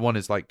 except one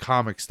is like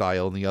comic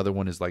style and the other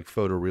one is like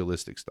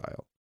photorealistic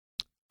style.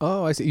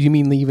 Oh, I see. You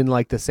mean even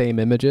like the same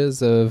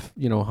images of,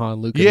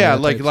 Han, Luke? and Yeah,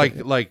 Leia like type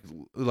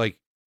shit?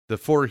 the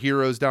 4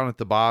 heroes down at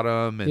the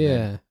bottom. And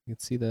Yeah, you can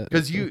see that.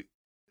 because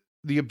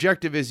the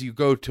objective is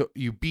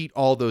you beat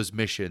all those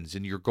missions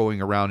and you're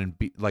going around and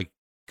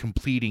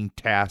completing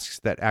tasks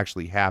that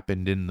actually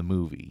happened in the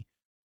movie.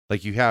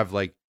 Like you have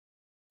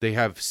they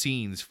have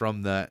scenes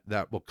from that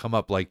will come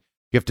up. Like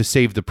you have to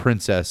save the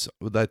princess.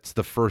 That's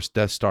the first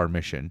Death Star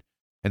mission.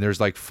 And there's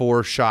like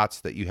 4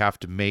 shots that you have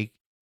to make.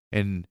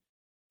 And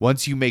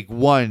once you make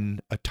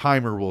one, a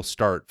timer will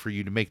start for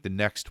you to make the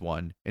next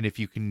one. And if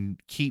you can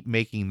keep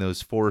making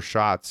those 4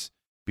 shots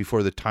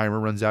before the timer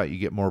runs out, you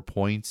get more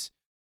points.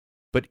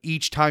 But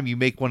each time you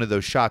make one of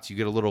those shots, you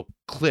get a little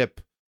clip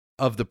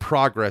of the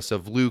progress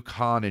of Luke,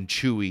 Han, and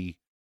Chewie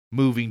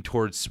moving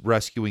towards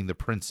rescuing the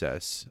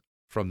princess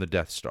from the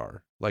Death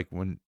Star. Like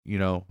when,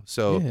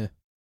 so Yeah.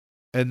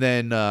 And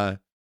then the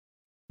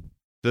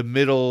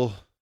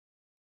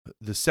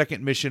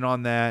second mission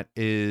on that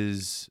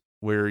is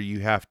where you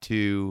have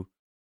to,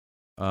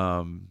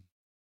 oh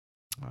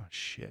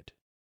shit.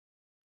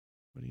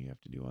 What do you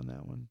have to do on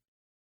that one?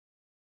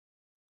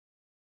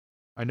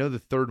 I know the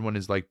third one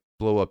is like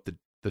blow up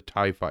the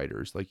TIE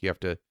fighters. Like you have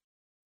to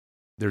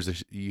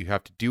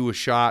do a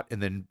shot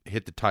and then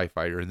hit the TIE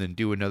fighter and then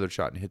do another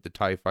shot and hit the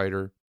TIE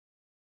fighter.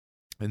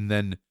 And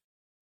then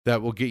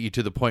that will get you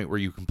to the point where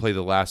you can play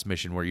the last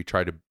mission where you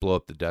try to blow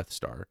up the Death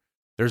Star.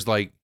 There's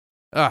like,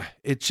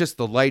 it's just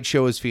the light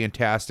show is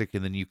fantastic.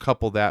 And then you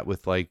couple that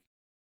with like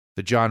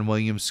the John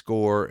Williams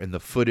score and the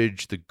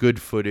footage, the good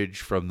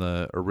footage from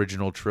the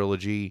original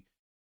trilogy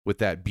with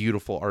that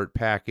beautiful art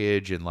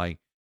package and like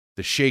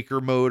the shaker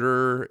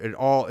motor and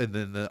all, and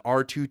then the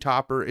R2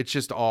 topper. It's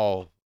just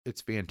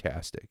it's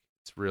fantastic.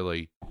 It's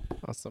really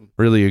awesome.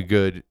 Really a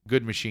good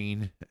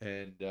machine.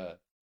 And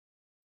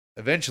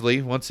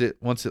eventually, once it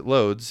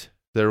loads,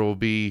 there will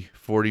be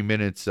 40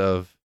 minutes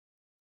of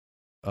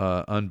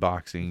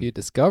unboxing. You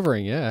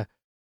discovering, yeah.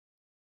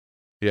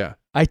 Yeah.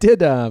 I did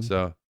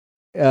so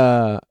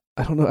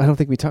I don't know. I don't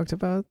think we talked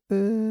about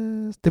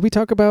this. Did we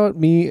talk about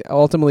me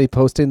ultimately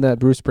posting that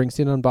Bruce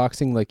Springsteen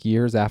unboxing like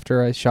years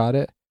after I shot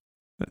it?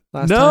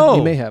 Last time?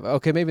 You may have.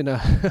 Okay, maybe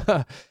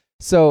not.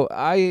 So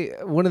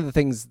one of the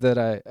things that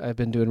I've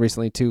been doing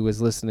recently too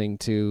was listening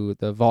to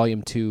the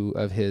volume 2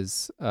 of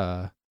his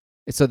so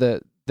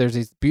that there's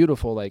these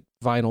beautiful like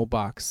vinyl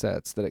box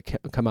sets that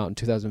come out in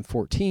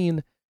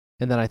 2014,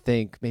 and then I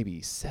think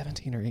maybe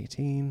 17 or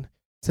 18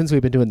 since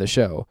we've been doing the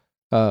show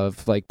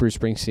of like Bruce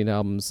Springsteen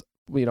albums,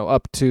 you know,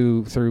 up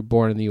to through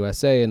Born in the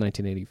USA in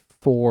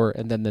 1984,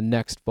 and then the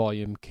next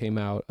volume came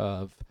out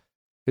of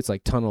it's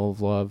like Tunnel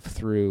of Love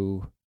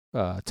through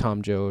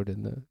Tom Joad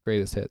and the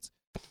Greatest Hits.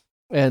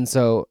 And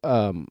so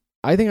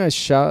I think I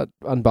shot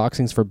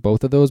unboxings for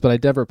both of those, but I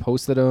never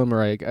posted them,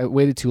 or I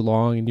waited too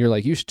long, and you're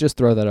like, you should just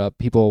throw that up.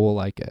 People will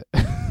like it,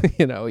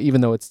 you know,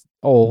 even though it's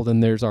old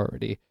and there's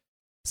already.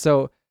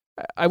 So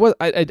I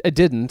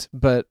didn't,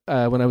 but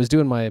when I was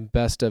doing my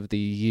best of the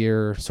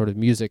year sort of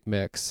music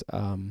mix,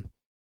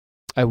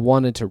 I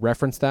wanted to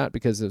reference that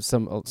because of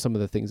some of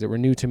the things that were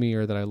new to me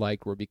or that I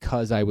liked were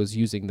because I was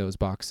using those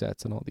box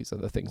sets and all these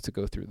other things to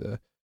go through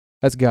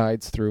as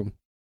guides through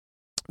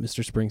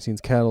Mr.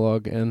 Springsteen's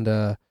catalog.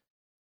 And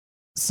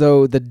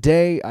so the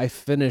day I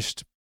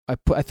finished,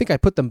 I think I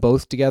put them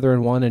both together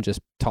in one and just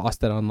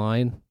tossed it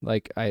online.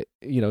 Like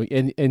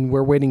and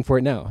we're waiting for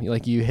it now.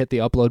 Like you hit the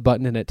upload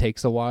button and it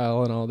takes a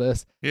while and all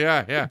this.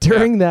 Yeah.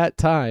 During that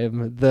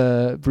time,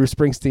 the Bruce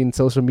Springsteen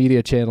social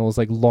media channels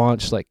like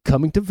launched like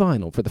coming to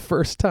vinyl for the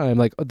first time,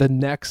 like the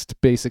next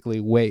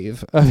basically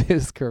wave of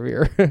his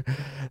career.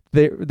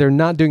 They're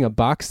not doing a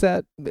box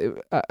set,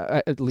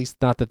 at least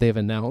not that they've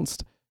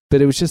announced.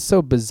 But it was just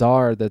so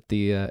bizarre that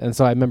and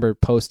so I remember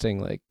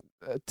posting like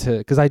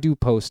because I do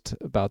post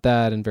about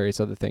that and various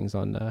other things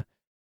on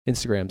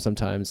Instagram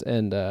sometimes,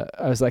 and I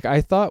was like,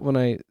 I thought when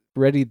I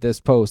readied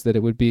this post that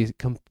it would be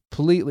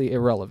completely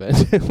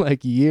irrelevant,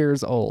 like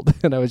years old,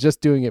 and I was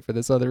just doing it for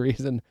this other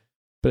reason,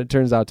 but it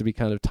turns out to be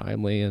kind of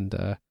timely,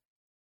 and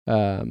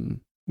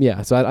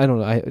yeah. So I don't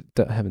know. I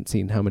haven't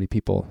seen how many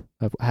people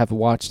have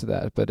watched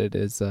that, but it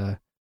is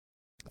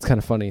it's kind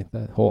of funny,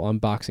 the whole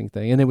unboxing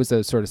thing, and it was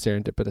a sort of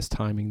serendipitous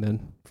timing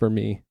then for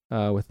me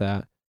with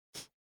that.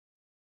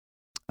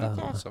 That's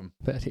awesome.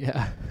 But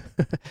yeah,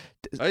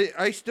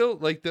 I still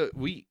like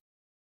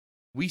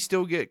we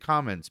still get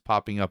comments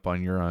popping up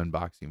on your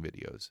unboxing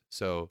videos.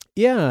 So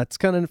yeah, it's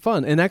kind of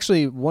fun. And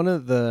actually, one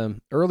of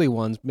the early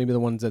ones, maybe the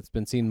ones that's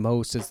been seen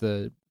most, is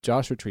the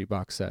Joshua Tree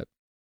box set.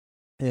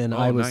 And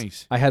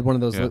nice. I had one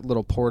of those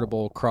little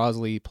portable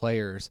Crosley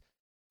players,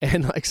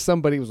 and like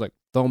somebody was like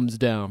thumbs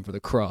down for the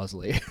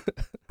Crosley,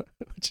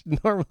 which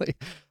normally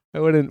I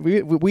wouldn't.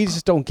 We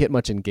just don't get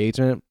much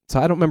engagement, so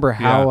I don't remember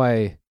how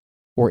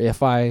or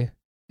if I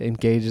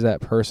engaged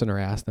that person or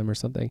asked them or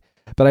something.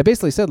 But I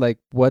basically said like,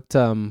 what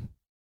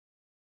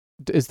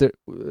is there?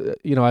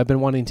 I've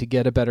been wanting to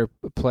get a better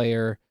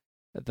player.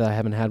 That I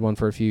haven't had one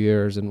for a few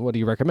years, and what do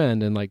you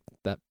recommend? And like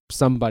that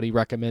somebody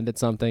recommended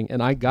something,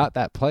 and I got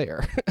that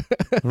player.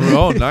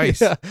 Oh, nice.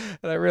 Yeah,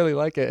 and I really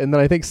like it. And then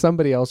I think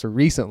somebody else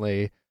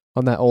recently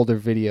on that older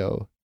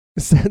video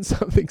said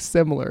something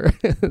similar.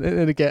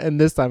 and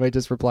this time I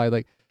just replied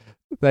like,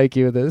 thank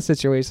you, the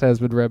situation has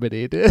been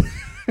remedied.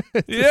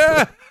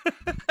 Yeah.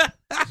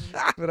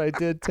 But I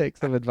did take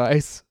some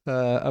advice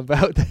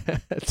about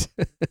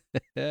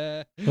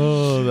that.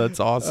 Oh, that's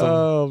awesome.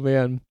 Oh,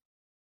 man.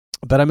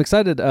 But I'm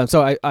excited.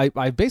 So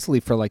I basically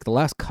for like the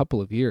last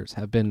couple of years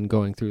have been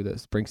going through the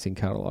Springsteen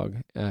catalog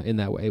in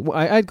that way.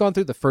 I'd gone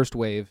through the first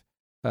wave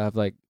of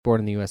like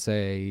Born in the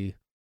USA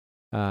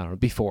I don't know,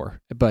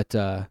 before. But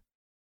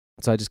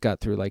so I just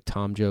got through like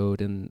Tom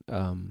Joad and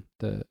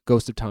the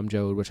Ghost of Tom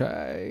Joad, which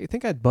I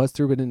think I'd buzzed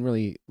through but didn't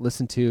really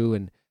listen to.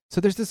 And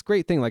so there's this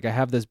great thing. Like I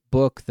have this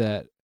book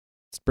that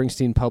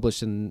Springsteen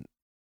published in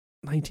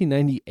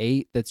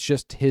 1998 that's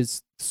just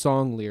his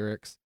song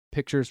lyrics,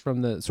 pictures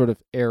from the sort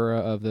of era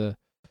of the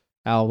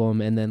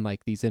album, and then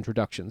like these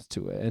introductions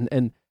to it.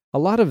 And a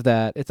lot of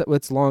that,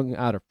 it's long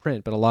out of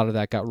print, but a lot of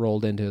that got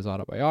rolled into his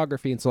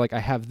autobiography. And so like I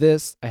have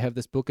this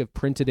book of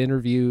printed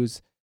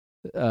interviews,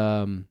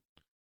 and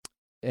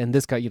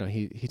this guy,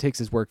 he takes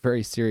his work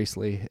very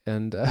seriously,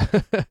 and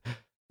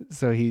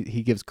so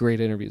he gives great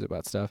interviews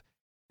about stuff.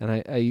 And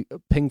I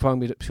ping pong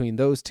between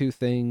those two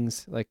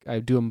things. Like I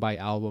do them by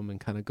album and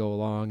kind of go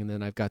along. And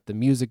then I've got the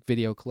music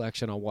video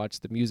collection. I'll watch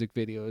the music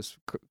videos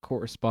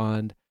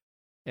correspond.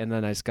 And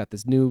then I just got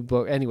this new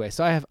book. Anyway,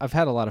 so I've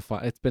had a lot of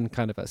fun. It's been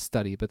kind of a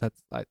study, but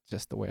that's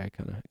just the way I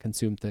kind of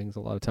consume things a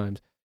lot of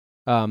times.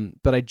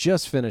 But I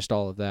just finished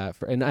all of that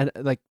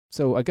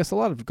so I guess a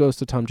lot of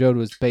Ghost of Tom Joad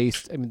was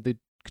based. I mean, the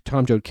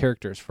Tom Joad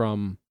characters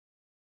from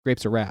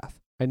Grapes of Wrath.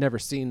 I'd never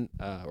seen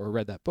or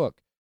read that book.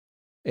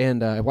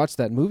 And I watched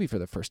that movie for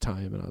the first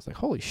time, and I was like,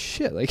 holy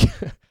shit. Like,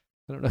 I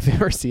don't know if you've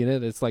ever seen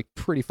it. It's like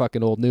pretty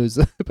fucking old news,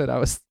 but I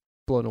was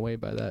blown away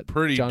by that.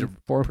 Pretty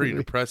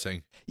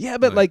depressing. Yeah,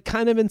 but like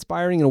kind of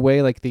inspiring in a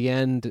way, like the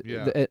end.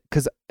 Yeah.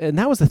 And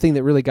that was the thing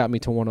that really got me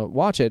to want to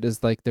watch it,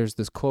 is like there's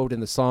this quote in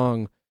the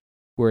song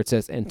where it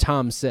says, and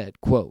Tom said,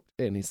 quote,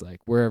 and he's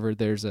like, wherever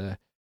there's a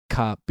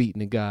cop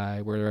beating a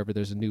guy, wherever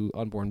there's a new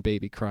unborn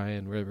baby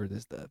crying, wherever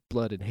there's the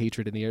blood and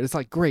hatred in the air. It's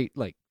like great,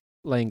 like,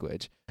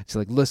 language. It's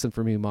like, listen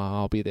for me, Ma,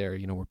 I'll be there,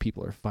 where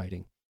people are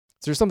fighting.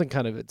 So there's something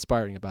kind of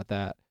inspiring about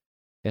that.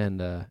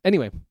 And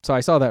anyway, so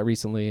I saw that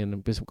recently, and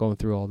I'm just going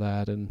through all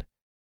that and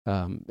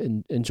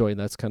enjoying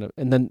that's kind of.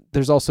 And then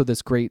there's also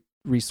this great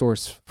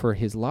resource for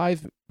his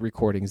live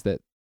recordings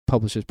that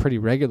publishes pretty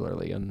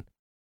regularly, and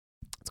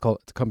it's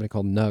a company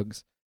called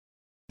Nugs.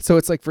 So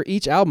it's like for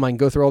each album, I can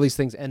go through all these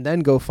things and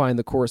then go find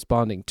the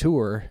corresponding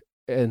tour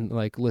and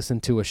like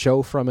listen to a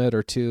show from it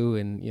or two,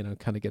 and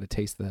kind of get a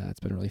taste of that. It's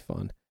been really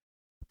fun.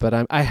 But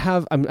I'm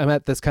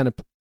at this kind of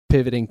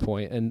pivoting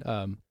point,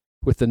 and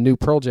with the new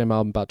Pearl Jam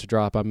album about to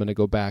drop, I'm going to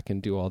go back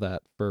and do all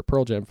that for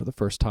Pearl Jam for the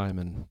first time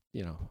in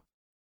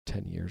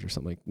 10 years or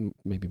something, like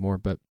maybe more.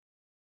 But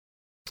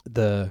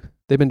they've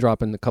been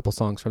dropping a couple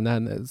songs from that,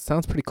 and it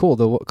sounds pretty cool.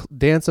 The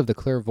Dance of the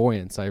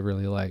Clairvoyants I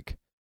really like.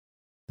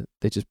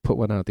 They just put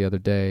one out the other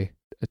day,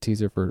 a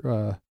teaser for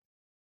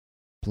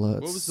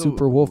Blood. What was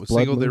Super Wolf Blood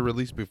single they Moon?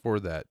 released before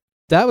that?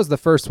 That was the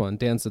first one,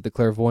 Dance of the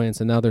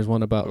Clairvoyants, and now there's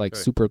one about like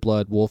Super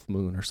Blood Wolf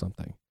Moon or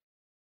something.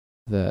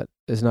 That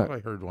is not. I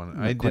heard one.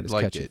 Not I quite did as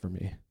like catchy it for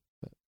me.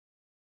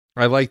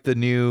 I like the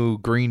new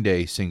Green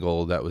Day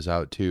single that was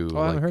out too. Oh,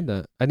 I haven't heard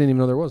that. I didn't even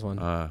know there was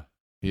one.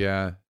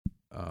 Yeah.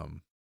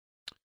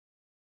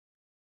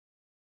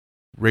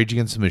 Rage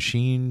Against the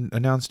Machine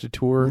announced a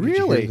tour. Really? Did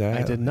you hear that?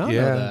 I did not know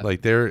Yeah, that.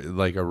 like they're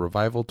like a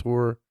revival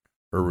tour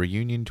or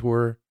reunion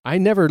tour. I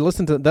never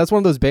listened to. That's one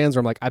of those bands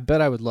where I'm like, I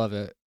bet I would love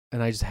it,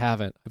 and I just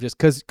haven't. I've just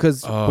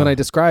because when I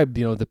describe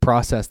the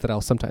process that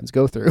I'll sometimes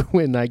go through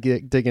when I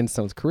dig into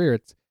someone's career,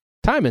 it's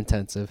time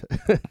intensive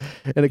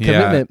and a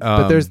commitment.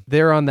 But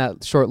they're on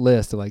that short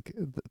list of like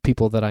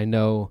people that I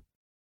know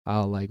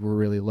I'll like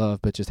really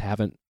love, but just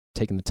haven't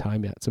taken the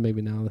time yet. So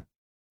maybe now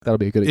that'll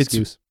be a good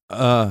excuse.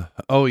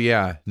 Oh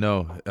yeah,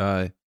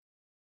 no.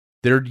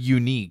 They're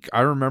unique.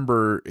 I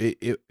remember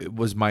it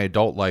was my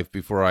adult life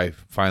before I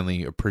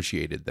finally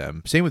appreciated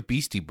them. Same with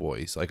Beastie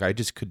Boys. Like I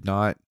just could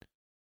not.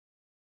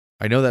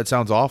 I know that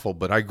sounds awful,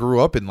 but I grew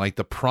up in like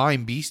the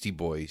prime Beastie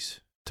Boys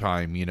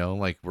time,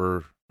 like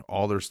where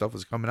all their stuff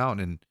was coming out,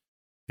 and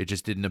it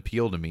just didn't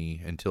appeal to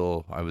me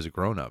until I was a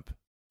grown up,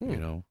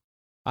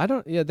 I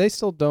don't. Yeah, they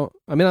still don't.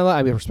 I mean, I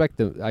respect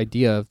the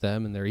idea of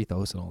them and their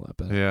ethos and all that,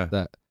 but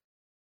that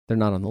they're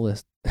not on the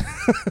list.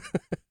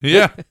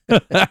 Yeah,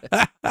 the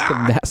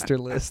master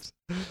list.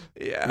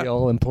 Yeah, the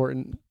all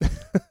important.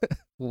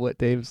 What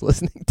Dave's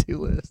listening to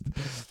list.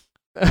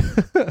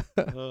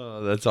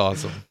 Oh, that's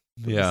awesome.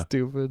 Yeah,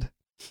 stupid.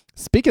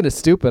 Speaking of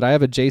stupid, I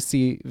have a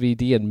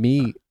JCVD and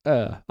me.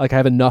 Like I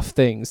have enough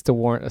things to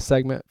warrant a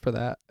segment for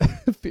that.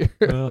 If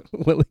you're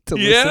willing to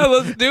listen. Yeah,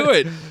 let's do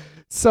it.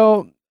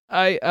 So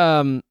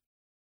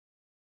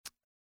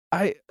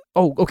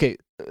okay.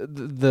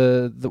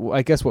 The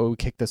I guess what would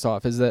kick this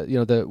off is that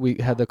we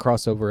had the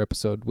crossover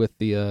episode with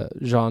the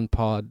Jean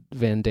Pod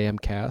Van Damme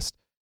cast,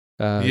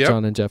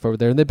 John and Jeff over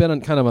there, and they've been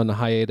kind of on a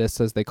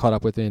hiatus as they caught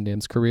up with Van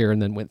Damme's career and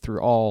then went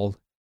through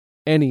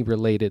any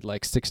related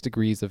like 6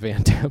 degrees of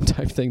Van Damme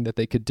type thing that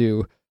they could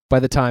do by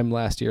the time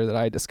last year that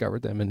I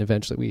discovered them, and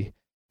eventually we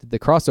did the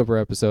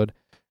crossover episode.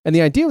 And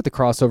the idea with the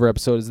crossover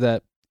episode is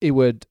that it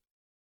would.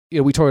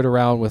 We toyed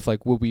around with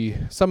like, would we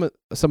some of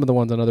the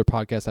ones on other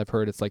podcasts I've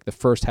heard, it's like the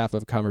first half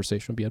of a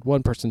conversation will be at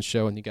one person's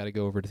show and you got to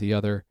go over to the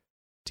other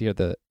to hear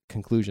the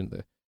conclusion of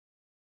the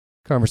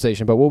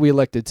conversation. But what we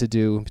elected to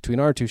do between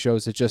our two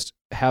shows is just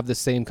have the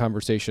same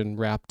conversation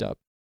wrapped up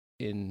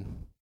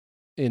in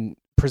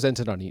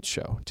presented on each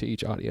show to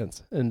each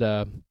audience. And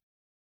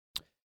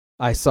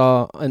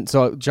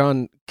so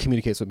John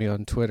communicates with me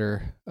on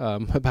Twitter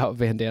about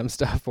Van Damme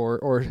stuff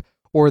or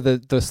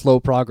the slow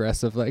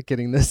progress of like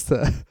getting this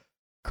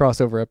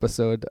crossover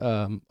episode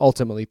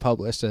ultimately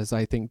published, as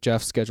I think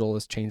Jeff's schedule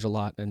has changed a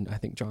lot, and I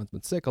think John's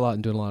been sick a lot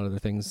and doing a lot of other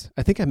things.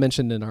 I think I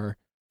mentioned in our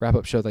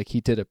wrap-up show like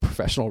he did a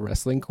professional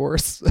wrestling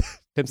course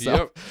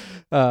himself.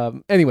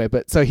 Anyway,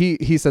 but so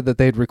he said that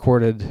they'd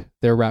recorded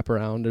their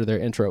wraparound or their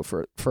intro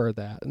for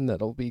that, and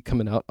that'll be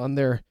coming out on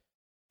their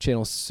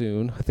channel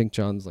soon. I think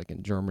John's like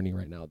in Germany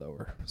right now though,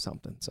 or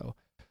something. So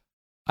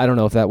I don't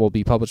know if that will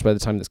be published by the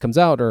time this comes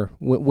out or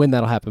when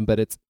that'll happen.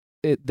 But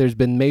there's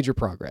been major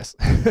progress.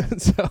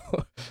 So,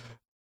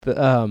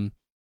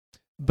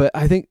 but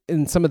I think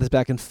in some of this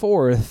back and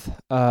forth,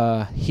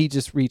 he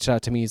just reached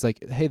out to me. He's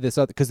like, "Hey, this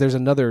other," because there's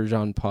another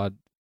Jean Pod.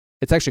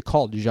 It's actually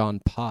called Jean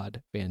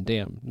Pod Van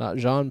Damme, not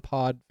Jean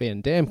Pod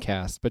Van Damme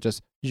cast, but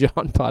just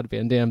Jean Pod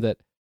Van Damme. That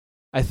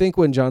I think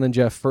when John and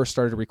Jeff first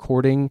started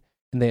recording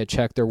and they had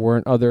checked, there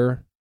weren't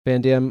other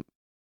Van Damme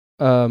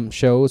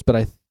shows, but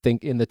I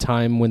think in the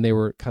time when they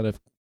were kind of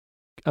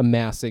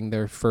amassing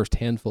their first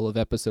handful of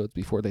episodes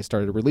before they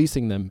started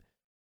releasing them,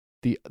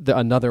 the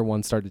another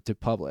one started to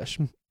publish.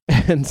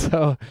 And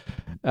so,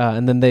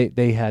 and then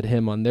they had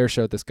him on their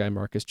show, this guy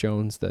Marcus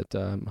Jones that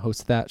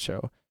hosts that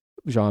show.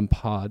 Jean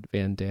Pod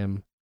Van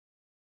Damme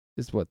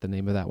is what the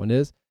name of that one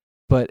is.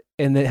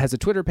 And it has a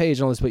Twitter page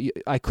and all this, but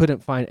I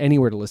couldn't find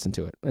anywhere to listen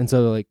to it. And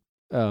so like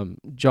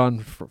John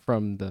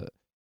from the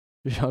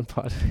Jean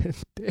Pod Van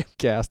Damme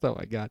cast, oh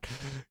my God,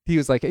 he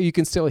was like, hey, you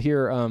can still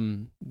hear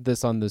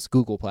this on this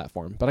Google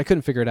platform, but I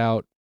couldn't figure it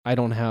out. I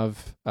don't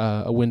have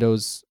a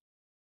Windows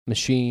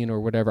machine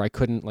or whatever. I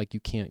couldn't, like, you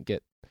can't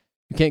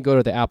go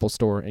to the Apple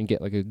store and get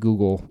like a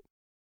Google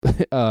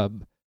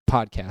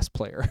podcast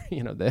player,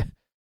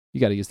 you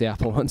got to use the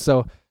Apple one.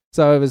 So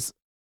I was,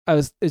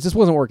 it just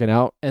wasn't working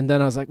out. And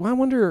then I was like, well, I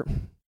wonder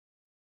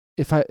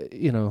if I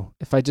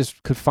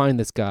just could find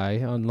this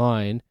guy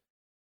online,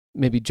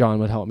 maybe John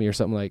would help me or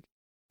something. Like,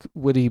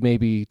 would he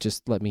maybe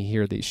just let me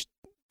hear this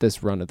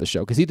run of the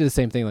show? Cause he did the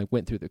same thing, like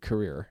went through the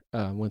career,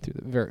 went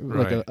through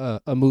like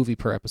a movie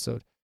per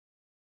episode.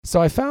 So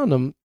I found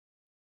him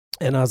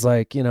and I was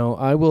like,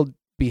 I will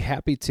be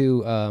happy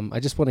to,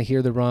 I just want to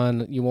hear the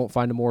run. You won't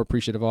find a more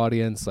appreciative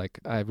audience. Like,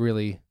 I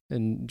really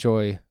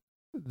enjoy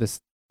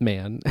this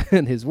man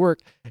and his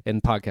work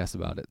and podcast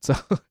about it. So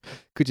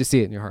could you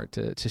see it in your heart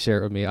to share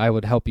it with me? I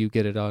would help you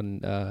get it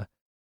on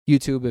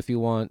YouTube if you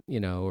want,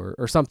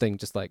 or something,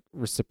 just like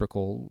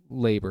reciprocal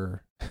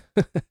labor.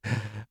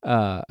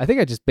 I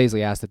think I just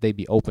basically asked if they'd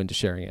be open to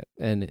sharing it.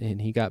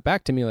 And he got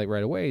back to me like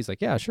right away. He's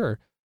like, yeah, sure.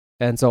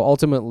 And so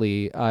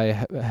ultimately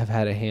I have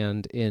had a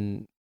hand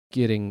in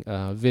getting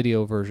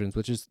video versions,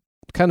 which is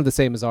kind of the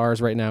same as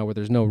ours right now, where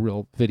there's no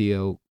real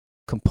video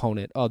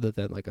component other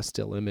than like a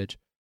still image,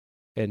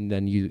 and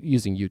then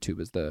using YouTube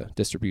as the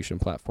distribution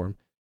platform.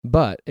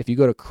 But if you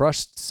go to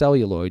Crushed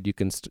Celluloid, you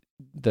can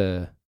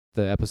the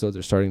episodes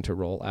are starting to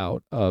roll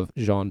out of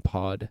Jean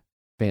Pod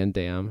Van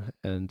Damme,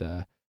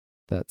 and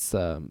that's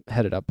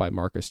headed up by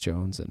Marcus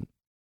Jones. And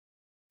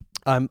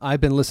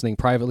I've been listening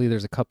privately.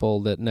 There's a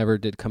couple that never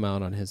did come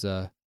out on his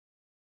like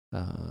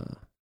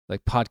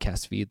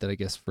podcast feed that I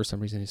guess for some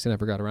reason he's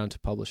never got around to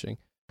publishing.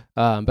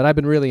 But I've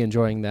been really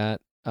enjoying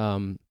that.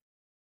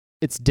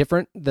 It's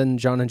different than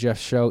John and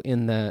Jeff's show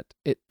in that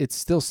it's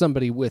still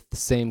somebody with the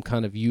same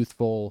kind of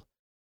youthful,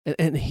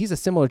 and he's a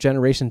similar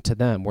generation to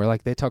them, where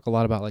like they talk a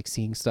lot about like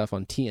seeing stuff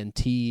on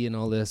TNT and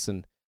all this,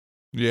 and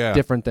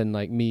different than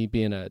like me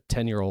being a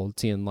 10-year-old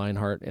seeing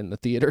Lionheart in the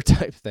theater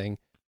type thing.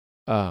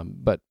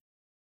 But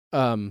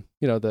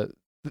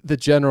the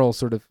general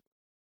sort of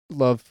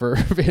love for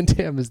Van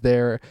Damme is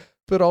there,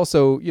 but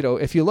also,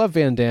 if you love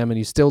Van Damme and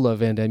you still love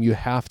Van Damme, you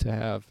have to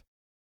have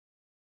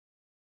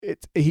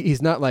it.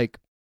 He's not like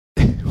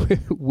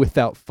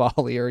without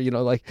folly or,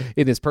 like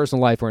in his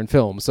personal life or in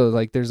film. So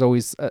like there's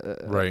always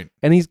right.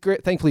 And he's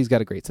great. Thankfully, he's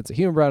got a great sense of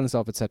humor about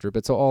himself, etc.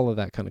 But so all of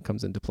that kind of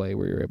comes into play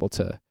where you're able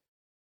to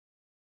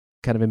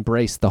kind of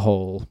embrace the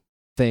whole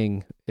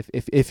thing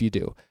if you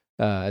do,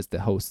 as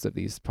the hosts of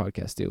these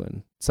podcasts do.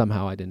 And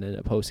somehow I didn't end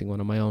up hosting one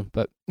on my own,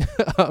 but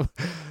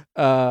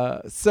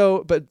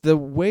but the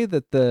way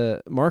that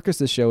the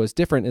Marcus's show is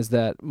different is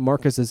that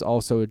Marcus is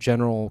also a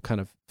general kind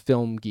of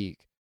film geek.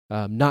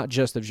 Not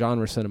just of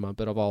genre cinema,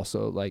 but of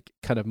also like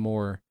kind of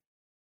more,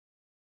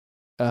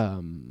 I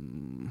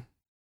don't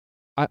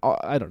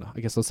know, I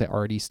guess let's say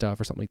arty stuff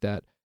or something like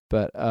that.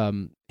 But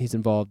he's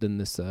involved in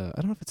this, I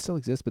don't know if it still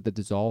exists, but the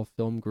Dissolve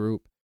Film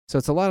Group. So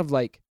it's a lot of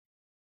like,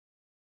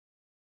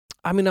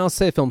 I mean, I'll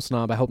say film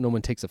snob. I hope no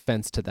one takes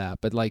offense to that.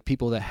 But like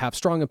people that have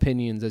strong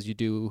opinions, as you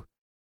do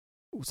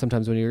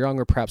sometimes when you're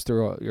younger, perhaps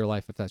through your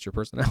life, if that's your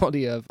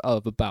personality, of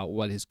about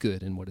what is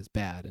good and what is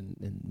bad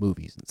in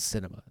movies and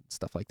cinema and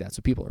stuff like that.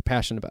 So people are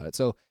passionate about it.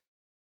 So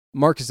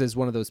Marcus is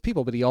one of those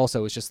people, but he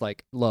also is just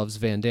like loves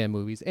Van Damme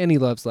movies, and he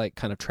loves like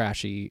kind of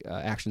trashy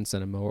action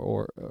cinema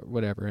or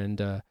whatever.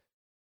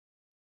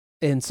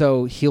 And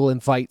so he'll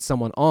invite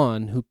someone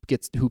on who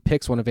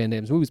picks one of Van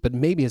Damme's movies, but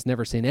maybe has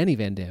never seen any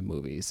Van Damme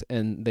movies,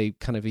 and they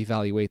kind of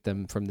evaluate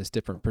them from this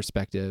different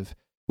perspective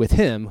with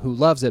him, who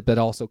loves it, but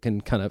also can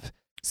kind of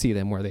see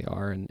them where they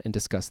are and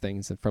discuss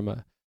things from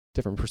a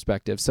different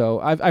perspective. So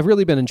I've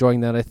really been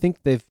enjoying that. I think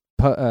they've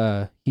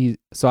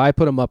so I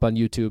put them up on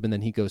YouTube, and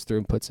then he goes through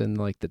and puts in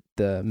like the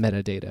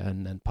metadata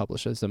and then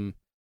publishes them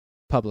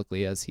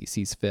publicly as he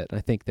sees fit. And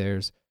I think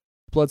there's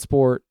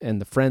Bloodsport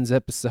and the Friends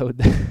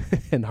episode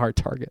and Hard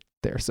Target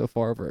there so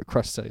far over at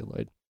Crushed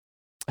Celluloid.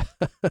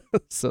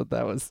 So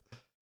that was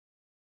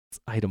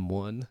item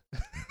 1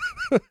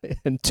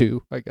 and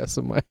 2, I guess,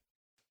 of my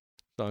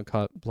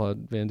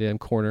Jean-Claude Van Damme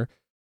corner.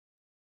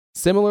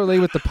 Similarly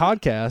with the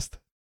podcast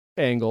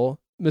angle,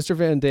 Mr.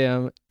 Van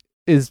Damme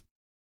is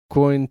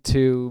going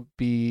to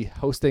be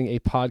hosting a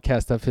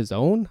podcast of his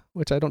own,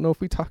 which I don't know if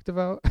we talked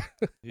about.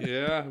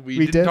 Yeah,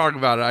 we did talk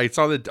about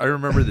it. I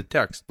remember the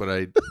text, but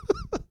I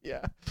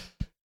yeah.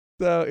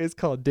 So it's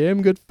called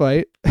Damn Good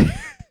Fight.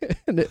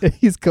 And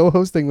he's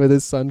co-hosting with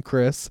his son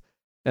Chris.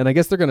 And I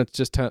guess they're going to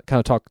just kind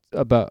of talk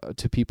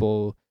to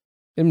people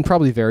in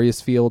probably various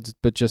fields,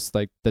 but just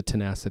like the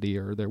tenacity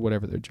or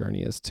whatever their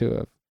journey is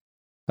to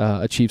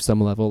achieve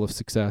some level of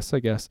success, I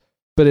guess.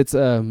 But it's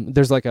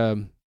there's like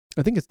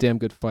I think it's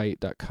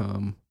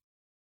damngoodfight.com.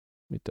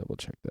 Let me double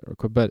check that real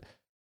quick. But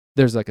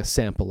there's like a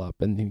sample up,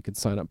 and you can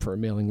sign up for a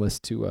mailing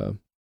list to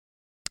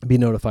be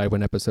notified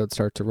when episodes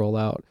start to roll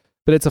out.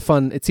 But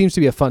it seems to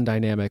be a fun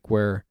dynamic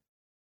where,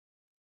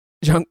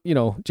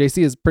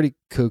 JC is pretty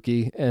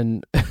kooky,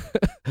 and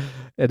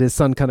and his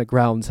son kind of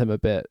grounds him a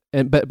bit.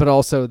 But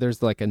also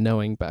there's like a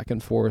knowing back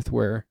and forth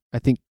where I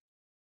think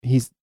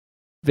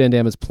Van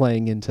Damme is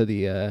playing into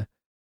the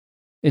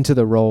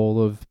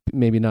role of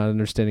maybe not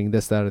understanding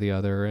this, that, or the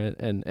other,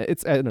 and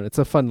it's, I don't know, it's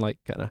a fun, like,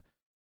 kind of,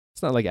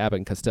 it's not like Abbott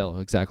and Costello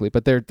exactly,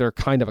 but they're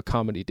kind of a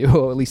comedy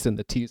duo, at least in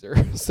the teaser.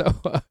 So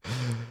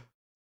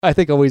I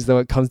think always, though,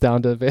 it comes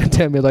down to Van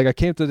Damme, like, I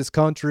came to this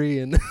country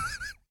and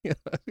I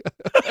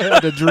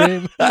had a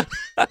dream.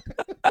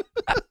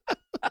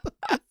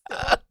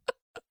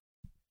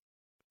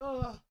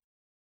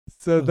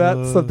 So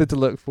that's something to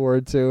look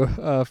forward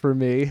to for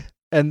me.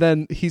 And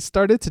then he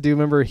started to do,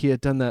 remember he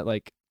had done that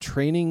like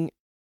training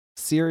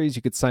series,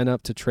 you could sign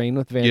up to train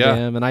with Van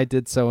Damme, and I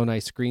did so, and I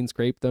screen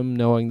scraped them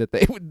knowing that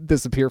they would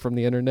disappear from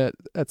the internet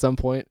at some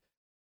point,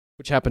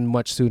 which happened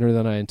much sooner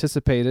than I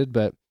anticipated.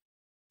 But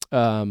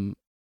so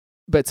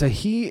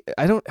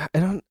I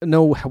don't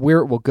know where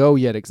it will go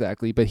yet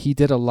exactly, but he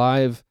did a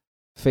live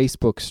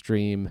Facebook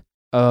stream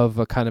of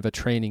a kind of a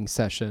training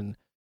session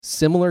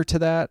similar to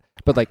that,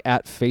 but like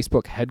at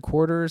Facebook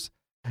headquarters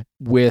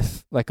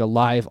with like a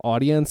live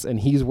audience, and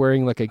he's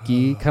wearing like a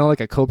gi, kind of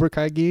like a Cobra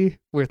Kai gi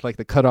with like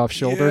the cut off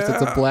shoulders.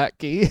 It's a black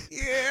gi.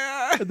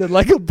 Yeah. And then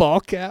like a ball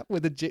cap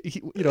with with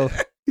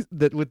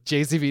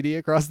JCVD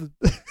across the.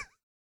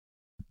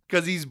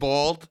 Because he's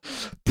bald.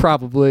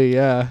 Probably,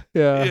 yeah.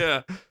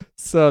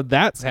 So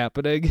that's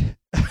happening.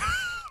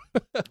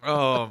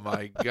 Oh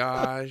my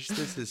gosh,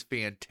 this is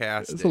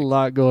fantastic. There's a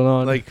lot going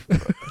on. Like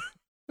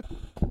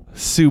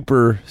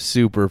super,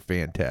 super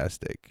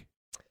fantastic.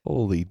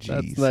 Holy jeez.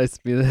 That's nice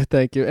to be there.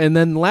 Thank you. And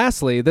then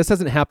lastly, this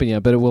hasn't happened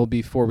yet, but it will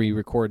before we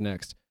record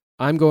next.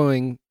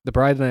 The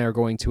bride and I are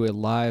going to a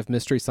live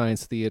Mystery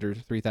Science Theater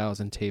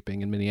 3000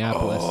 taping in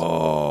Minneapolis.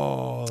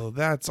 Oh,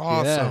 that's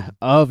awesome. Yeah,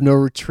 of No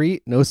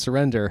Retreat, No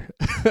Surrender.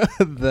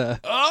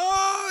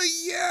 Oh,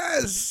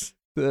 yes.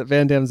 The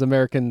Van Damme's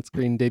American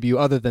screen debut,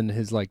 other than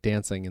his like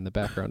dancing in the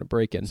background of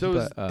Breakin'.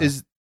 So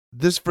is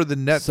this for the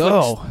Netflix?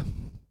 So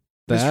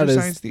that is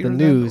Science Theater the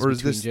news, or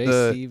is this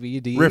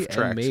JCVD the Riff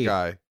Tracks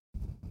guy?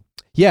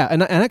 Yeah,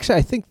 and actually,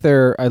 I think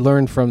I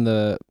learned from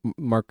the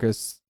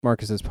Marcus's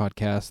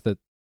podcast that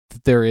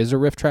there is a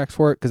Riff Tracks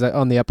for it, because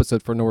on the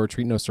episode for No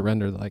Retreat, No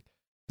Surrender, like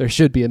there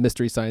should be a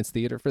Mystery Science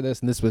Theater for this,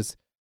 and this was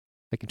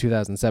like in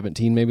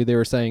 2017, maybe they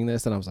were saying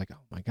this, and I was like,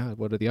 oh my god,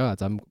 what are the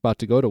odds? I'm about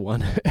to go to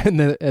one, and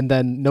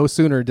then no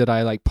sooner did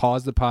I like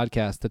pause the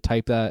podcast to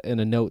type that in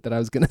a note that I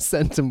was going to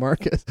send to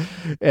Marcus,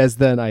 as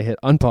then I hit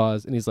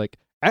unpause, and he's like,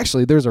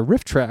 actually, there's a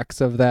Riff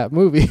Tracks of that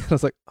movie. I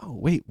was like, oh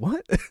wait,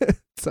 what?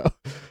 So.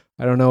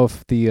 I don't know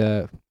if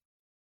because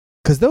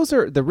those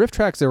are the Riff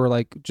Tracks that were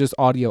like just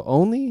audio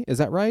only. Is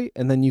that right?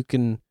 And then you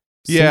can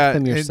sync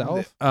them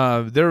yourself.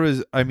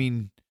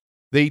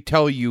 They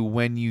tell you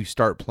when you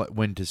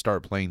when to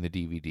start playing the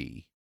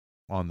DVD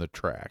on the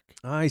track.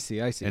 I see.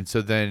 And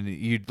so then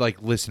you'd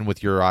like listen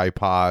with your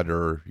iPod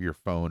or your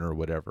phone or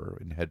whatever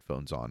and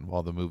headphones on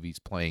while the movie's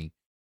playing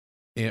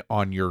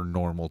on your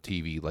normal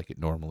TV like it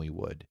normally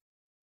would.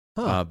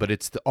 Huh. But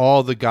it's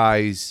all the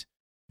guys.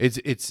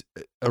 It's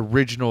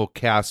original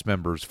cast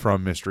members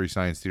from Mystery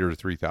Science Theater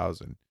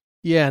 3000.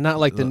 Yeah, not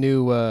like the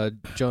new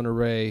Jonah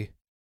Ray,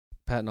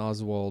 Patton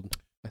Oswalt.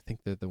 I think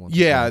they're the ones.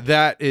 Yeah,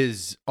 that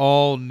is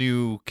all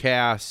new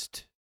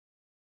cast.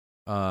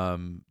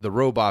 The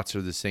robots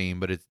are the same,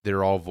 but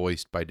they're all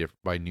voiced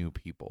by new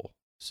people.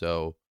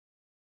 So,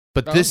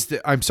 but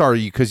I'm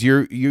sorry, because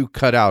you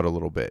cut out a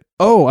little bit.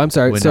 Oh, I'm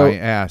sorry. When I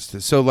asked,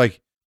 so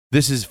like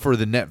this is for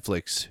the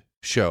Netflix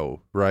show,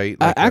 right?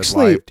 Like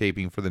actually, live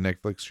taping for the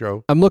Netflix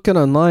show. I'm looking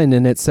online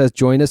and it says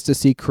join us to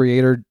see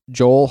creator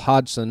Joel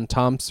Hodgson,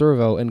 Tom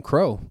Servo, and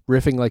Crow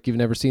riffing like you've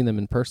never seen them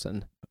in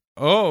person.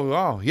 Oh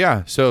wow,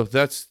 yeah. So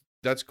that's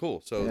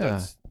cool. So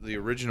that's the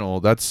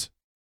original.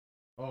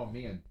 Oh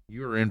man,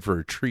 You are in for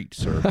a treat,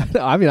 sir.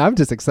 I mean, I'm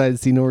just excited to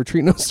see No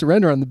Retreat, No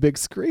Surrender on the big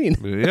screen.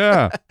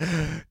 Yeah.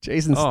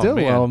 Jason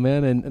Stillwell,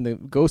 man, and the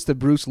ghost of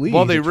Bruce Lee.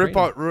 Well, they rip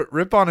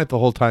on it the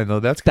whole time, though.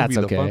 That's going to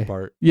be the fun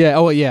part. Yeah.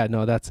 Oh, yeah.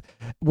 No, that's...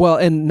 Well,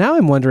 and now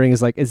I'm wondering,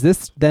 is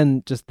this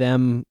then just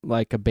them,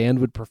 like a band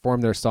would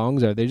perform their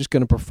songs? Are they just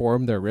going to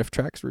perform their riff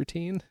tracks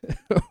routine?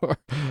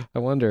 I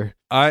wonder.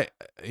 No,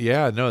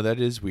 that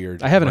is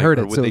weird. I haven't heard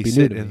it, would so they it'd be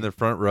sit new to in me. the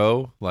front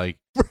row, like,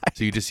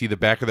 so you just see the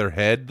back of their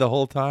head the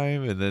whole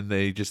time, and then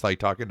they just like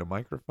talking to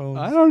microphones?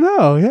 I don't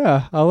know.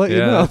 Yeah, I'll let you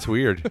know. Yeah, that's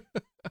weird.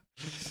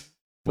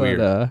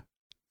 Weird.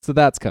 So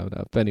that's coming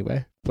up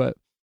anyway. But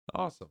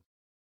awesome.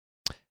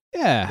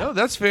 Yeah. No,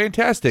 that's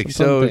fantastic.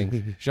 Some So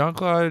things.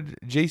 Jean-Claude,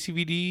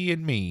 JCVD,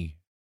 and me,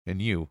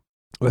 and you.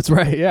 That's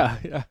right. Yeah.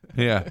 Yeah.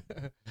 Yeah.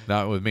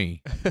 Not with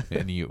me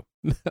and you.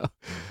 No.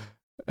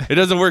 It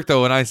doesn't work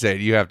though when I say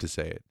it. You have to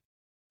say it.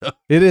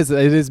 It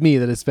is me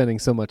that is spending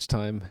so much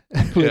time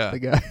with the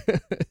guy.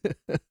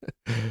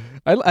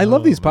 I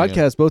love these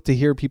podcasts, both to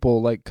hear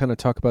people like kind of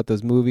talk about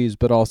those movies,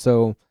 but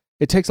also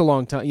it takes a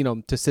long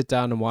time, to sit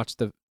down and watch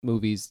the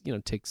movies,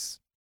 takes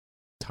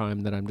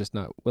time that I'm just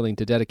not willing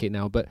to dedicate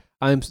now. But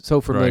I'm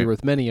so familiar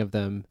with many of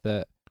them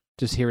that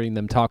just hearing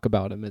them talk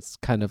about them, it's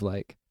kind of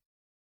like,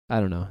 I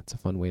don't know, it's a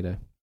fun way to.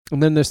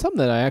 And then there's some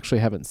that I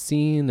actually haven't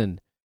seen,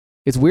 and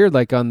it's weird,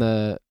 like on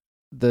the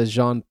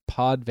Jean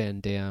Pod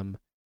Van Damme.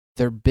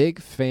 They're big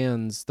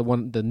fans.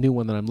 The new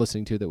one that I'm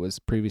listening to that was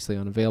previously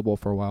unavailable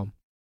for a while.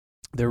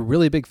 They're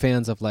really big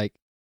fans of like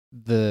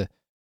the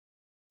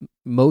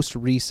most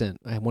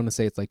recent, I want to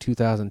say it's like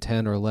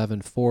 2010 or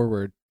 11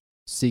 forward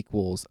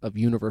sequels of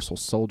Universal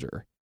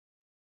Soldier.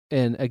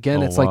 And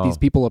again, it's like these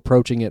people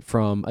approaching it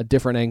from a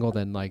different angle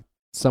than like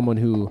someone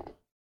who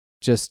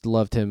just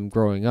loved him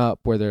growing up,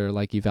 where they're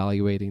like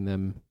evaluating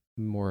them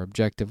more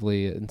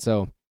objectively.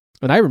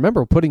 And I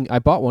remember I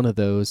bought one of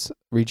those,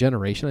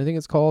 Regeneration, I think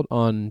it's called,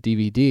 on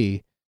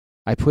DVD.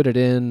 I put it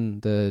in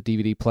the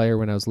DVD player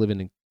when I was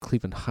living in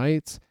Cleveland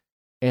Heights,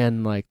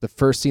 and like the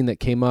first scene that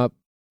came up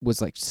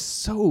was like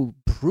so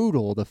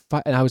brutal.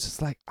 And I was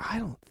just like, I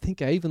don't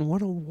think I even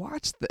want to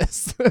watch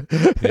this.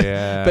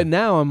 Yeah. But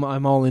now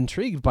I'm all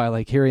intrigued by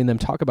like hearing them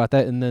talk about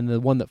that, and then the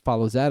one that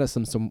follows that is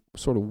some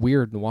sort of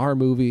weird noir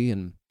movie,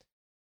 and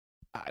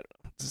I don't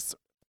know,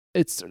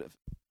 it's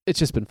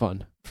just been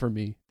fun for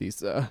me, these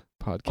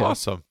podcasts.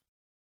 Awesome.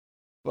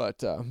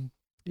 But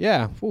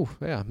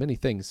many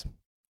things.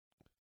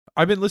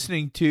 I've been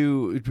listening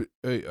to.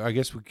 I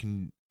guess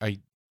I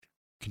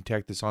can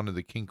tack this onto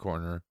the King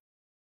Corner.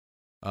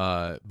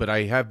 But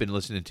I have been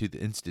listening to the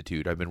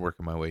Institute. I've been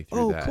working my way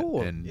through that,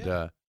 cool.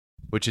 and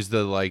which is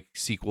the like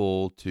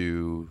sequel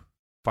to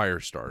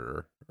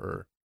Firestarter,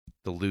 or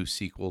the loose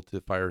sequel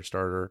to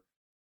Firestarter.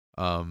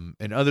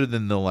 And other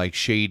than the like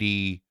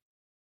shady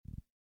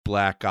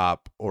black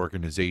op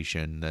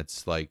organization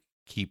that's like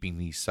keeping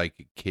these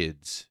psychic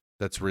kids,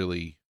 that's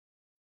really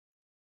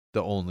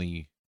the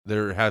only.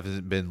 There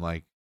hasn't been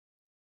like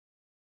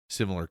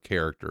similar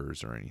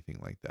characters or anything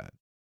like that.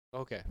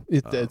 Okay,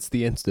 it's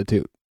the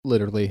Institute,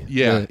 literally.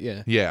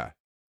 Yeah.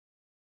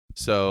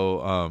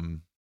 So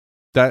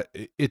that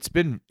it's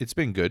been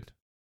good.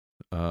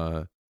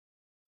 I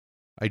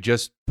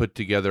just put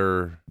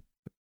together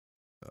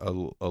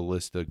a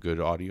list of good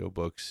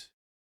audiobooks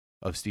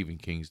of Stephen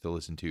King's to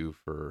listen to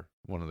for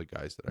one of the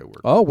guys that I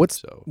work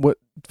with. What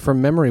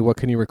from memory, what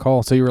can you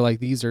recall? So you were like,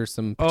 these are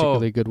some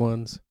particularly good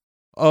ones.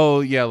 Oh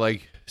yeah,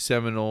 like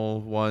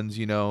seminal ones,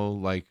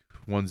 like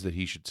ones that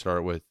he should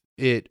start with.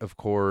 It, of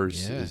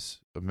course, is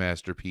a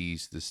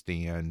masterpiece. The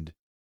Stand.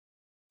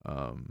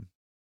 I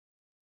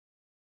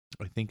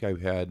think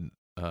I've had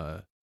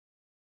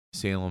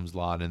Salem's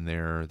Lot in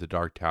there, the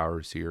Dark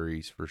Tower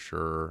series for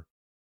sure.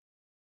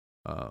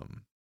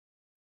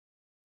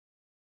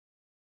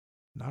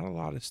 Not a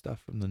lot of stuff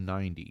from the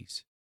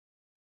 90s.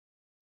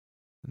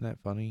 Isn't that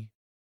funny?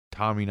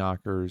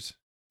 Tommyknockers.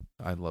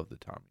 I love the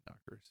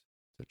Tommyknockers.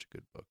 Such a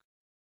good book.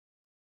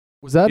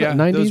 Was that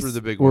 90s? Those were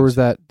the big or ones.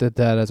 did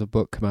that as a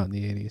book come out in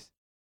the 80s?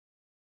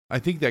 I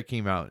think that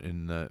came out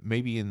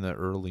maybe in the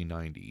early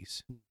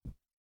 90s.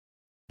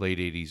 Late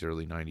 80s,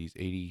 early 90s.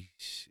 80,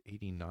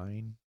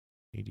 89,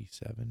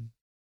 87.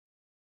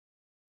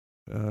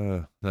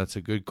 That's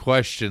a good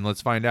question.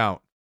 Let's find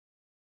out.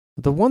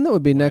 The one that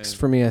would be next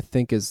for me, I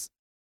think, is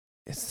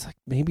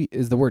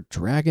the word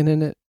dragon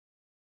in it?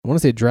 I want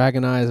to say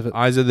Dragon Eyes.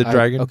 Eyes of the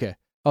Dragon? Okay.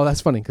 Oh,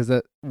 that's funny, because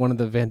that one of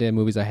the Van Damme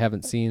movies I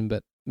haven't seen,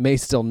 but may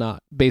still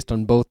not, based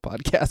on both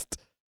podcasts,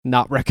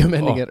 not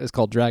recommending it. It's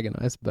called Dragon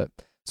Eyes. But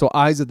so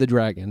Eyes of the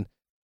Dragon.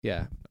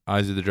 Yeah.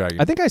 Eyes of the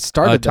Dragon. I think I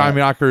started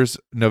Tommyknockers,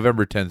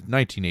 November 10th,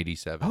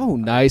 1987. Oh,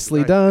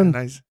 nicely done.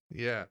 Nice.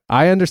 Yeah.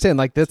 I understand.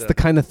 Like, that's the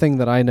kind of thing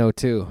that I know,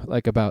 too,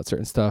 like about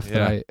certain stuff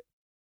that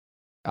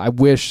I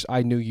wish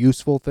I knew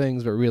useful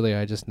things, but really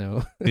I just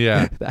know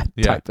that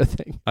type of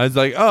thing. I was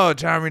like,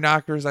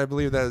 Tommyknockers, I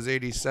believe that was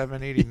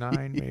 87,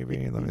 89,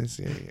 maybe. Let me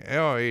see.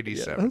 Oh,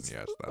 87. Yes,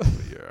 that's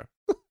the year.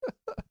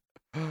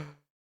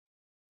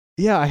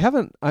 Yeah,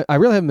 I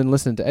really haven't been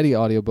listening to any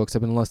audiobooks.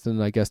 I've been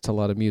listening, I guess, to a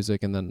lot of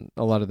music, and then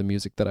a lot of the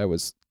music that I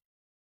was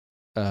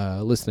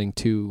listening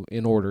to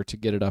in order to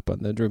get it up on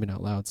the Dreaming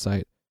Out Loud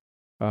site.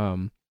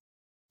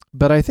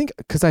 But I think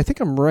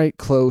I'm right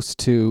close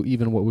to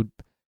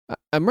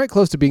I'm right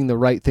close to being the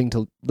right thing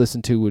to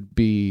listen to would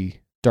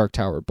be Dark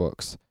Tower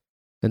books.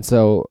 And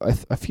so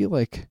I feel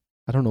like,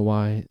 I don't know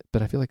why,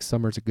 but I feel like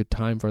summer's a good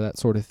time for that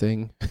sort of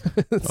thing.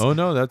 Oh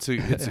no, it's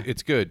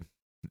good.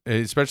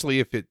 Especially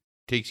if it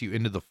takes you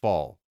into the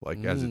fall,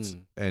 like as it's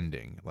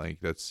ending. Like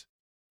that's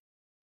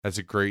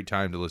a great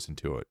time to listen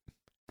to it,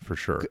 for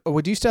sure.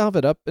 Would you still have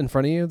it up in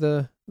front of you,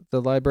 the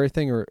library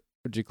thing, or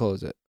would you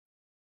close it?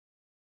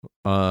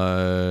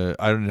 I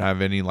don't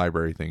have any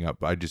library thing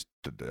up. I just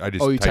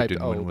typed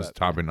in when it was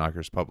Topping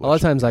Knockers published. A lot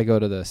of times I go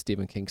to the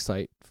Stephen King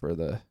site for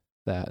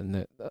that,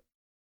 and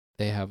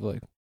they have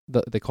like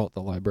they call it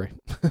the library.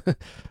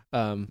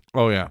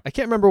 Oh yeah. I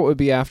can't remember what would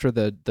be after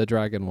the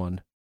dragon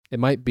one. It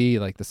might be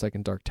like the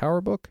second Dark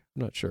Tower book.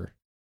 I'm not sure,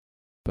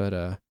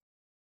 but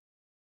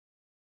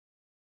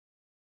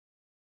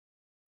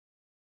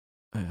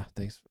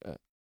thanks.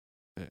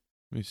 Let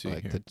me see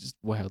like here. to just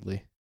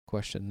wildly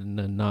question and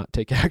then not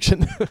take action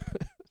to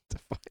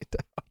find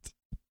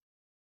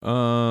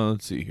out.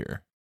 Let's see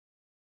here.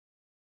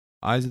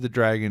 Eyes of the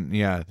Dragon,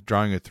 yeah,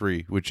 Drawing a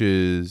 3, which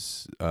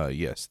is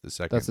yes, the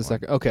second. That's the one.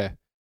 second. Okay.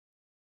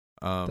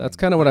 That's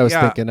kind of what I was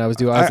thinking. I was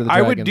do Eyes of the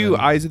Dragon. I would do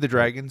Eyes of the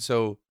Dragon,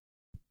 so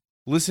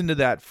listen to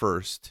that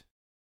first.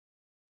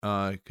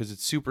 Because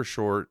it's super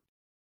short.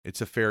 It's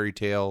a fairy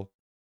tale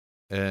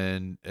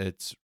and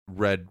it's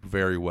read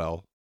very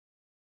well.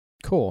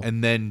 Cool.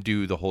 And then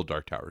do the whole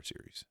Dark Tower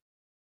series.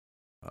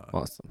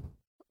 Awesome.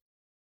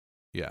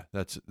 Yeah,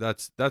 that's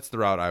the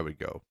route I would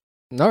go.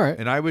 All right.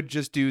 And I would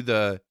just do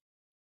the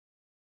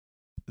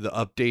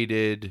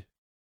updated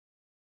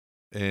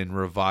and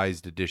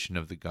revised edition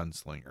of the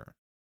Gunslinger,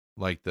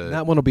 like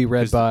that one will be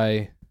read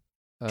by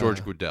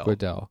George Guidall.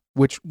 Guidall,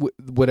 which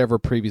whatever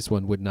previous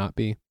one would not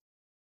be.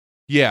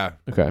 Yeah.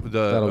 Okay.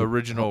 The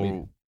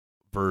original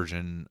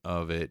version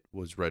of it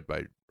was read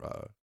by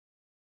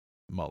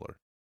Muller.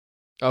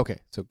 Okay,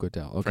 so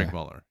Guidall. Okay. Frank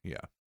Muller.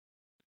 Yeah.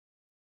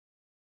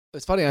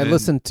 It's funny. I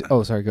listened to.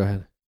 Oh, sorry. Go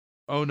ahead.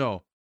 Oh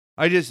no,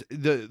 I just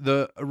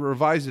the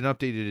revised and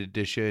updated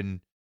edition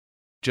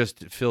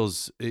just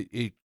feels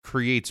it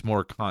creates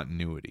more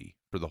continuity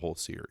for the whole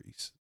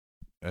series.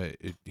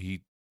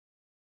 He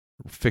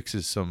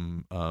fixes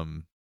some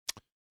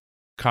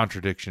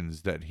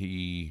contradictions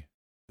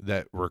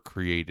that were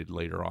created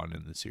later on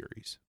in the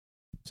series.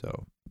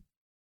 So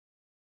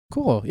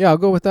cool. Yeah, I'll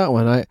go with that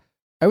one.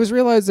 I was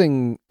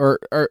realizing, or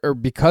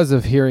because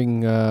of hearing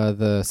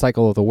the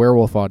Cycle of the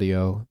Werewolf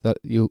audio that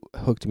you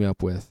hooked me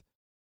up with,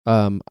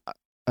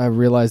 I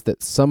realized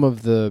that some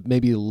of the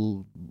maybe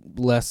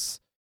less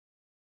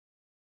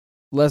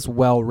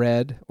well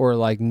read, or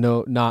like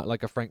not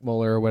like a Frank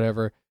Muller or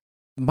whatever,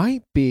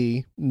 might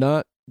be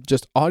not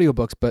just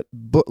audiobooks, but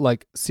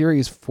like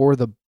series for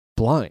the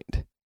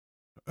blind.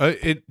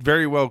 It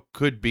very well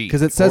could be,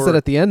 because it says that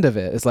at the end of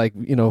it. It's like,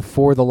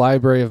 for the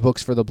library of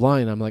books for the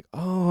blind. I'm like,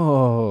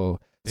 oh.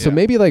 So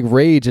maybe like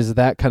Rage is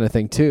that kind of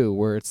thing too,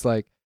 where it's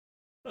like,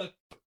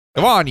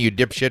 come on, you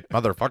dipshit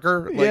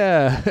motherfucker. Like,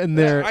 yeah,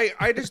 and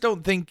I just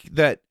don't think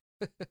that.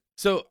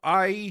 So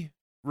I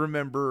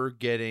remember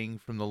getting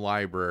from the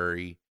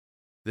library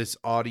this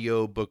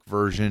audiobook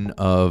version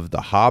of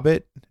The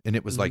Hobbit, and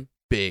it was like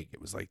big. It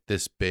was like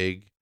this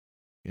big,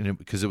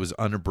 because it was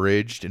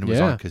unabridged and it was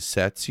on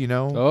cassettes,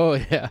 Oh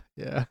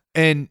yeah.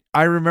 And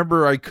I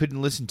remember I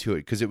couldn't listen to it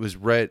because it was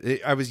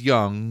read. I was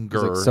younger,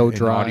 like so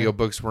dry. And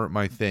audiobooks weren't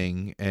my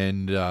thing,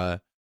 and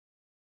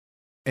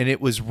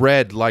it was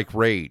read like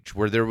Rage,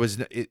 where there was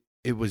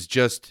it was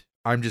just,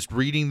 I'm just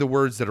reading the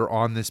words that are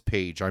on this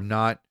page. I'm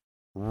not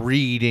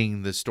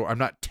reading the story. I'm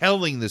not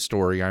telling the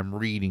story. I'm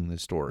reading the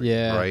story.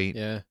 Yeah. Right.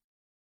 Yeah.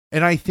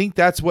 And I think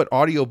that's what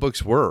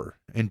audiobooks were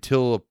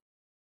until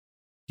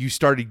you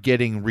started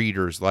getting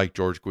readers like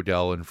George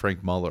Guidall and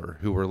Frank Muller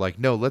who were like,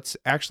 no, let's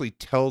actually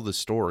tell the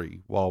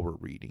story while we're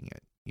reading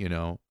it,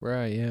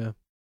 Right, yeah.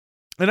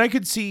 And I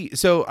could see,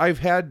 so I've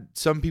had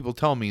some people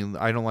tell me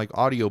I don't like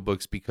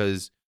audiobooks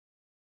because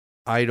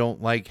I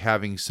don't like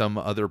having some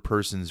other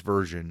person's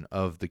version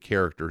of the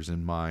characters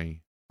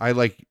I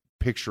like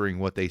picturing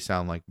what they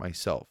sound like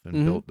myself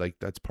and build, like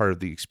that's part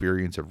of the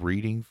experience of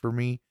reading for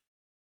me.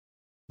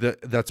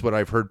 That's what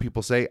I've heard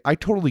people say. I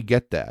totally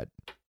get that.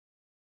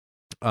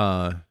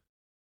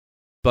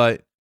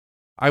 But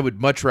I would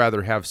much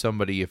rather have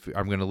somebody, if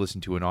I'm going to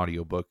listen to an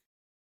audiobook,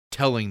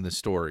 telling the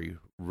story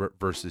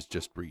versus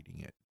just reading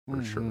it,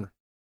 for sure.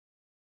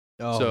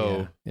 Oh,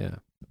 so, yeah.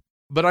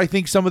 But I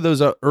think some of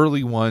those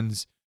early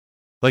ones,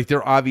 like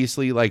they're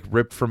obviously like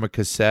ripped from a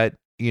cassette,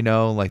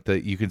 like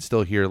you can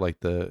still hear like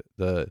the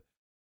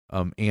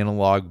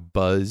analog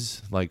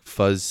buzz, like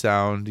fuzz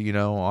sound,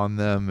 on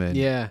them. And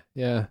yeah.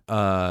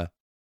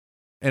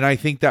 And I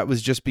think that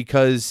was just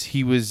because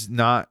he was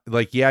not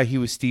like, he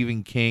was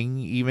Stephen King.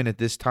 Even at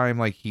this time,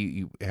 like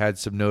he had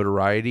some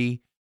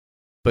notoriety,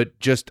 but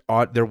just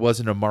there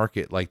wasn't a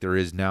market like there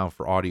is now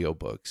for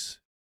audiobooks.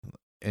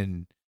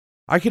 And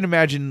I can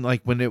imagine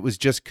like when it was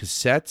just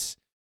cassettes,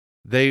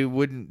 they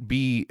wouldn't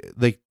be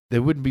they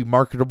wouldn't be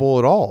marketable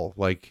at all.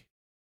 Like,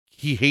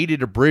 he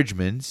hated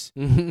abridgments,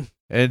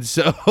 and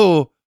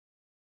so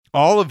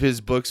all of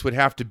his books would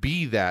have to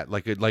be that,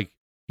 like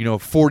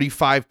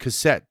 45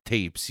 cassette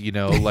tapes,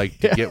 like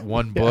to get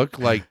one book.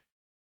 Like,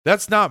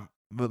 that's not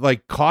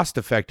like cost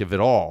effective at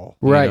all.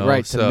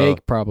 Right. So, to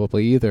make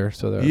probably either.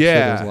 So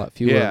there's a lot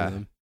fewer of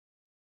them.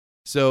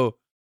 So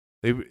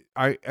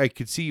I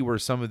could see where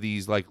some of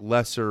these like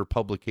lesser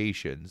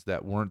publications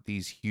that weren't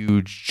these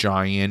huge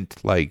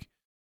giant like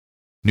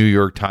New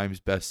York Times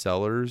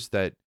bestsellers,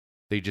 that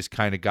they just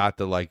kind of got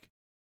the like,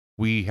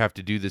 we have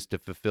to do this to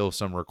fulfill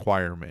some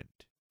requirement.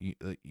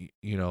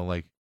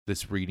 Like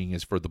this reading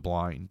is for the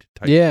blind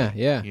type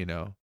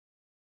thing,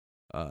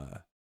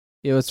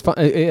 It was fun.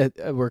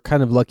 We're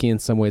kind of lucky in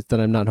some ways that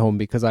I'm not home,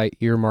 because I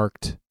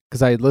earmarked,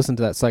 because I had listened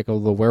to that Psycho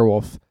the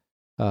Werewolf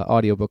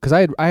audiobook, because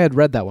I had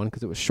read that one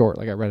because it was short.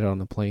 Like, I read it on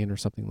the plane or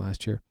something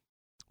last year.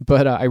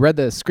 But I read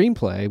the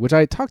screenplay, which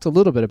I talked a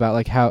little bit about,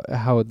 like how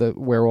the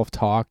werewolf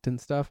talked and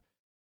stuff.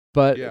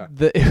 But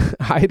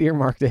I had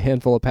earmarked a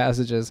handful of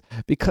passages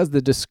because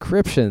the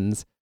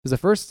descriptions was the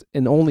first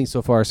and only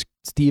so far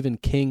Stephen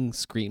King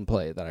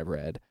screenplay that I've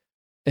read.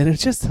 And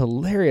it's just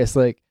hilarious.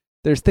 Like,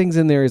 there's things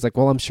in there. He's like,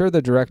 well, I'm sure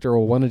the director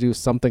will want to do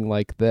something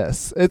like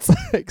this. It's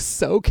like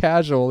so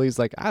casual. He's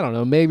like, I don't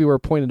know, maybe we're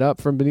pointed up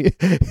from beneath.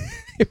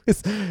 It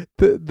was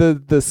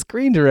the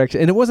screen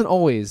direction. And it wasn't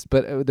always,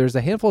 but there's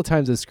a handful of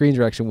times the screen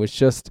direction was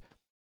just,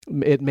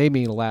 it made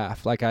me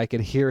laugh. Like, I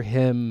could hear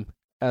him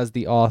as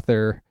the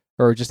author,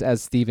 or just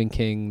as Stephen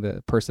King,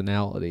 the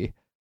personality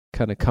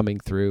kind of coming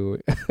through.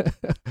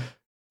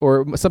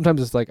 Or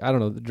sometimes it's like, I don't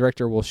know, the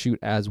director will shoot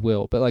as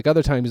will. But like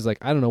other times it's like,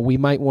 I don't know, we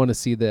might want to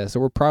see this, or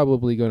we're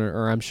probably going to,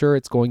 or I'm sure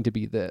it's going to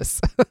be this.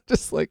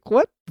 Just like,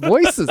 what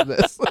voice is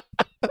this?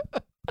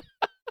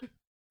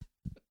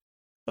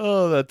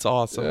 Oh, that's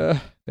awesome.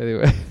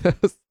 Anyway,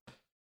 that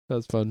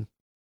was fun.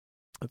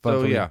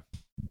 So, yeah.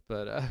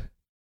 But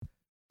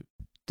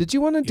did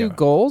you want to do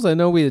goals? I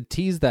know we had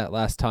teased that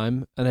last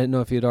time, and I didn't know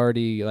if you'd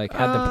already like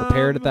had them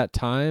prepared at that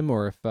time,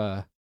 or if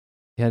you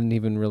hadn't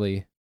even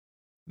really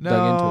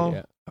dug into it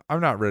yet.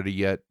 I'm not ready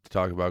yet to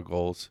talk about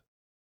goals.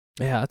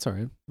 Yeah, that's all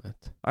right.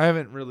 I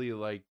haven't really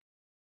like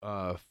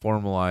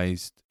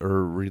formalized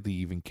or really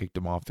even kicked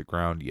them off the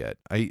ground yet.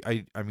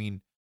 I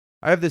mean,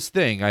 I have this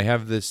thing. I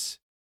have this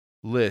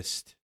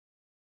list.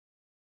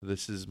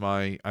 This is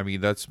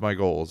that's my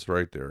goals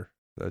right there.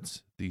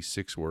 That's these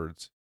 6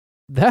 words.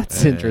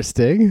 That's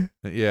interesting.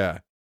 Yeah.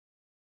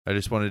 I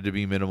just wanted to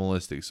be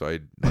minimalistic, so I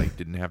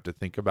didn't have to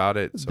think about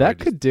it. So that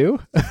could do.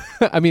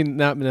 I mean,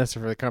 not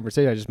necessarily for the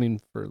conversation. I just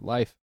mean for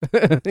life.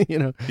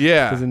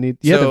 Yeah. Doesn't need.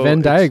 You had a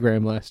Venn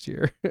diagram last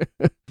year.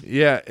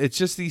 Yeah, it's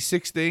just these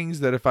 6 things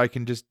that if I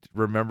can just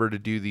remember to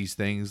do these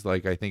things,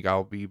 like, I think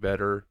I'll be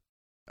better.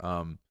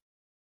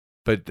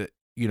 But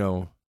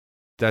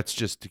that's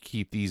just to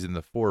keep these in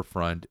the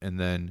forefront, and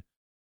then,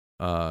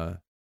 but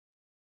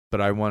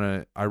I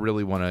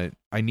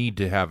need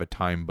to have a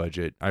time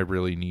budget. I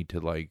really need to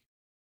like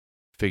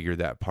figure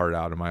that part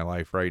out of my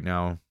life right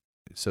now,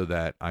 so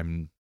that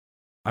I'm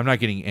not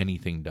getting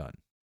anything done.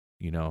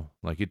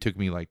 Like, it took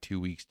me like 2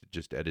 weeks to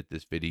just edit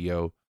this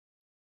video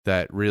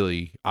that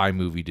really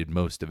iMovie did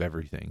most of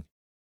everything.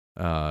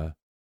 I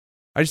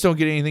just don't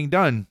get anything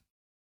done.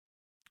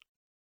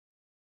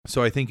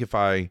 So I think if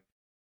I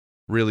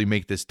really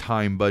make this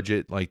time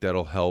budget, like,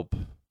 that'll help,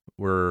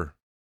 where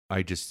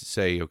I just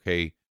say,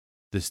 okay,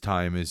 this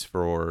time is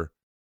for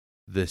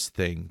this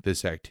thing,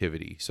 this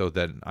activity, so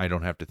that I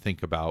don't have to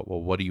think about,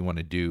 well, what do you want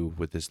to do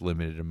with this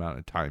limited amount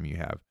of time you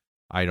have?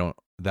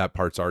 That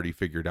part's already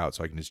figured out,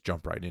 so I can just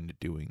jump right into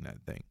doing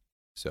that thing.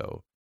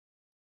 So,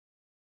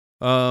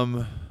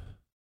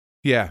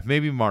 yeah,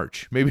 maybe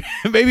March.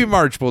 Maybe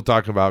March we'll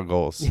talk about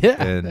goals.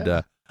 Yeah.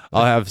 And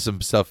I'll have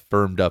some stuff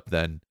firmed up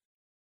then.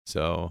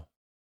 So,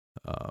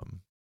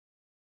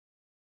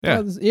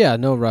 yeah,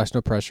 no rush,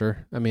 no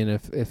pressure. I mean,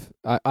 if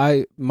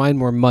mine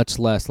were much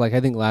less. Like, I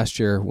think last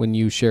year when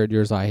you shared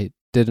yours, I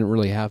didn't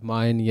really have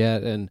mine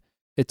yet, and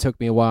it took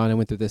me a while, and I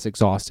went through this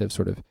exhaustive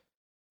sort of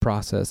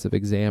process of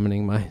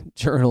examining my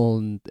journal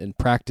and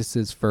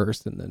practices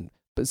first, and then.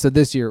 But so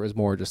this year it was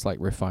more just like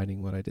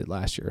refining what I did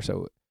last year.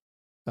 So,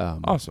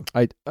 awesome.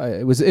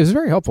 It was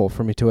very helpful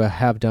for me to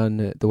have done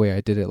it the way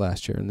I did it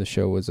last year, and the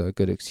show was a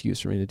good excuse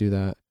for me to do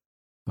that.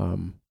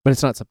 But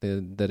it's not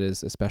something that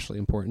is especially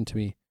important to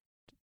me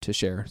to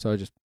share. So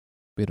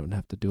we don't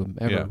have to do them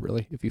ever,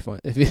 really. If you find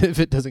if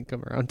it doesn't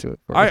come around to it,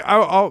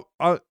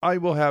 I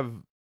will have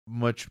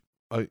much.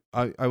 I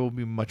will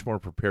be much more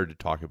prepared to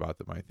talk about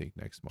them, I think,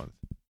 next month.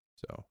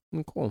 So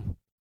cool.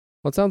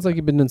 Well, it sounds like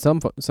you've been doing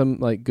some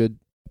like good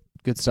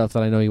stuff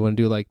that I know you want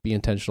to do, like be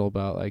intentional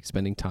about like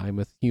spending time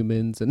with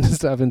humans and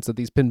stuff, and so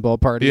these pinball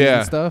parties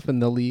and stuff,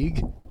 and the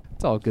league.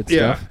 It's all good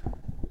stuff.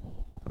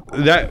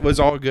 That was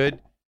all good.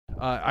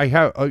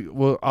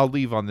 I'll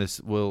leave on this.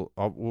 We'll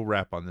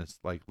wrap on this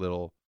like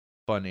little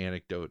fun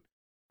anecdote.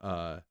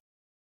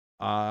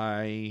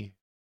 I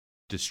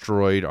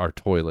destroyed our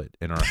toilet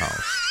in our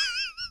house.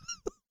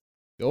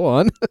 Go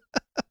on.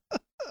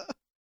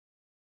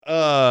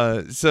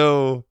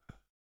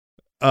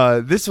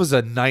 This was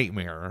a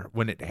nightmare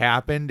when it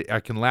happened. I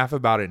can laugh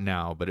about it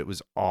now, but it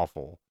was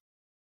awful.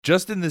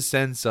 Just in the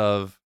sense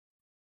of,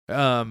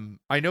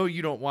 I know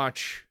you don't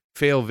watch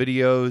fail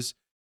videos,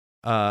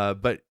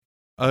 but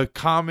a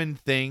common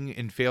thing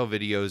in fail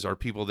videos are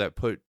people that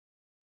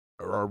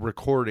are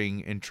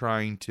recording and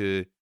trying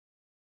to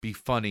be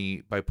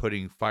funny by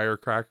putting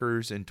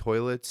firecrackers in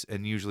toilets,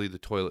 and usually the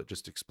toilet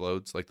just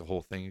explodes, like the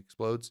whole thing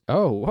explodes.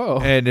 Oh, whoa.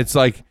 And it's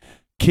like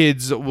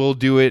kids will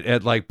do it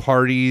at like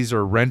parties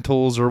or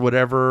rentals or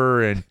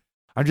whatever, and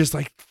I'm just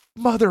like,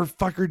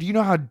 motherfucker, do you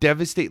know how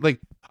devastating, like,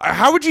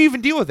 how would you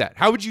even deal with that?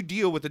 How would you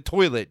deal with a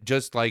toilet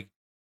just like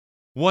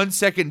 1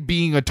 second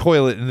being a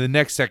toilet and the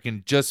next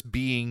second just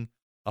being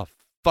a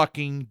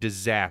fucking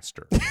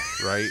disaster,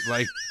 right?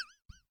 Like,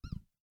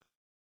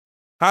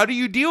 how do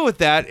you deal with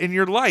that in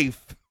your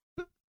life?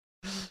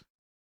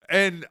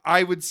 And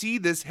I would see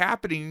this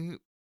happening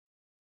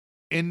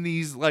in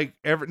these, like,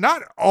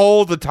 not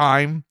all the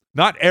time,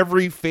 not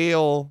every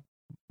fail,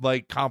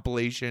 like,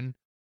 compilation,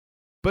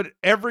 but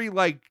every,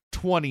 like,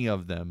 20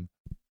 of them,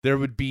 there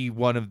would be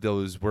one of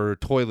those where a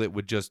toilet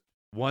would just,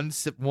 one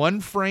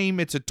frame,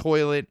 it's a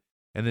toilet,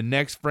 and the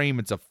next frame,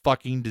 it's a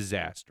fucking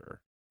disaster,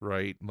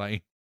 right?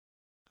 Like,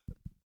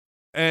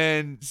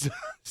 and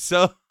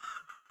so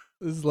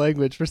this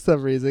language for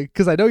some reason,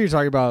 because I know you're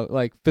talking about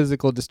like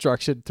physical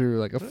destruction through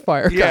like a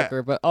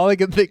firecracker, but all I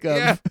can think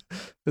of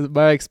is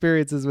my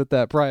experiences with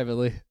that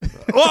privately.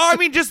 Well, I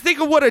mean, just think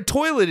of what a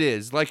toilet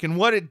is, like, and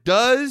what it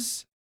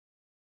does,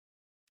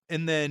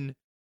 and then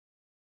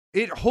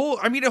it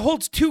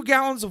holds 2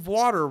 gallons of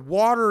water.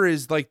 Water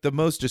is like the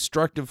most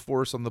destructive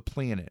force on the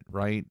planet,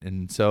 right?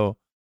 And so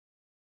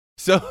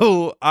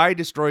I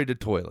destroyed a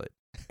toilet,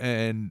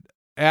 and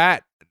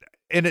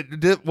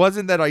it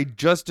wasn't that I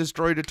just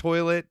destroyed a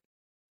toilet.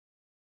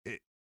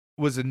 It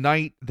was a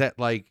night that,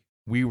 like,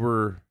 we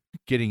were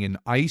getting an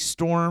ice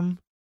storm.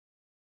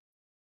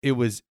 It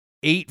was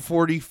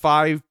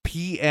 8:45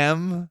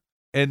 p.m.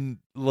 and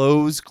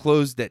Lowe's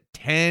closed at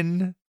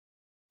 10.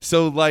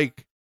 So,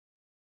 like,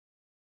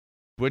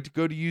 went to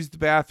go to use the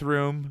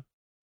bathroom.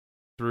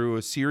 Through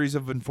a series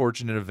of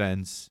unfortunate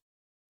events,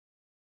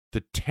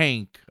 the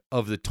tank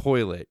of the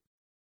toilet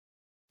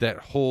that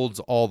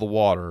holds all the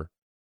water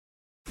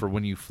for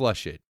when you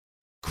flush it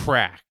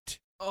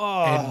cracked,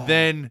 and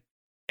then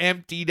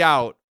emptied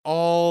out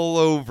all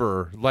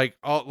over,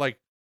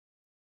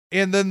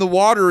 and then the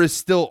water is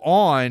still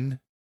on.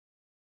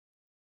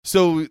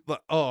 So,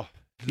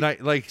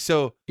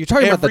 so you're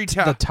talking about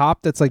the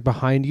top that's like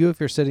behind you if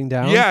you're sitting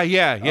down.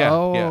 Yeah.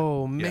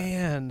 Oh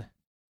man.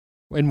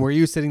 And were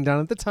you sitting down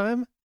at the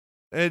time?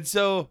 And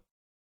so,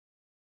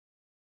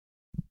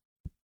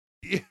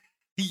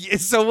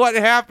 so what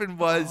happened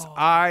was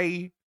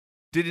I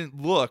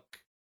didn't look.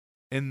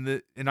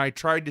 And I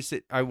tried to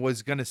sit. I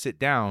was gonna sit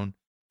down,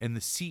 and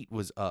the seat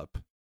was up,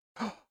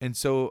 and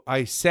so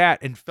I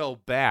sat and fell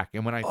back.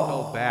 And when I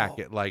fell back,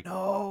 it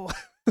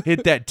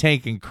hit that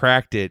tank and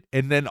cracked it.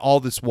 And then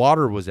all this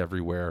water was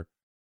everywhere,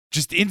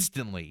 just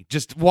instantly,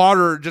 just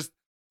water, just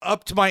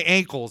up to my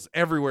ankles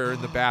everywhere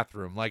in the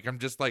bathroom. Like, I'm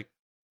just like,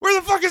 where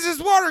the fuck is this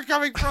water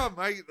coming from?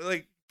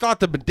 I thought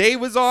the bidet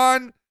was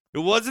on. It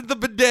wasn't the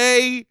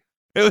bidet.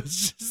 It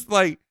was just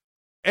like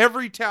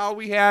every towel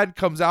we had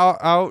comes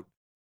out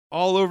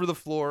all over the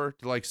floor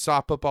to like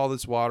sop up all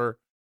this water.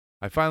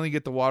 I finally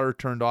get the water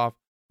turned off.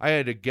 I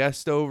had a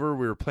guest over.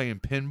 We were playing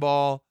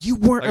pinball. You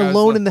weren't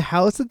alone in the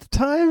house at the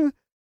time?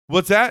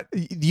 What's that?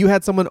 You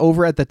had someone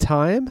over at the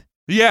time?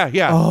 Yeah.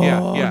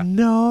 Oh,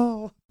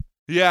 no.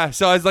 Yeah,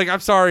 so I was like, I'm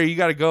sorry, you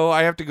got to go.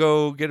 I have to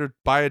go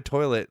buy a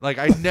toilet. Like,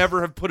 I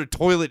never have put a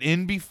toilet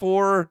in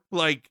before.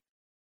 Like,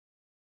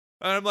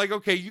 and I'm like,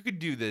 okay, you can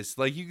do this.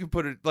 Like, you can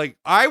put it, like,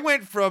 I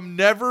went from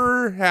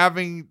never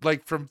having,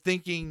 like, from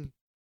thinking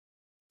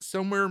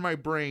somewhere in my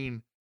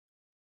brain,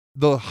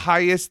 the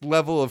highest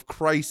level of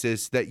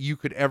crisis that you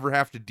could ever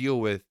have to deal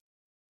with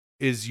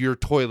is your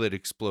toilet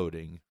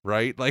exploding,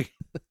 right? Like,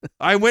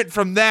 I went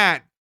from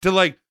that to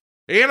like,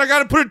 and I got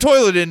to put a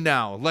toilet in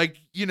now. Like,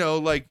 you know,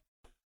 like,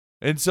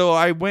 and so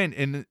I went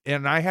and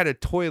I had a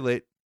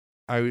toilet.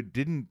 I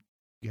didn't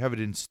have it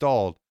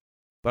installed,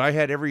 but I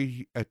had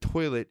a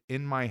toilet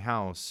in my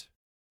house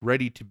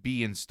ready to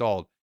be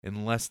installed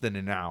in less than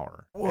an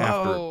hour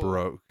after it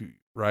broke,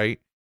 right?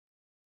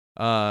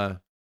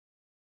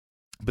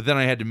 But then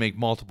I had to make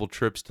multiple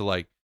trips to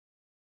like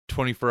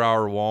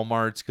 24-hour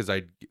Walmarts because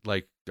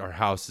our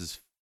house is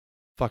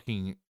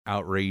fucking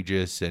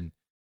outrageous and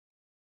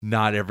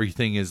not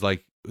everything is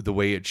like the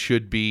way it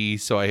should be.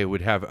 So I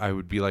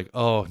would be like,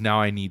 oh, now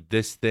I need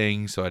this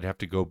thing. So I'd have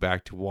to go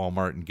back to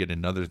Walmart and get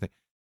another thing.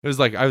 It was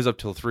like I was up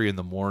till 3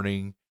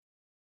 a.m.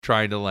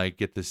 trying to like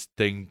get this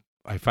thing.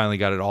 I finally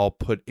got it all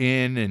put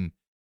in and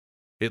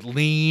it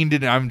leaned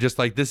and I'm just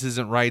like, this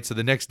isn't right. So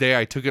the next day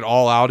I took it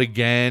all out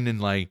again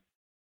and like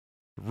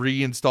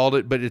reinstalled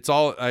it, but it's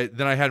all,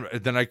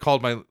 then I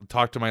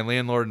talked to my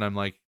landlord and I'm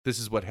like, this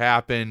is what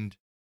happened.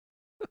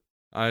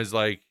 I was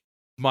like,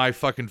 my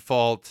fucking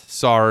fault.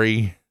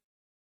 Sorry.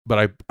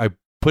 But I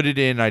put it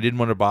in. I didn't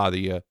want to bother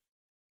you.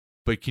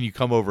 but can you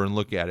come over and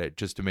look at it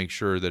just to make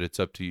sure that it's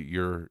up to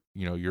you're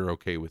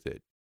okay with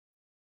it?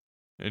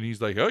 And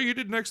he's like, oh, you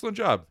did an excellent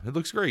job. It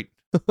looks great.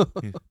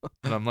 And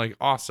I'm like,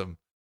 awesome.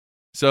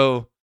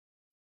 So,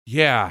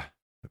 yeah,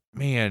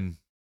 man,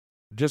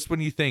 just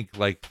when you think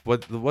like,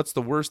 what's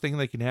the worst thing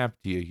that can happen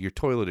to you? Your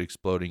toilet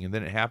exploding, and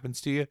then it happens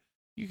to you.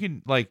 You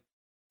can like,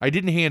 I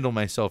didn't handle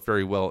myself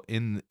very well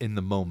in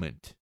the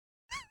moment.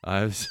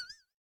 I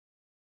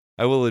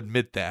will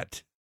admit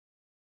that.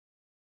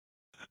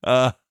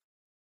 But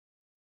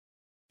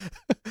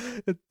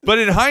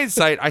in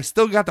hindsight, I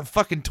still got the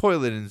fucking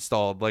toilet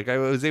installed. Like I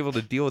was able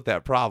to deal with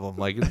that problem.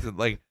 Like it's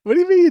like, what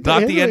do you mean?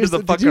 Not the end of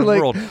the fucking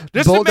world.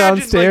 Just bolt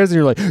downstairs and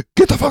you're like,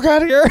 get the fuck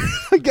out of here!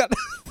 I got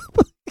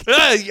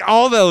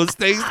all those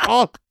things.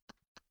 All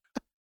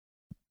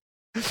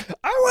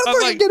I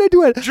wasn't like, gonna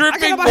do it.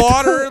 Dripping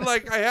water.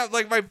 Like I have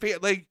like my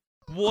like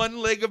one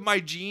leg of my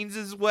jeans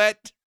is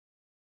wet,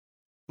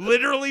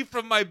 literally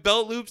from my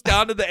belt loops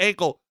down to the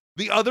ankle.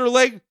 The other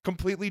leg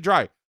completely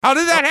dry. How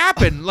did that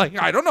happen? Like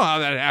I don't know how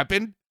that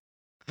happened.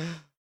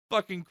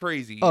 Fucking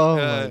crazy. Oh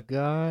my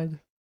god.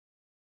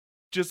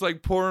 Just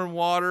like pouring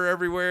water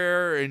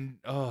everywhere and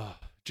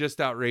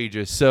just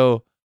outrageous.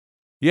 So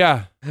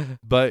yeah,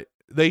 but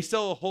they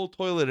sell a whole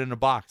toilet in a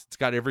box. It's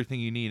got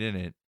everything you need in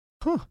it.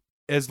 Huh.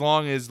 As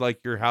long as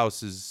like your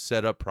house is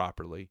set up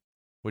properly,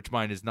 which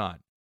mine is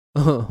not.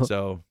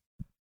 So,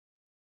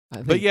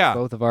 but yeah,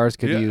 both of ours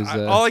could use.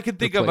 All I could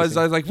think of is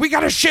I was like, we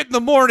gotta shit in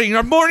the morning.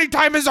 Our morning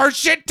time is our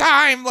shit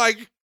time.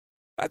 Like,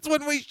 that's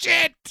when we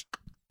shit.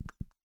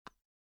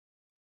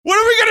 What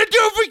are we gonna do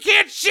if we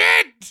can't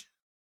shit?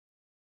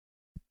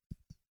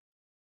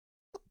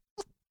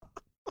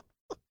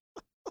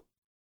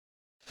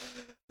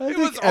 I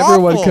think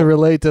everyone can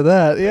relate to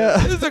that.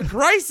 Yeah, it is a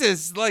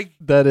crisis. Like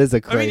that is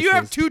a crisis. I mean, you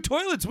have two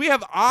toilets. We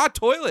have a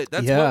toilet.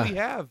 That's what we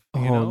have.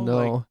 You know?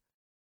 No!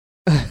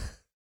 Like,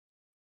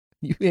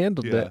 you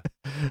handled that.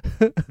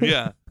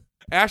 Yeah,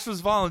 Ash was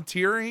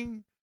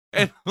volunteering,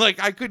 and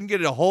like I couldn't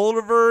get a hold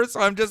of her, so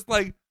I'm just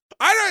like,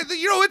 I don't.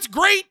 It's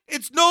great.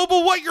 It's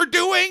noble what you're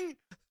doing,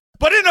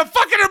 but in a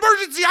fucking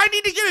emergency, I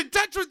need to get in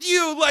touch with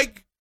you.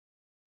 Like,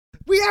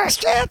 we are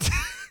shit.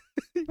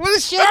 What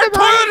is shit? Our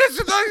toilet is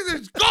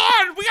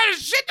gone. We gotta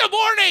shit in the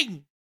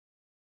morning.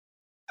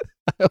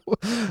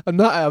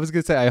 I was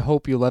gonna say I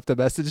hope you left a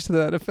message to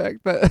that effect,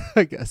 but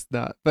I guess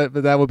not. But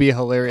that would be a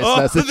hilarious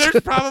message.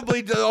 There's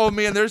probably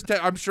man,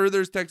 I'm sure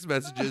there's text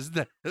messages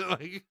that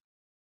like.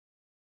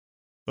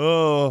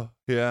 Oh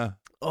yeah.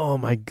 Oh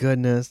my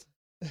goodness.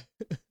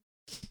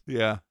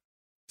 Yeah.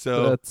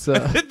 So that's.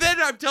 And then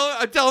I'm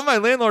telling my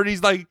landlord.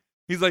 He's like,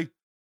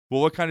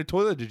 well, what kind of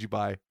toilet did you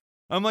buy?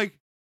 I'm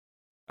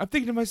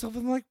thinking to myself,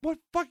 I'm like, what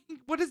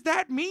does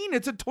that mean?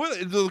 It's a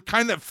toilet, the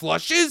kind that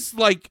flushes,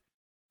 like.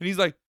 And he's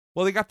like,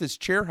 well, they got this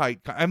chair height.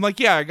 I'm like,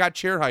 yeah, I got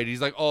chair height.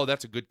 He's like, oh,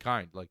 that's a good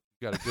kind. Like,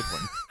 you got a good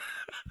one.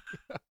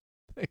 Yeah,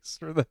 thanks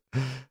for the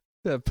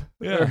tip.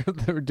 Yeah,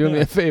 they were doing me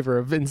a favor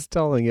of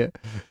installing it.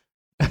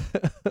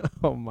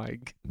 Oh my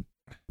god.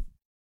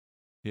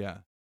 Yeah,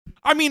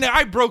 I mean,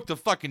 I broke the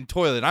fucking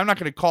toilet. I'm not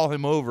gonna call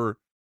him over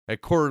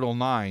at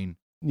 9:15.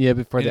 Yeah,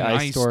 before the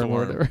ice storm or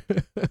whatever.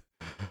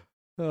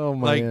 Oh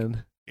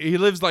man. He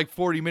lives like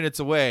 40 minutes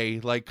away.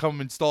 Like,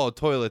 come install a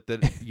toilet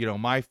that,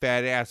 my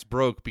fat ass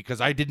broke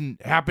because I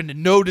didn't happen to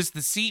notice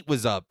the seat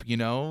was up,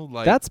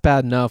 Like, that's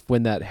bad enough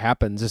when that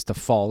happens just to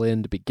fall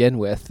in to begin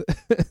with.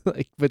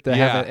 Like, but to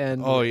have it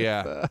end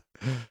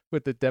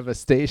with the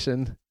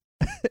devastation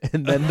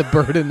and then the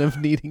burden of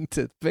needing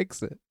to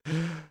fix it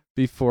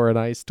before an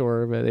ice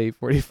storm at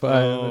 8:45.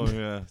 Oh,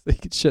 yeah. They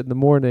could shit in the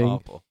morning.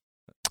 Awful.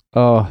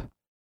 Oh.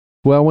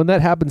 Well, when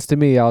that happens to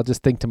me, I'll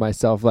just think to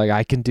myself, like,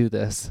 I can do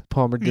this.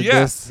 Palmer did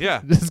this.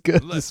 Yeah. Just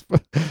good.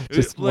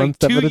 Just like one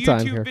step at a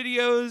time YouTube here.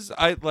 videos.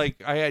 I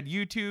had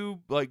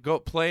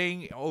YouTube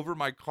playing over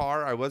my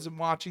car. I wasn't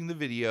watching the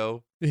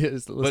video.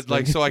 Yes,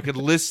 but so I could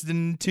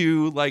listen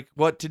to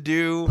what to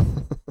do,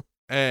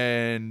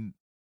 and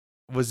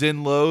was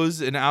in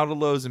Lowe's and out of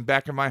Lowe's and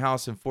back in my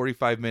house in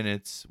 45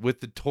 minutes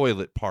with the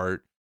toilet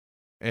part.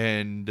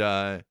 And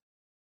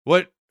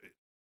what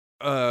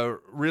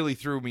really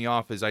threw me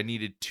off is I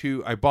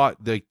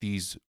bought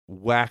these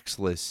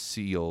waxless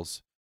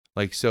seals.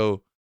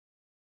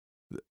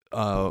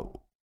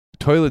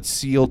 Toilets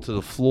sealed to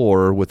the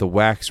floor with a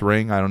wax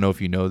ring. I don't know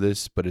if you know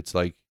this, but it's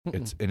like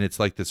it's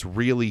like this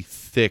really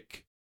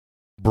thick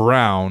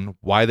brown.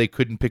 Why they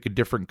couldn't pick a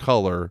different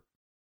color?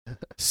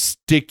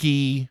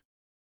 Sticky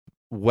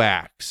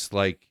wax.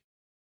 Like,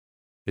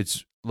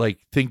 it's like,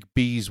 think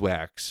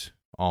beeswax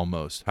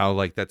almost.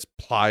 How that's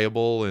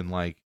pliable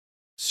and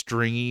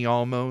stringy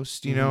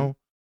almost,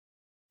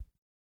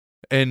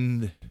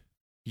 and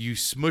you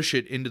smush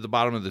it into the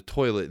bottom of the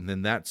toilet, and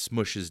then that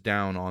smushes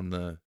down on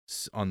the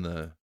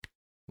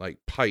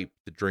pipe,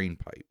 the drain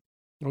pipe.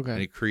 Okay.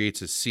 And it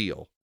creates a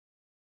seal.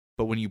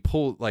 But when you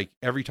pull,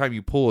 every time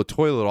you pull a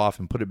toilet off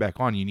and put it back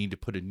on, you need to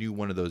put a new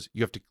one of those.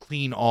 You have to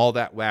clean all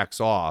that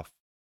wax off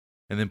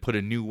and then put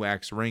a new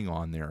wax ring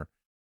on there.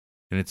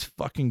 And it's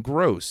fucking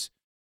gross.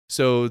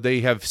 So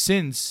they have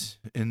since,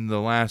 in the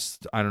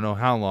last, I don't know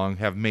how long,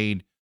 have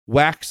made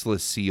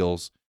waxless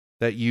seals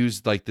that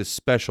use like this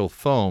special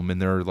foam,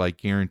 and they're like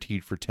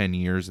guaranteed for 10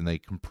 years and they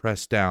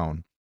compress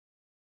down.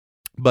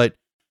 But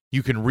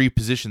you can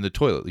reposition the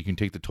toilet. You can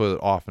take the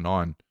toilet off and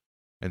on,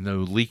 and no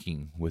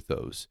leaking with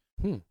those.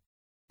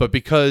 But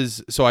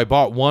so I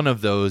bought one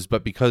of those,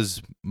 but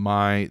because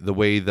the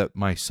way that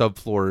my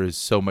subfloor is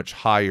so much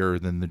higher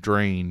than the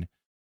drain,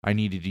 I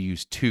needed to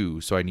use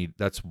two. So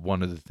that's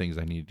one of the things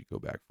I needed to go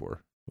back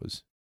for,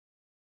 was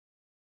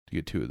to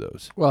get two of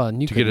those. Well,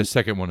 and to get a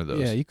second one of those.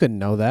 Yeah, you couldn't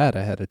know that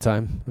ahead of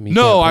time. I mean,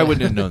 no, I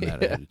wouldn't have known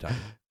that ahead of time.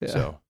 Yeah.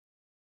 So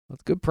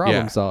that's good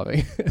problem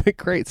solving.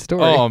 Great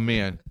story. Oh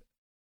man,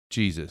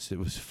 Jesus, it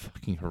was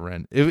fucking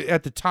horrendous.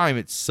 At the time,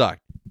 it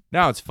sucked.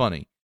 Now it's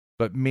funny,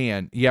 but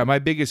man, yeah, my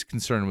biggest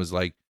concern was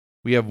like,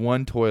 we have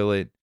one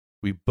toilet,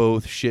 we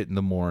both shit in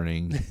the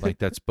morning, like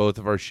that's both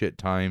of our shit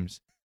times.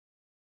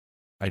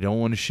 I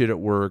don't want to shit at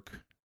work.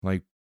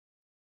 Like,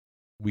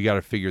 we got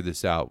to figure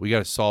this out. We got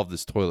to solve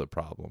this toilet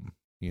problem,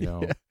 you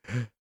know? Yeah.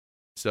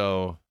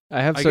 So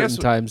I have certain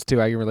times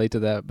too. I can relate to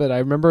that. But I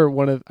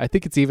remember I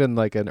think it's even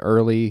like an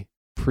early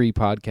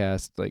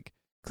pre-podcast, like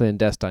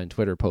clandestine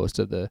Twitter post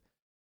of the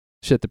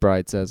shit the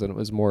bride says. And it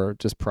was more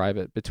just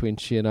private between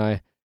she and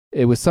I.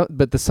 It was I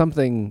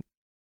don't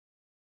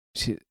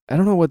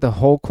know what the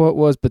whole quote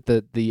was, but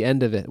the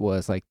end of it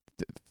was like,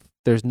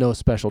 there's no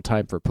special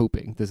time for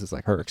pooping. This is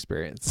like her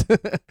experience.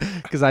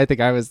 Because I think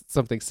I was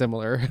something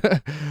similar.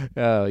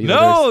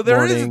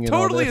 There is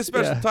totally a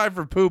special time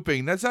for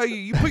pooping. That's how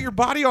you put your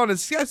body on a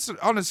schedule.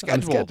 On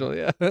schedule,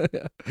 yeah.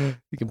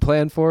 You can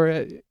plan for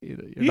it. You're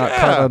not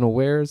caught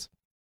unawares.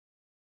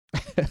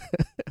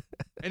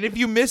 And if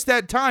you miss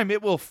that time,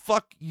 it will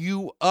fuck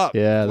you up.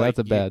 Yeah, that's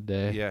a bad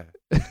day. Yeah.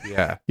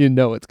 Yeah. You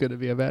know it's going to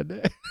be a bad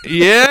day.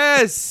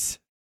 Yes.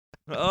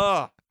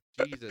 Oh,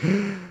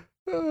 Jesus.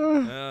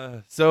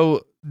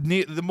 So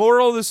the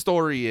moral of the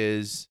story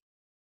is,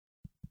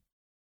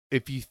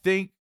 if you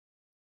think,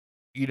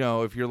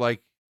 if you're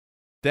like,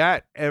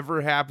 that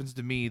ever happens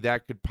to me,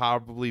 that could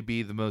probably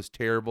be the most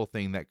terrible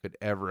thing that could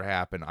ever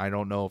happen. I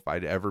don't know if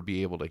I'd ever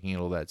be able to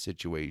handle that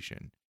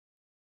situation.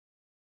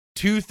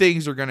 Two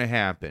things are going to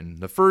happen.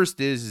 The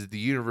first is the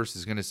universe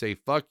is going to say,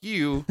 fuck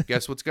you.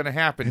 Guess what's going to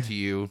happen to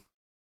you?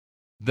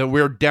 That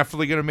we're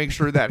definitely going to make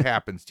sure that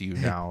happens to you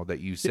now that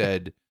you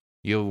said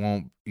you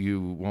won't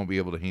be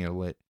able to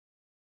handle it.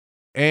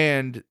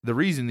 And the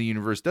reason the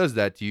universe does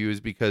that to you is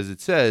because it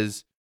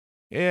says,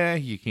 yeah,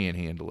 you can't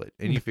handle it,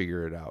 and you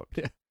figure it out.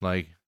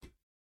 Like,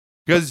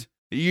 because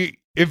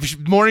if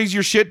morning's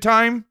your shit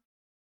time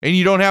and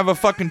you don't have a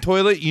fucking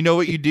toilet, you know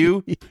what you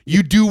do?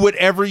 You do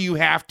whatever you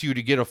have to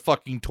get a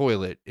fucking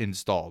toilet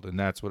installed, and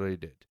that's what I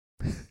did.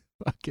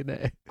 Fucking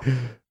A.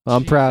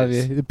 I'm proud of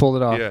you. You pulled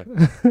it off. Yeah.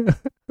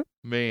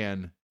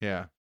 Man,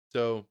 yeah.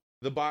 So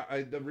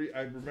I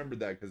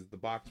remembered that because the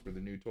box for the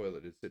new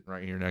toilet is sitting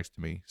right here next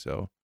to me.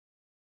 So,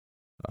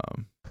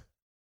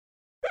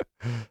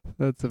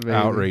 that's amazing.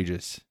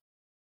 Outrageous.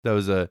 That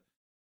was a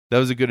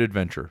good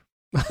adventure.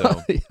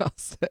 So. I'll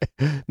say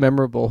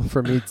memorable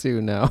for me too.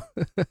 Now.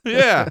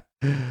 Yeah.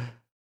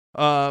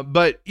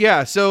 But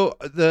yeah. So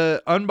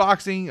the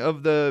unboxing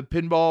of the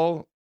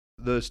pinball,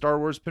 the Star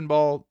Wars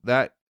pinball,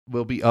 that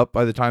will be up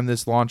by the time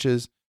this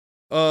launches.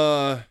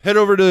 Head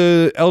over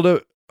to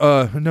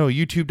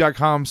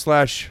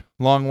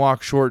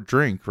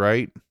youtube.com/longwalkshortdrink,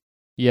 right?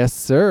 Yes,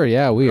 sir.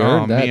 Yeah, we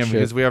earned that shit.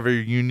 Because we have a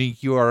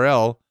unique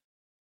URL,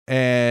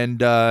 and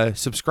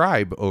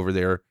subscribe over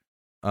there.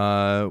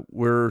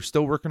 We're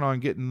still working on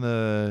getting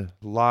the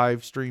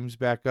live streams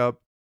back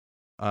up.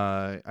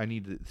 I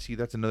need to see,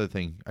 that's another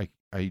thing.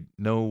 I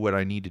know what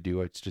I need to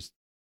do. It's just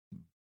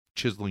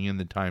chiseling in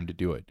the time to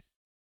do it.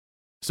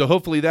 So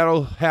hopefully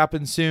that'll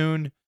happen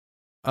soon.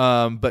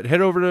 But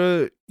head over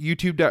to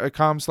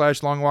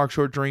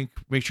youtube.com/longwalkshortdrink.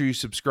 Make sure you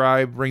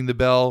subscribe, ring the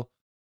bell.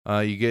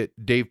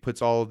 Dave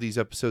puts all of these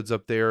episodes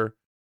up there.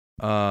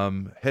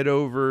 Head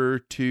over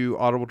to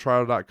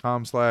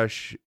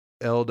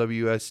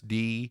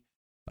audibletrial.com/LWSD.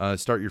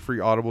 Start your free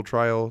Audible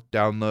trial.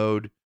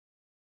 Download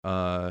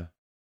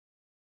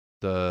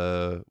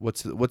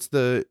what's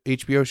the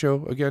HBO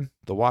show again?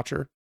 The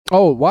Watcher?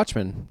 Oh,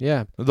 Watchmen.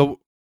 Yeah. The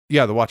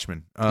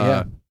Watchmen.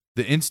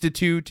 The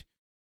Institute,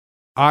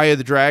 Eye of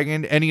the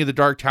Dragon, any of the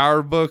Dark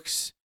Tower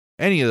books,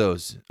 any of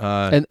those.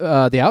 And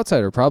The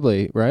Outsider,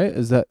 probably, right?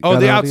 Is that? Oh,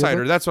 The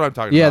Outsider. That's what I'm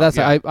talking about.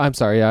 Yeah, I'm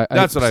sorry. I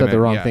said the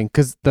wrong thing,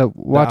 because the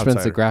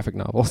Watchmen's a graphic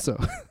novel. So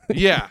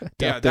yeah,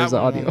 that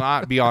one will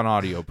not be on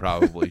audio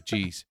probably.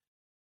 Jeez.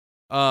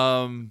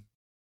 You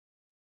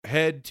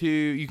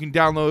can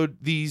download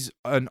these,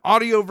 an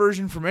audio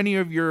version from any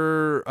of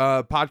your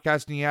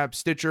podcasting apps,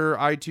 Stitcher,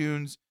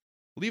 iTunes.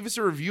 Leave us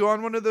a review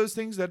on one of those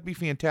things. That'd be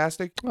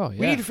fantastic. Oh, yeah.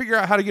 We need to figure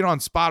out how to get on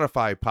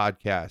Spotify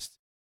podcast.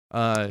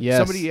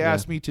 Somebody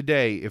asked me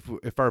today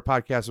if our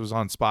podcast was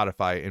on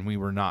Spotify, and we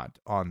were not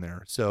on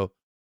there. So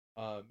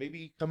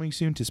maybe coming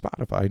soon to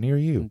Spotify near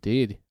you.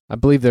 Indeed. I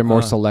believe they're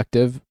more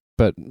selective,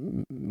 but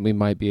we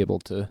might be able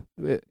to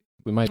get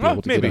on.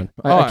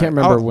 I can't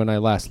remember when I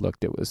last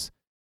looked. It was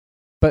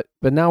But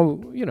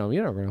now, you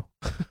never know.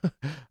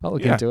 I'll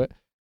look into it.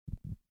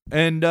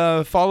 And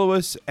follow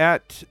us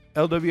at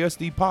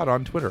LWSD Pod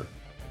on Twitter.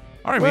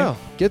 All right, well,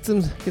 man. Get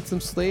some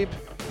sleep.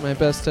 My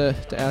best to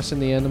Ash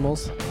and the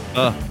Animals.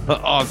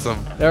 Awesome.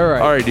 All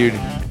right. All right, dude.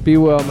 Be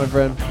well, my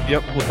friend.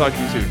 Yep. We'll talk to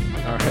you soon.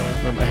 All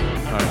right.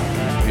 Bye-bye. All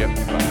right.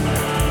 Yep. Bye.